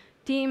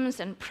teams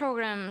and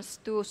programs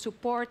to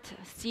support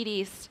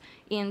cities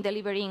in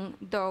delivering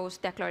those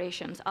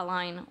declarations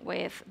aligned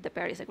with the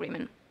Paris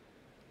Agreement.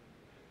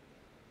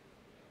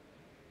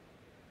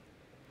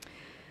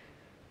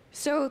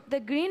 So the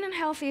Green and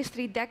Healthy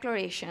Street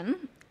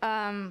Declaration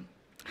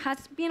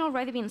has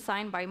already been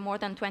signed by more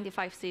than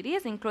 25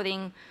 cities,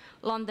 including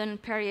London,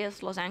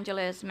 Paris, Los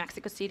Angeles,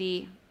 Mexico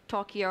City,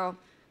 Tokyo,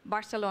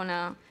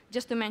 Barcelona,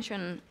 just to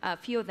mention a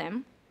few of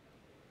them.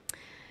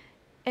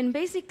 And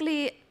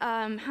basically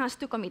has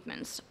two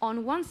commitments.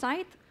 On one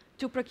side,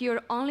 to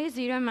procure only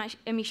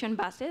zero-emission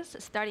buses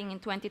starting in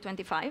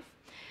 2025,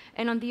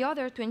 and on the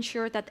other, to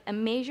ensure that a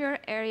major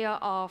area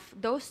of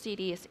those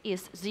cities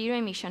is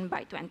zero-emission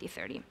by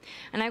 2030.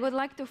 And I would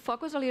like to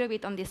focus a little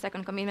bit on this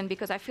second commitment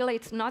because I feel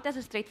it's not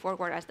as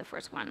straightforward as the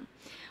first one.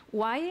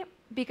 Why?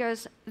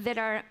 Because there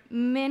are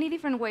many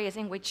different ways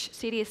in which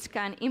cities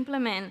can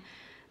implement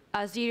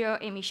a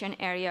zero-emission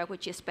area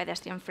which is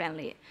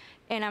pedestrian-friendly.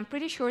 And I'm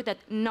pretty sure that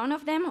none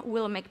of them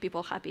will make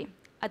people happy,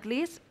 at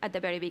least at the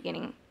very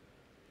beginning.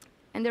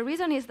 And the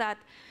reason is that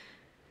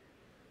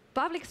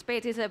public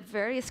space is a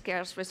very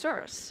scarce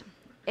resource.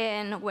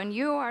 And when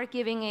you are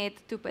giving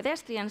it to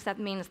pedestrians, that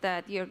means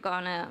that you're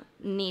gonna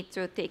need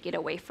to take it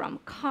away from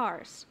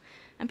cars.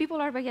 And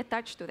people are very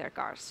attached to their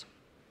cars.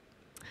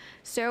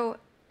 So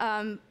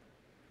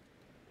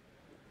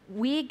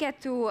we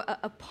get to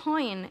a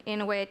point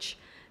in which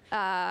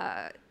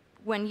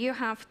when you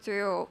have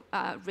to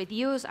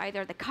reduce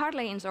either the car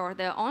lanes or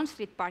the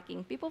on-street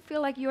parking, people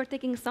feel like you're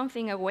taking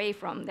something away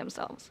from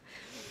themselves.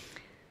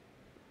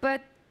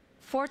 But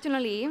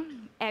fortunately,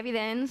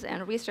 evidence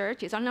and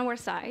research is on our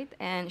side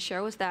and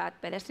shows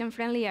that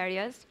pedestrian-friendly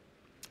areas,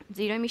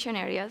 zero-emission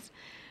areas,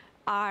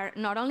 are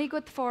not only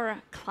good for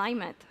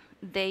climate,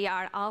 they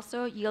are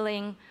also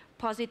yielding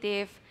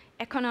positive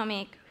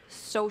economic,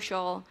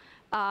 social,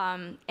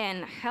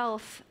 and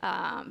health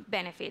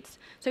benefits.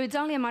 So it's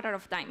only a matter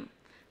of time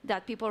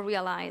that people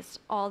realize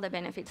all the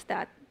benefits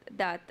that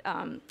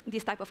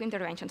these type of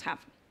interventions have.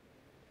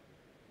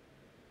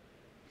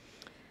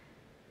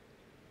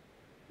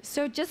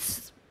 So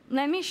just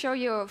let me show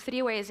you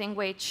 3 ways in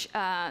which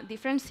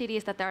different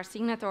cities that are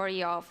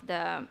signatory of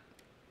the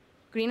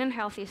Green and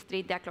Healthy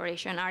Street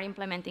Declaration are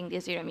implementing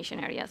these zero-emission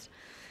areas.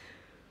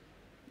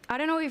 I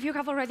don't know if you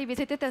have already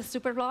visited a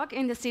superblock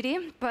in the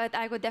city, but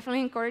I would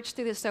definitely encourage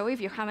to do so if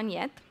you haven't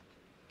yet.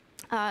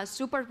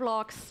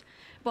 Superblocks,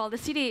 well, the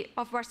city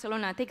of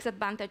Barcelona takes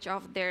advantage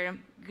of their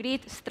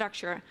grid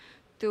structure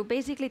to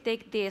basically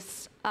take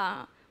these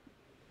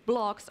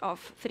blocks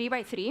of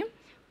 3x3,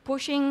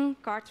 pushing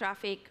car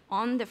traffic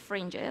on the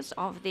fringes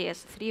of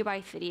these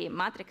 3x3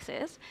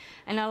 matrices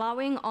and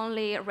allowing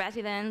only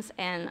residents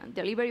and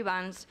delivery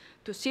vans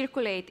to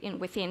circulate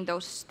within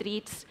those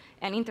streets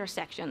and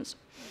intersections.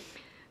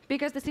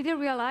 because the city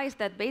realized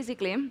that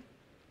basically,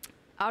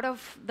 out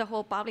of the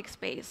whole public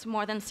space,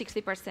 more than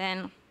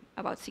 60%,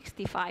 about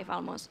 65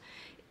 almost,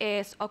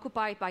 is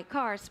occupied by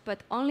cars,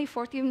 but only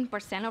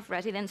 14% of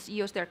residents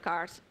use their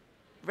cars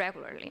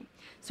regularly.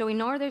 So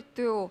in order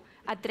to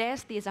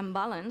address this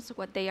imbalance,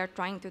 what they are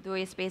trying to do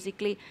is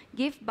basically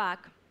give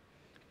back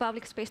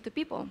public space to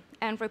people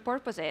and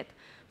repurpose it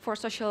for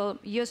social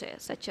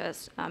uses, such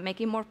as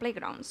making more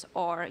playgrounds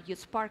or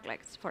use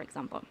parklets, for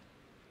example.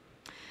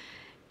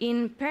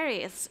 In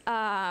Paris,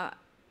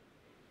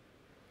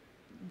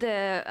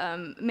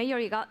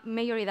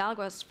 Mayor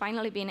Hidalgo has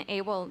finally been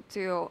able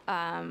to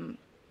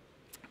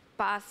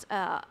pass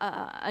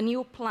a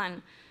new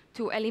plan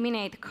to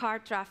eliminate car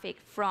traffic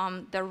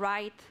from the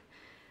right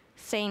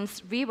Seine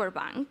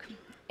riverbank,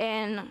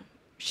 and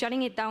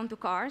shutting it down to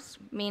cars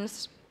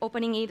means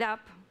opening it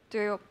up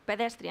to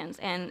pedestrians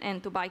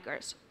and to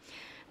bikers.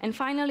 And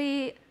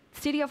finally,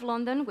 City of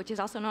London, which is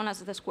also known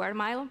as the Square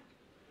Mile,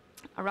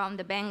 around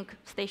the Bank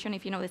station,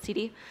 if you know the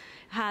city,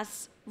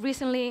 has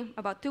recently,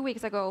 about 2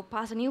 weeks ago,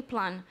 passed a new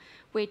plan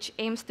which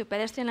aims to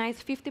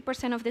pedestrianize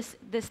 50% of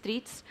the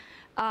streets,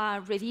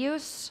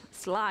 reduce,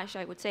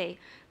 I would say,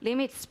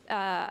 limit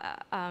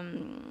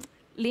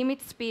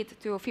speed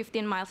to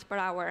 15 miles per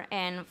hour,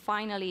 and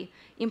finally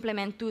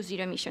implement 2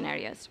 zero-emission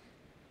areas.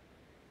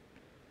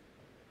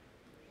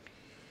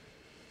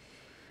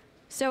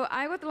 So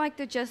I would like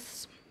to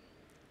just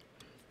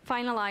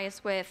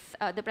finalize with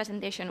the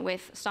presentation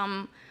with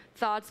some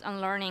thoughts and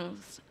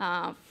learnings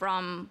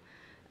from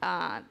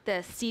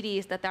the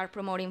cities that are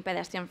promoting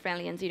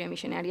pedestrian-friendly and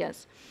zero-emission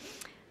areas.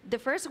 The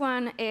first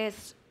one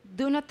is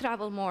do not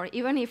travel more,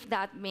 even if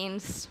that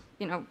means,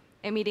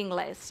 emitting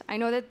less. I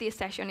know that this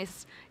session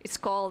is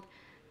called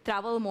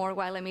travel more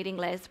while emitting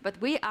less, but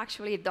we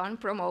actually don't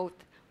promote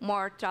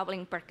more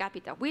traveling per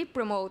capita. We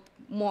promote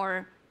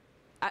more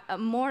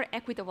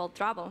equitable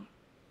travel,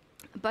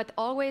 but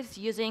always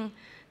using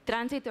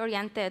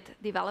transit-oriented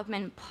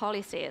development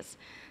policies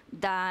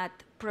that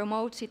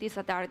promote cities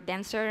that are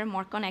denser,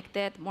 more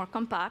connected, more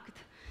compact,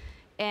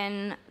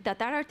 and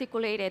that are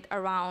articulated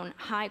around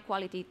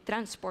high-quality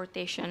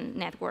transportation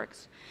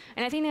networks.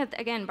 And I think that,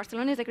 again,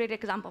 Barcelona is a great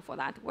example for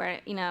that, where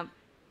in a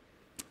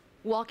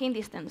walking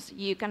distance,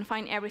 you can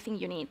find everything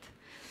you need.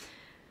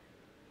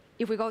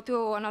 If we go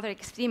to another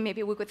extreme,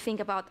 maybe we could think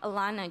about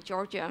Atlanta,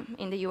 Georgia,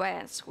 in the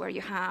US, where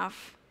you have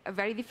a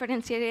very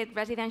differentiated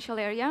residential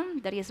area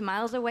that is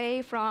miles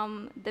away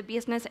from the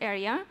business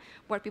area,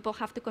 where people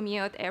have to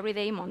commute every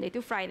day, Monday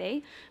to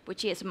Friday,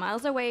 which is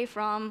miles away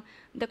from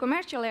the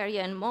commercial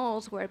area and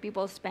malls where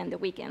people spend the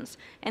weekends.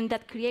 And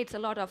that creates a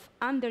lot of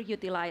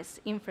underutilized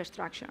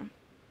infrastructure.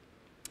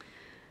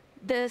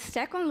 The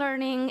second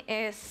learning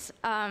is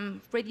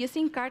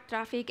reducing car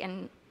traffic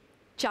and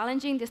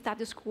challenging the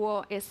status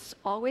quo is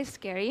always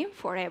scary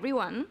for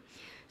everyone.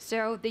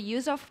 So the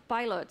use of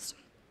pilots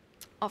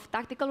of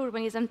tactical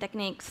urbanism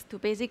techniques to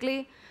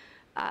basically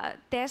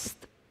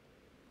test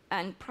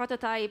and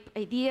prototype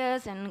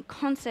ideas and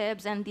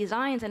concepts and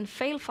designs and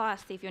fail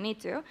fast if you need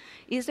to,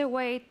 is a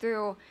way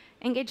to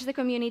engage the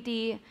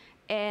community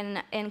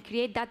and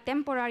create that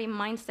temporary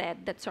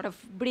mindset that sort of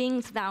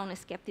brings down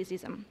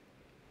skepticism.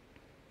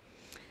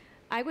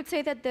 I would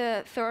say that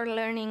the third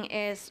learning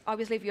is,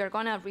 obviously, if you're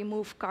going to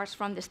remove cars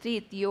from the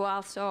street, you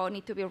also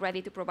need to be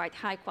ready to provide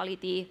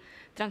high-quality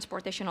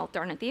transportation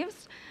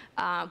alternatives.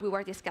 We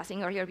were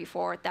discussing earlier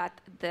before that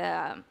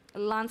the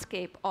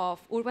landscape of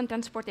urban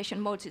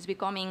transportation modes is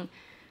becoming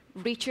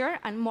richer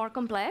and more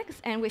complex,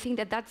 and we think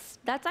that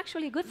that's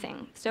actually a good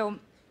thing. So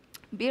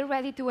be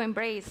ready to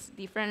embrace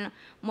different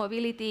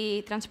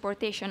mobility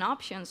transportation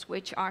options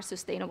which are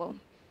sustainable,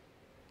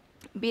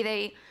 be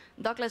they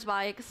dockless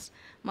bikes,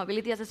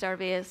 mobility as a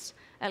service,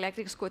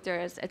 electric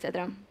scooters,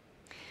 etc.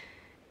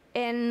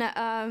 And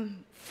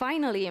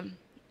finally,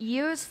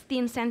 use the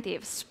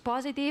incentives,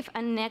 positive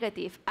and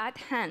negative, at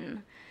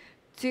hand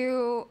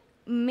to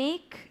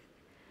make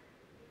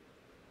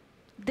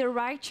the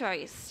right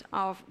choice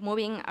of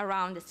moving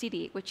around the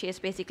city, which is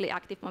basically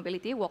active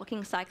mobility,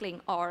 walking, cycling,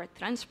 or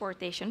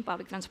transportation,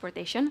 public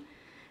transportation,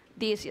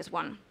 the easiest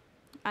one.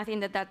 I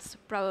think that that's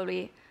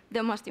probably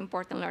the most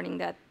important learning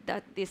that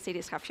these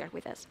cities have shared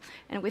with us.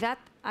 And with that,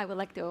 I would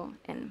like to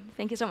end.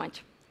 Thank you so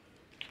much.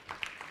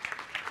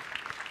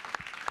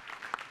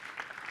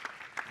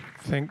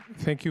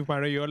 Thank you,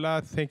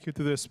 Mariola. Thank you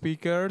to the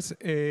speakers.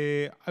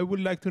 I would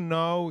like to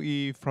know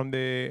if from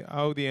the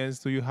audience,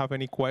 do you have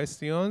any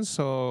questions?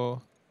 So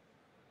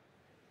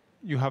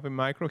you have a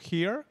micro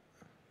here.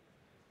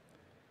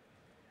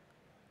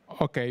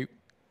 Okay.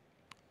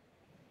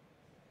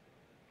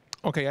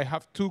 Okay, I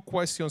have 2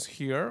 questions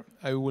here.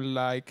 I would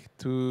like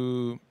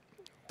to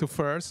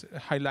first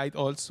highlight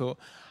also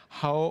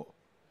how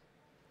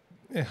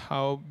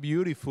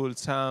beautiful it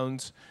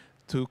sounds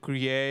to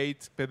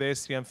create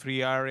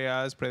pedestrian-free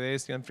areas,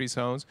 pedestrian-free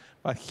zones.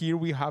 But here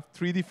we have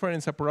 3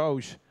 different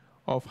approaches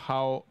of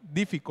how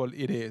difficult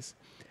it is.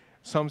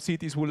 Some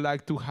cities would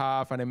like to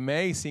have an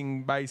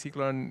amazing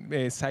bicycle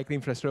and cycling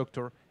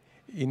infrastructure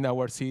in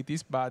our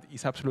cities, but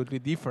it's absolutely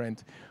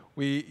different.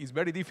 it's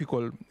very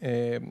difficult.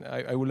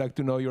 I would like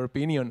to know your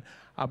opinion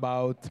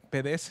about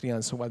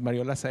pedestrians. What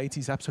Mariola says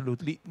is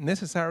absolutely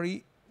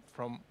necessary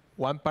from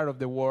one part of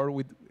the world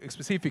with a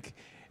specific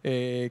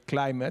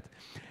climate.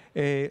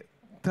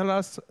 Tell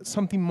us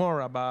something more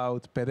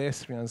about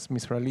pedestrians,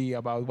 Mr. Ali,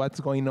 about what's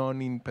going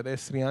on in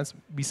pedestrians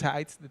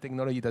besides the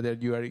technology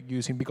that you are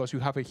using, because you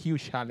have a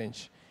huge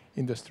challenge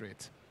in the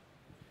streets.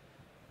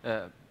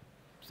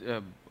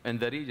 In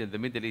the region, the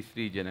Middle East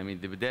region, I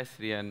mean, the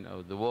pedestrian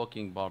or the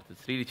walking part,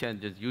 it's really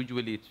changes.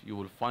 Usually, you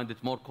will find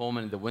it more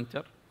common in the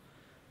winter,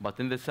 but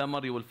in the summer,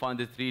 you will find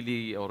it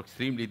really or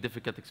extremely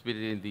difficult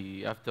experience in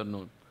the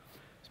afternoon.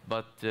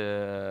 But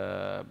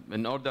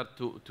in order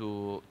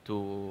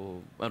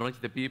to enrich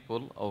the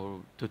people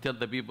or to tell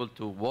the people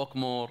to walk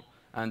more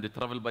and to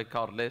travel by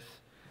car less,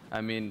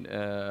 I mean,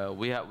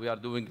 we are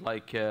doing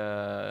like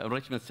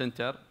enrichment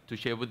center to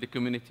share with the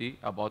community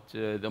about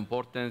the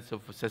importance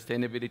of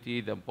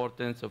sustainability, the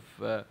importance of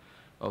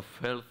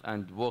health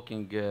and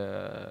walking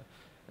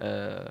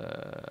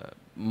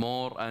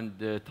more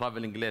and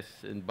traveling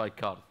less by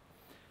car.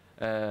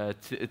 I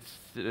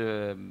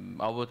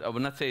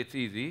would not say it's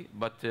easy,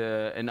 but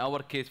in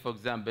our case, for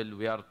example,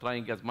 we are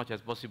trying as much as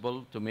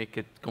possible to make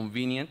it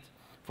convenient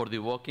for the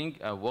walking,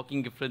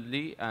 walking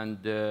friendly, and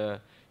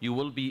you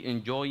will be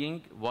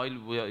enjoying while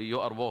you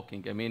are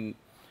walking. I mean,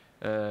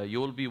 you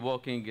will be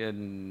walking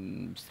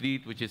in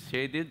street which is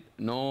shaded.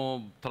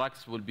 No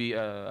trucks will be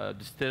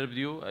disturb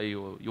you.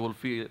 You will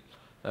feel,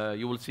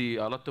 you will see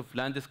a lot of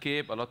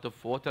landscape, a lot of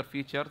water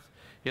features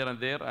here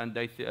and there, and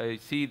I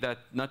see that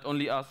not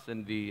only us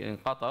in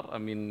Qatar, I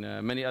mean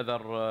many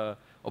other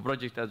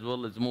projects as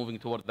well is moving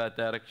toward that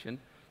direction.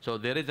 So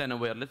there is an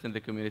awareness in the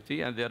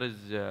community, and there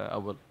is a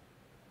will.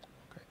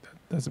 Okay,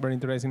 that's very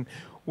interesting.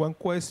 One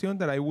question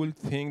that I would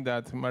think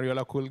that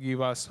Mariola could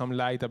give us some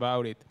light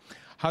about it.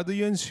 How do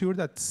you ensure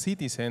that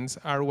citizens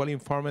are well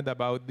informed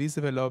about this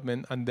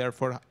development and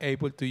therefore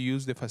able to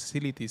use the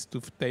facilities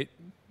to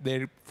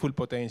their full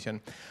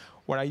potential?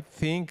 What I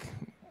think,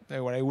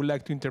 what I would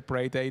like to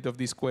interpret out of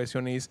this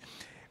question is,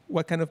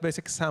 what kind of best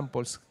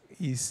examples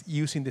is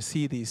using the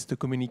cities to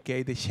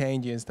communicate the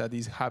changes that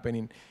is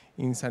happening?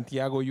 In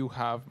Santiago, you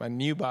have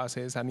new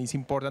buses, and it's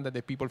important that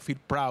the people feel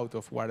proud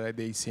of what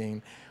they're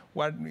seeing.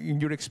 What, in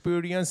your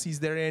experience, is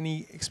there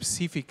any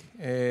specific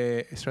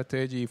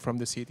strategy from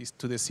the cities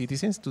to the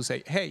citizens to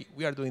say, hey,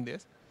 we are doing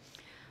this?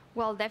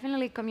 Well,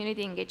 definitely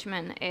community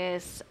engagement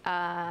is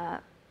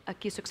a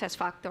key success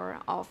factor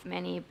of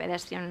many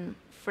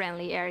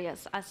pedestrian-friendly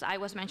areas. As I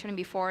was mentioning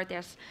before,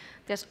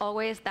 there's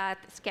always that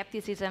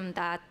skepticism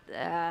that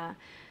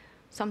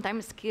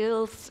sometimes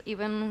kills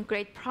even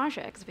great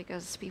projects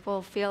because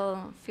people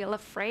feel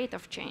afraid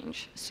of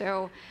change.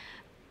 So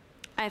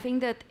I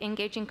think that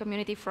engaging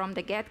community from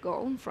the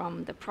get-go,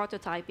 from the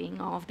prototyping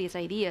of these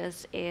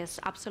ideas, is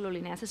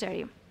absolutely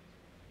necessary.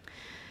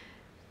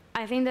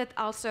 I think that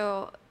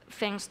also,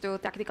 thanks to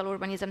tactical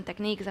urbanism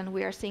techniques, and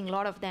we are seeing a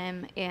lot of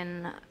them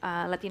in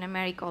Latin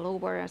America all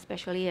over,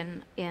 especially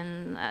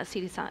in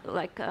cities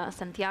like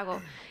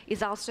Santiago,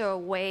 is also a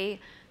way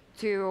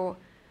to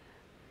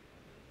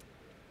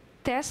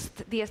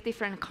test these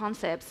different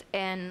concepts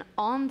and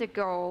on the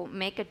go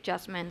make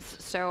adjustments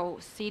so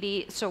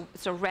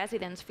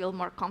residents feel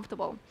more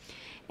comfortable.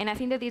 And I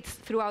think that it's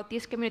throughout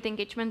this community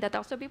engagement that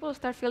also people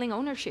start feeling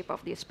ownership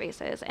of these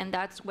spaces, and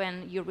that's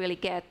when you really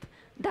get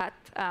that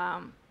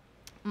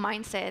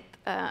mindset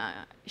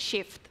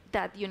shift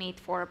that you need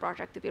for a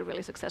project to be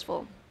really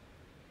successful.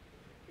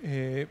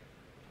 It's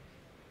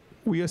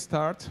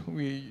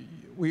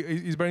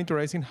very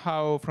interesting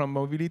how from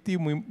mobility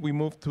we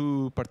move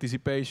to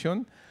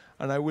participation,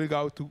 and I will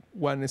go to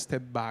one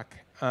step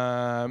back.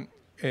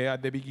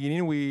 At the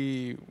beginning,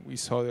 we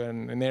saw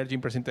an energy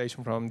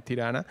presentation from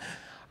Tirana,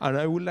 and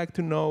I would like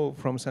to know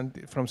from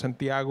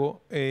Santiago,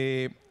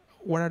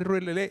 what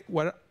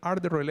are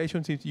the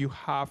relationships you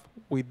have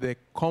with the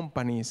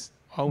companies,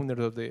 owners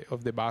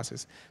of the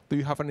buses? Do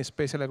you have a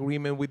special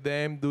agreement with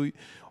them?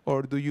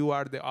 Or do you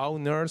are the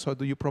owners, or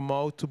do you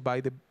promote to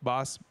buy the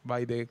bus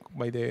by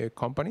the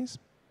companies?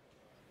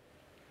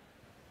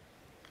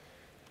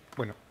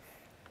 Bueno,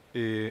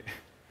 el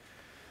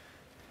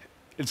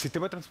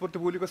sistema de transporte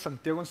público de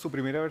Santiago en su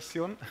primera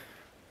versión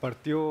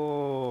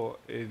partió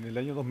en el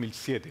año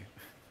 2007.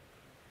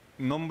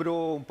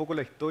 Nombro un poco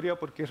la historia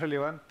porque es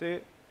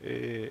relevante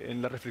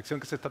en la reflexión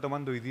que se está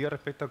tomando hoy día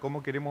respecto a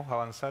cómo queremos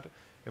avanzar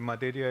en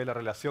materia de la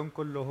relación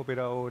con los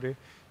operadores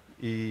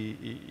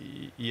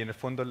y en el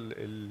fondo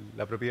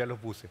la propiedad de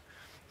los buses.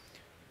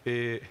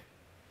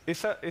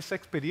 Esa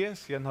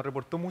experiencia nos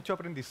reportó mucho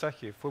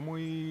aprendizaje, fue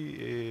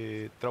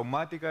muy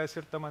traumática de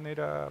cierta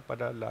manera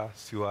para la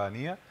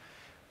ciudadanía,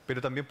 pero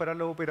también para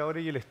los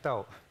operadores y el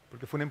Estado,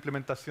 porque fue una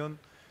implementación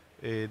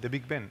de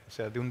Big Bang, o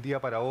sea, de un día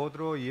para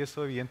otro, y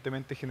eso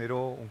evidentemente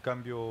generó un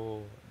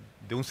cambio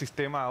de un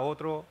sistema a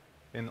otro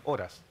en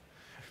horas.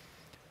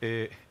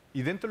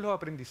 Y dentro de los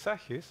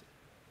aprendizajes,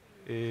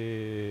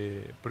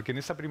 porque en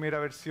esa primera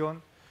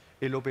versión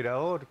el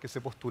operador que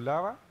se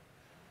postulaba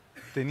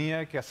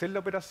tenía que hacer la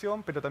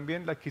operación, pero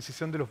también la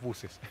adquisición de los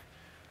buses.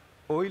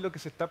 hoy lo que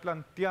se está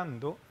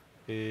planteando,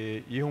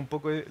 y es un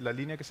poco la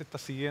línea que se está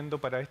siguiendo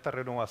para esta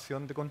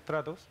renovación de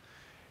contratos,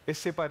 es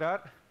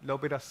separar la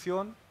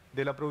operación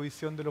de la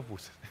provisión de los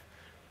buses.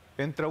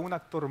 Entra un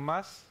actor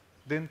más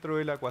dentro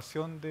de la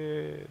ecuación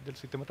del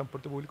sistema de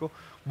transporte público,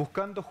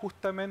 buscando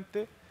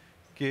justamente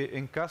que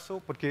en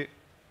caso, porque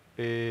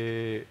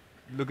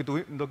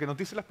lo que nos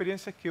dice la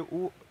experiencia es que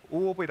hubo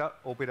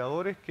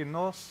operadores que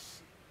no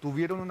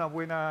tuvieron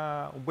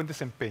un buen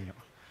desempeño.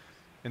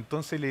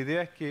 Entonces la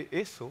idea es que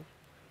eso,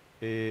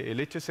 el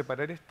hecho de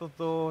separar estos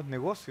dos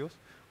negocios,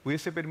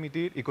 pudiese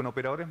permitir, y con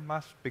operadores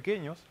más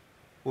pequeños,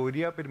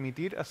 podría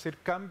permitir hacer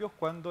cambios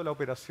cuando la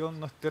operación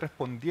no esté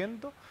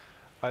respondiendo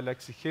a la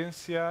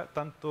exigencia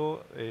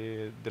tanto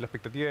de la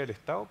expectativa del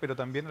Estado, pero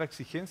también a la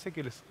exigencia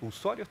que el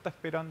usuario está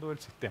esperando del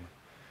sistema.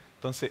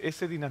 Entonces,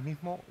 ese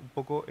dinamismo un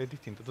poco es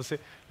distinto. Entonces,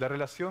 la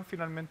relación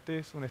finalmente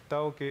es un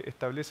Estado que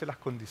establece las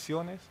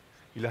condiciones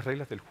y las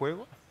reglas del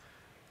juego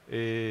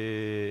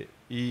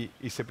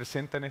y se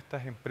presentan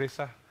estas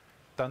empresas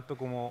tanto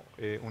como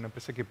una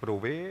empresa que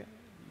provee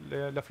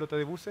la flota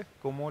de buses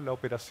como la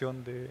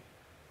operación de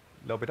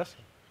la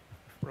operación.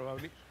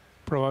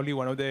 Probably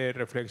one of the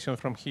reflections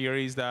from here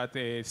is that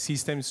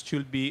systems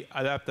should be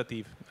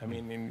adaptive. I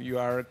mean, you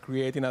are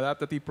creating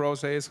adaptive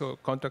process or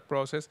contract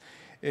process.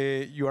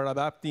 You are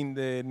adapting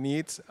the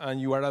needs and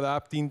you are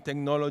adapting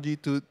technology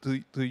to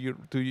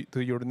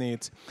your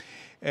needs.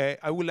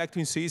 I would like to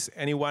insist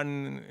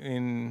anyone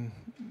in.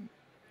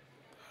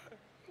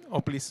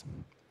 Oh, please.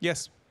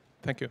 Yes.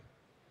 Thank you.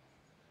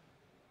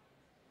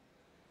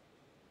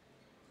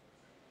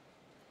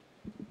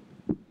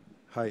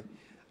 Hi.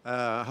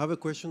 I have a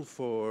question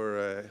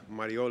for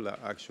Mariola,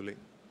 actually.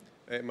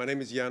 My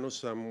name is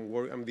Janos.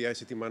 I'm the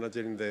ICT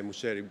manager in the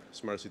Muserib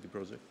Smart City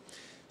project.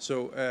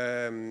 So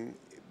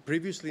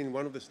previously in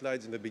one of the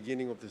slides, in the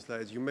beginning of the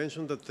slides, you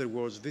mentioned that there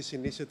was this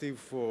initiative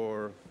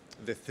for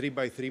the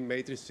 3x3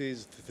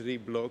 matrices, 3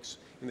 blocks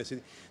in the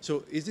city.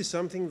 So is this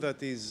something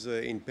that is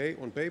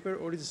on paper,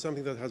 or is it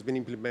something that has been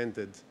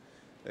implemented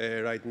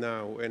right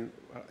now? And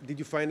did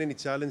you find any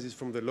challenges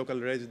from the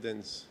local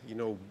residents, you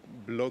know,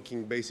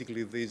 blocking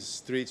basically these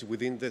streets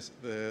within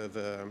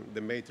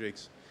the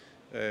matrix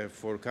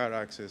for car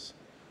access?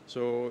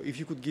 So if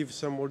you could give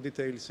some more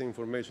details,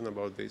 information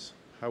about this,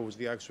 how was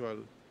the actual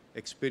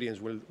experience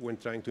when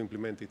trying to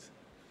implement it?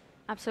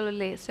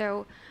 Absolutely.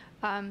 So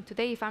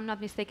today, if I'm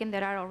not mistaken,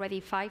 there are already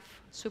 5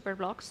 super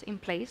blocks in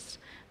place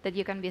that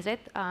you can visit.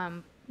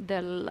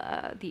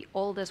 The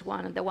oldest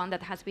one, the one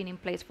that has been in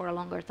place for a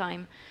longer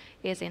time,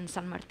 is in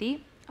San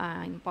Martí,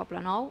 in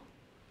Poblenou.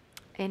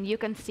 And you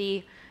can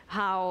see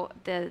how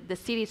the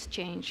city's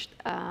changed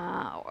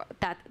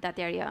that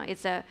area.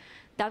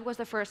 That was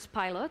the first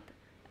pilot.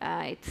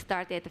 It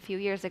started a few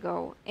years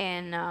ago,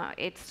 and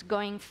it's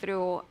going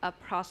through a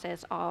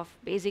process of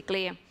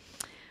basically,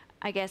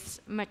 I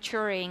guess,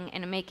 maturing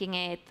and making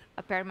it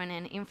a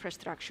permanent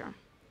infrastructure.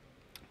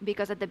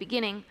 Because at the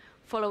beginning,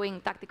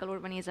 following tactical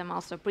urbanism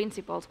also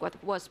principles, what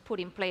was put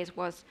in place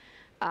was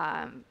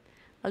a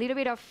little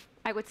bit of,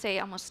 I would say,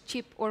 almost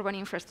cheap urban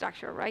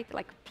infrastructure, right?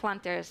 Like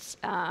planters,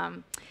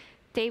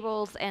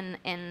 tables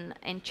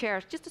and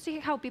chairs, just to see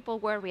how people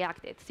were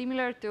reacted,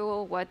 similar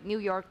to what New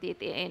York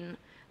did in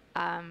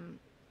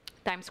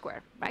Times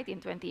Square, right, in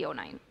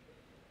 2009.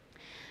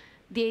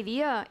 The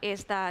idea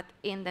is that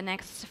in the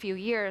next few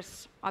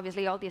years,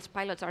 obviously all these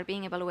pilots are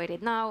being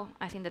evaluated now.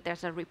 I think that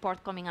there's a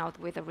report coming out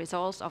with the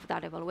results of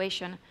that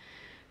evaluation,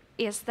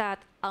 is that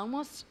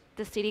almost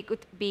the city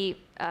could be,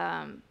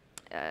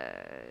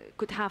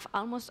 could have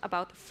almost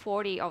about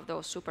 40 of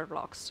those super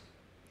blocks,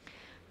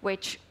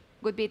 which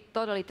would be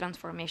totally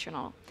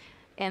transformational.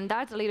 And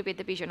that's a little bit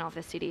the vision of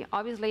the city.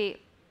 Obviously,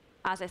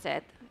 as I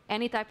said,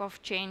 any type of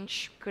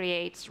change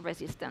creates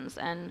resistance,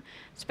 and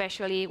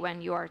especially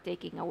when you are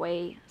taking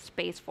away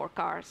space for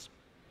cars.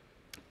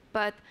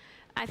 But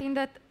I think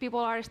that people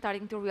are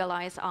starting to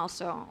realize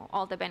also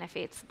all the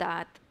benefits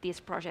that these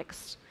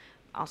projects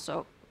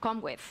also come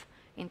with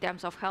in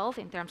terms of health,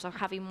 in terms of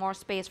having more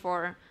space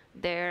for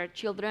their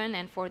children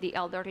and for the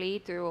elderly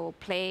to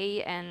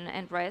play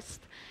and rest.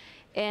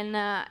 And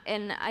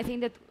I think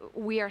that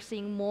we are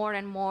seeing more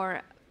and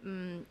more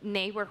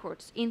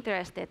neighborhoods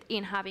interested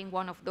in having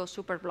one of those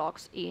super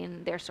blocks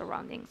in their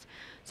surroundings.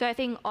 So I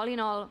think all in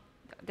all,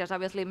 there's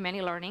obviously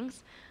many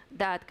learnings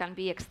that can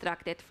be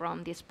extracted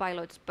from these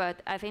pilots,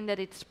 but I think that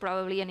it's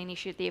probably an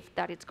initiative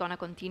that it's going to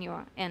continue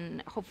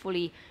and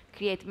hopefully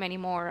create many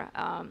more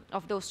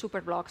of those super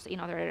blocks in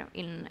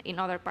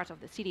other parts of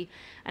the city.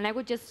 And I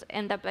would just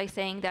end up by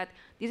saying that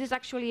this is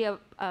actually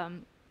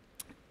an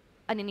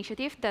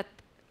initiative that,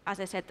 as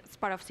I said, as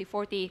part of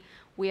C40,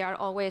 we are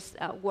always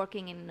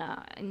working in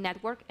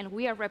network, and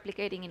we are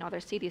replicating in other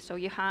cities. So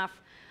you have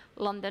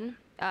London,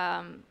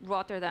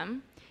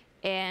 Rotterdam,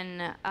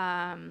 and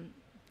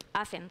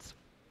Athens,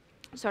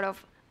 sort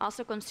of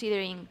also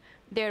considering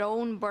their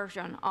own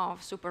version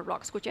of super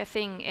blocks, which I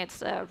think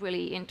it's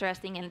really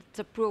interesting, and it's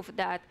a proof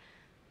that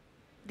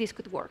this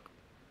could work.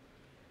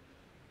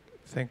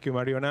 Thank you,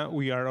 Mariona.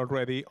 We are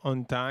already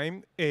on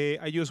time.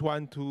 I just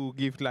want to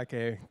give like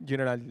a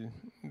general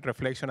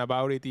reflection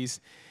about it is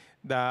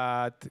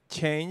that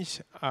change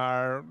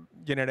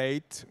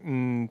generate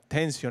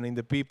tension in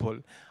the people.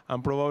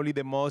 And probably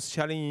the most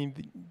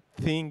challenging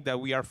thing that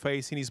we are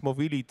facing is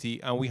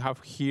mobility. And we have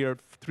here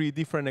 3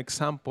 different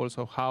examples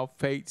of how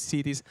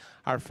cities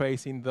are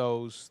facing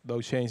those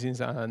changes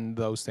and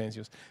those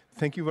tensions.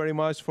 Thank you very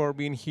much for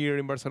being here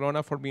in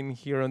Barcelona, for being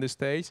here on the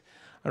stage.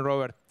 And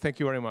Robert, thank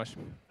you very much.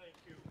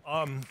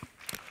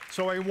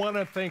 So I want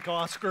to thank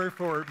Oscar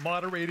for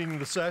moderating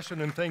the session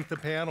and thank the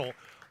panel.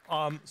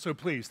 So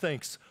please,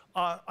 thanks.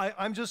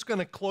 I'm just going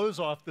to close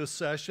off this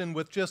session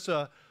with just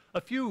a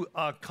few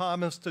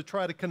comments to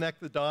try to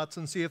connect the dots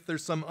and see if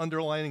there's some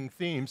underlying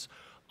themes.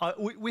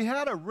 We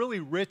had a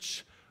really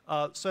rich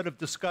set of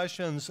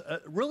discussions,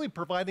 really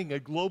providing a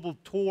global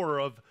tour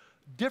of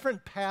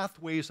different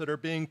pathways that are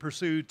being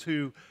pursued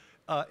to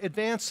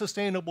advance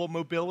sustainable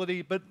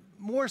mobility, but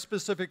more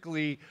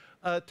specifically,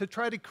 to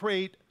try to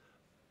create,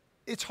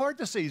 it's hard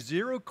to say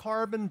zero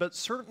carbon, but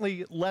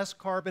certainly less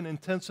carbon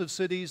intensive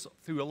cities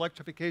through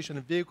electrification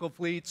of vehicle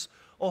fleets,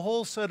 a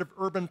whole set of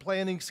urban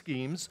planning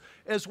schemes,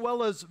 as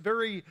well as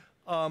very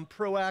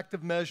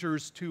proactive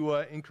measures to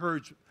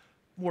encourage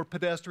more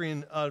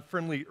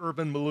pedestrian-friendly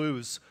urban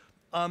milieus.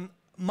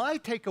 My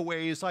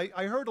takeaway is I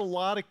heard a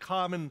lot of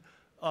common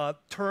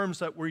terms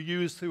that were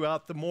used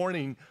throughout the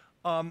morning.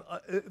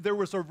 There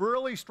was a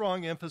really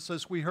strong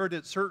emphasis, we heard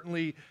it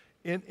certainly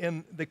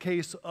in the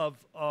case of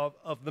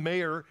the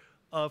mayor,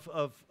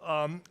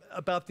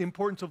 about the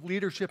importance of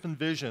leadership and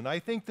vision. I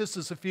think this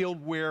is a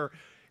field where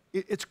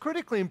it's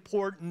critically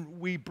important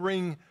we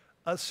bring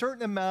a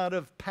certain amount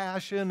of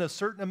passion, a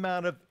certain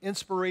amount of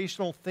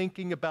inspirational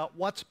thinking about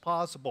what's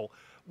possible.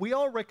 We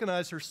all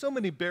recognize there's so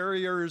many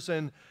barriers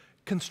and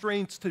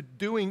constraints to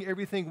doing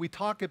everything we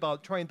talk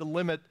about, trying to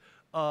limit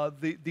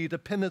the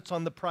dependence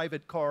on the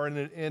private car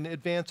and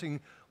advancing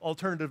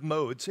alternative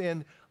modes.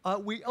 And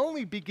we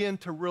only begin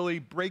to really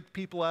break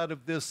people out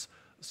of this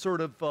sort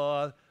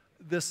of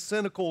this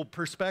cynical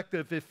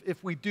perspective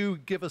if we do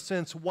give a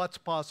sense what's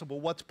possible,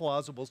 what's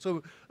plausible.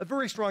 So a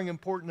very strong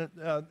importance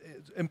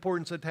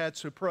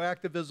attached to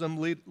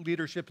proactivism,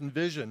 leadership, and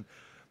vision.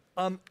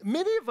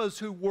 Many of us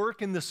who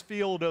work in this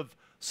field of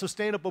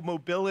sustainable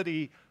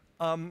mobility,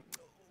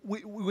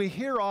 we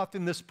hear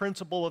often this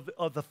principle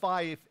of the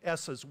 5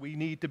 S's we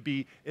need to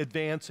be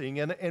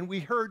advancing, and we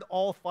heard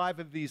all 5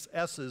 of these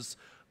S's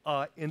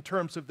in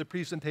terms of the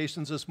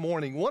presentations this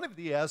morning. One of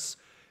the S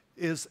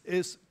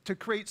is to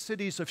create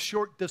cities of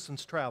short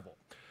distance travel.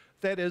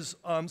 That is,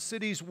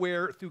 cities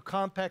where through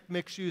compact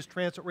mixed-use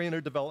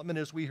transit-oriented development,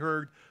 as we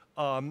heard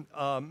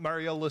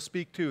Mariela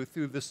speak to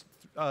through this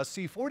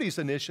C40s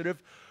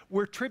initiative,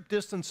 where trip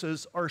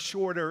distances are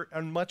shorter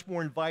and much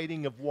more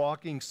inviting of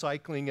walking,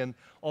 cycling, and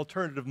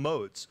alternative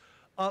modes.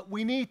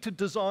 We need to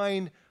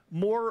design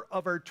more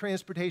of our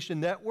transportation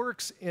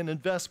networks and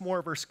invest more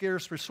of our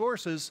scarce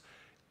resources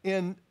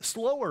in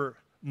slower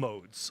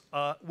modes,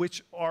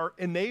 which are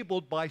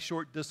enabled by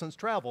short distance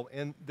travel.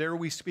 And there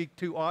we speak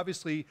to,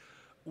 obviously,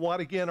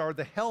 what again are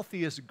the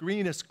healthiest,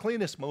 greenest,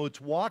 cleanest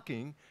modes,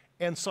 walking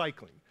and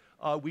cycling.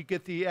 We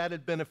get the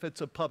added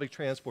benefits of public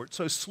transport.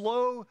 So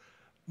slow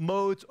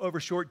modes over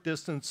short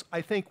distance,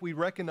 I think we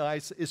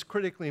recognize is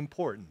critically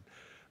important.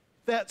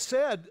 That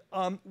said,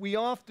 we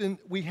have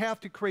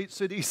to create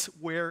cities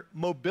where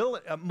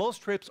mobility,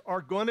 most trips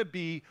are going to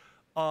be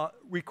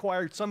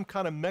required some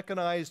kind of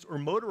mechanized or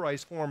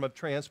motorized form of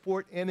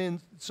transport, and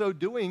in so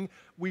doing,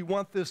 we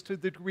want this to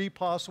the degree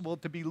possible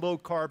to be low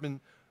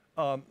carbon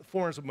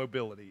forms of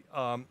mobility.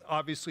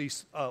 Obviously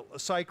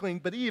cycling,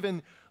 but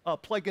even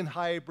plug-in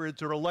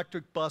hybrids or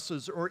electric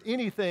buses or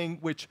anything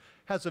which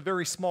has a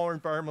very small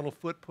environmental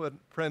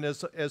footprint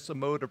as a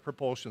mode of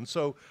propulsion.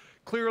 So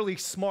clearly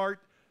smart,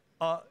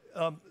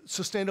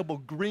 sustainable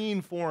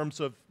green forms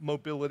of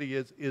mobility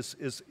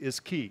is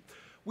key.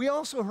 We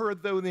also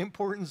heard, though, the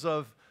importance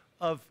of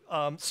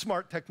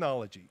smart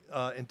technology,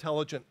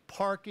 intelligent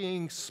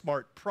parking,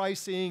 smart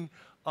pricing,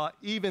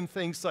 even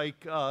things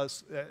like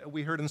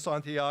we heard in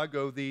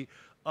Santiago, the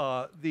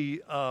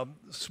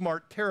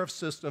smart tariff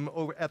system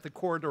over at the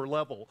corridor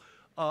level.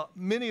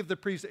 Many of the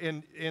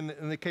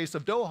in the case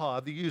of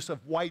Doha, the use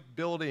of white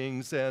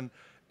buildings and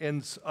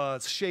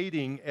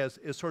shading as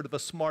sort of a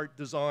smart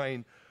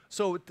design.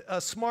 So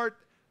smart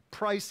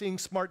pricing,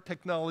 smart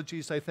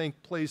technologies, I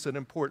think, plays an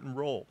important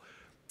role.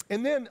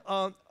 And then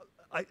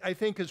I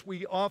think, as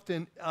we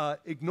often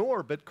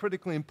ignore, but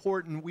critically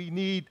important, we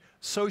need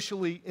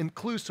socially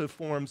inclusive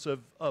forms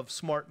of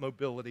smart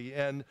mobility.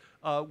 And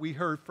we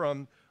heard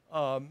from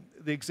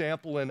the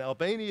example in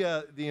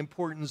Albania, the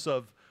importance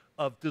of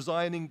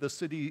designing the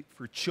city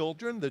for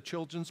children, the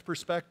children's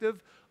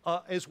perspective,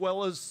 as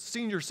well as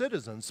senior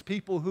citizens,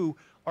 people who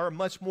are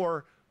much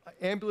more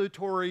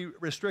ambulatory,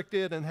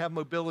 restricted, and have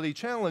mobility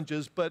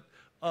challenges, but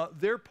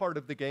they're part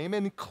of the game.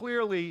 And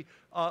clearly,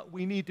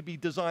 we need to be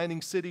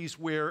designing cities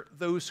where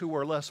those who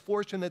are less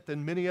fortunate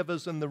than many of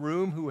us in the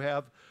room, who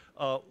have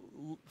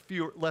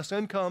less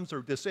incomes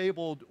or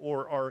disabled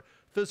or are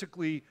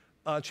physically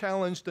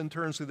challenged in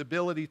terms of the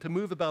ability to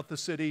move about the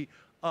city,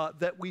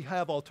 that we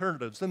have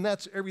alternatives. And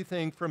that's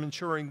everything from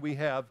ensuring we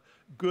have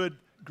good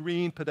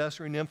green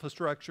pedestrian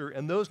infrastructure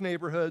in those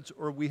neighborhoods,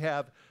 or we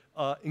have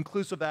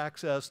inclusive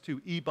access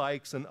to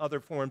e-bikes and other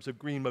forms of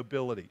green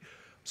mobility.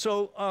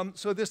 So,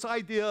 so this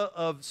idea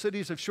of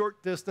cities of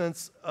short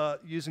distance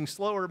using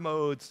slower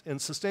modes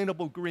and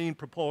sustainable green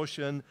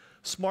propulsion,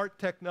 smart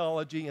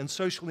technology, and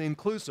socially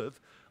inclusive,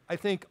 I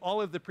think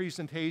all of the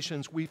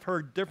presentations, we've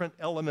heard different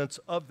elements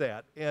of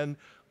that. And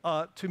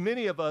to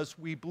many of us,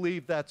 we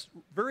believe that's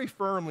very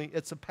firmly,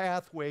 it's a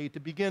pathway to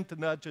begin to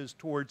nudge us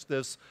towards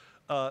this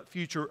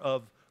future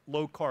of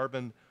low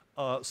carbon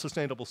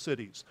sustainable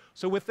cities.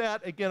 So with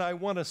that, again, I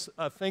want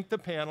to thank the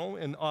panel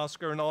and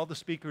Oscar and all the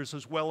speakers,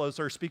 as well as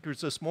our speakers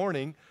this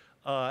morning,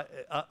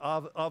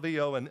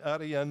 Avio and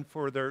Erion,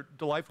 for their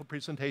delightful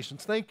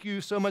presentations. Thank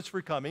you so much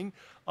for coming.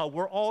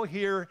 We're all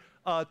here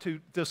to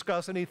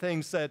discuss any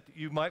things that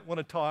you might want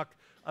to talk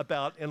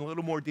about in a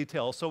little more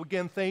detail. So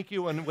again, thank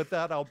you, and with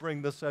that, I'll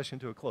bring this session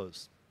to a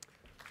close.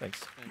 Thanks.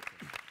 Thank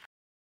you.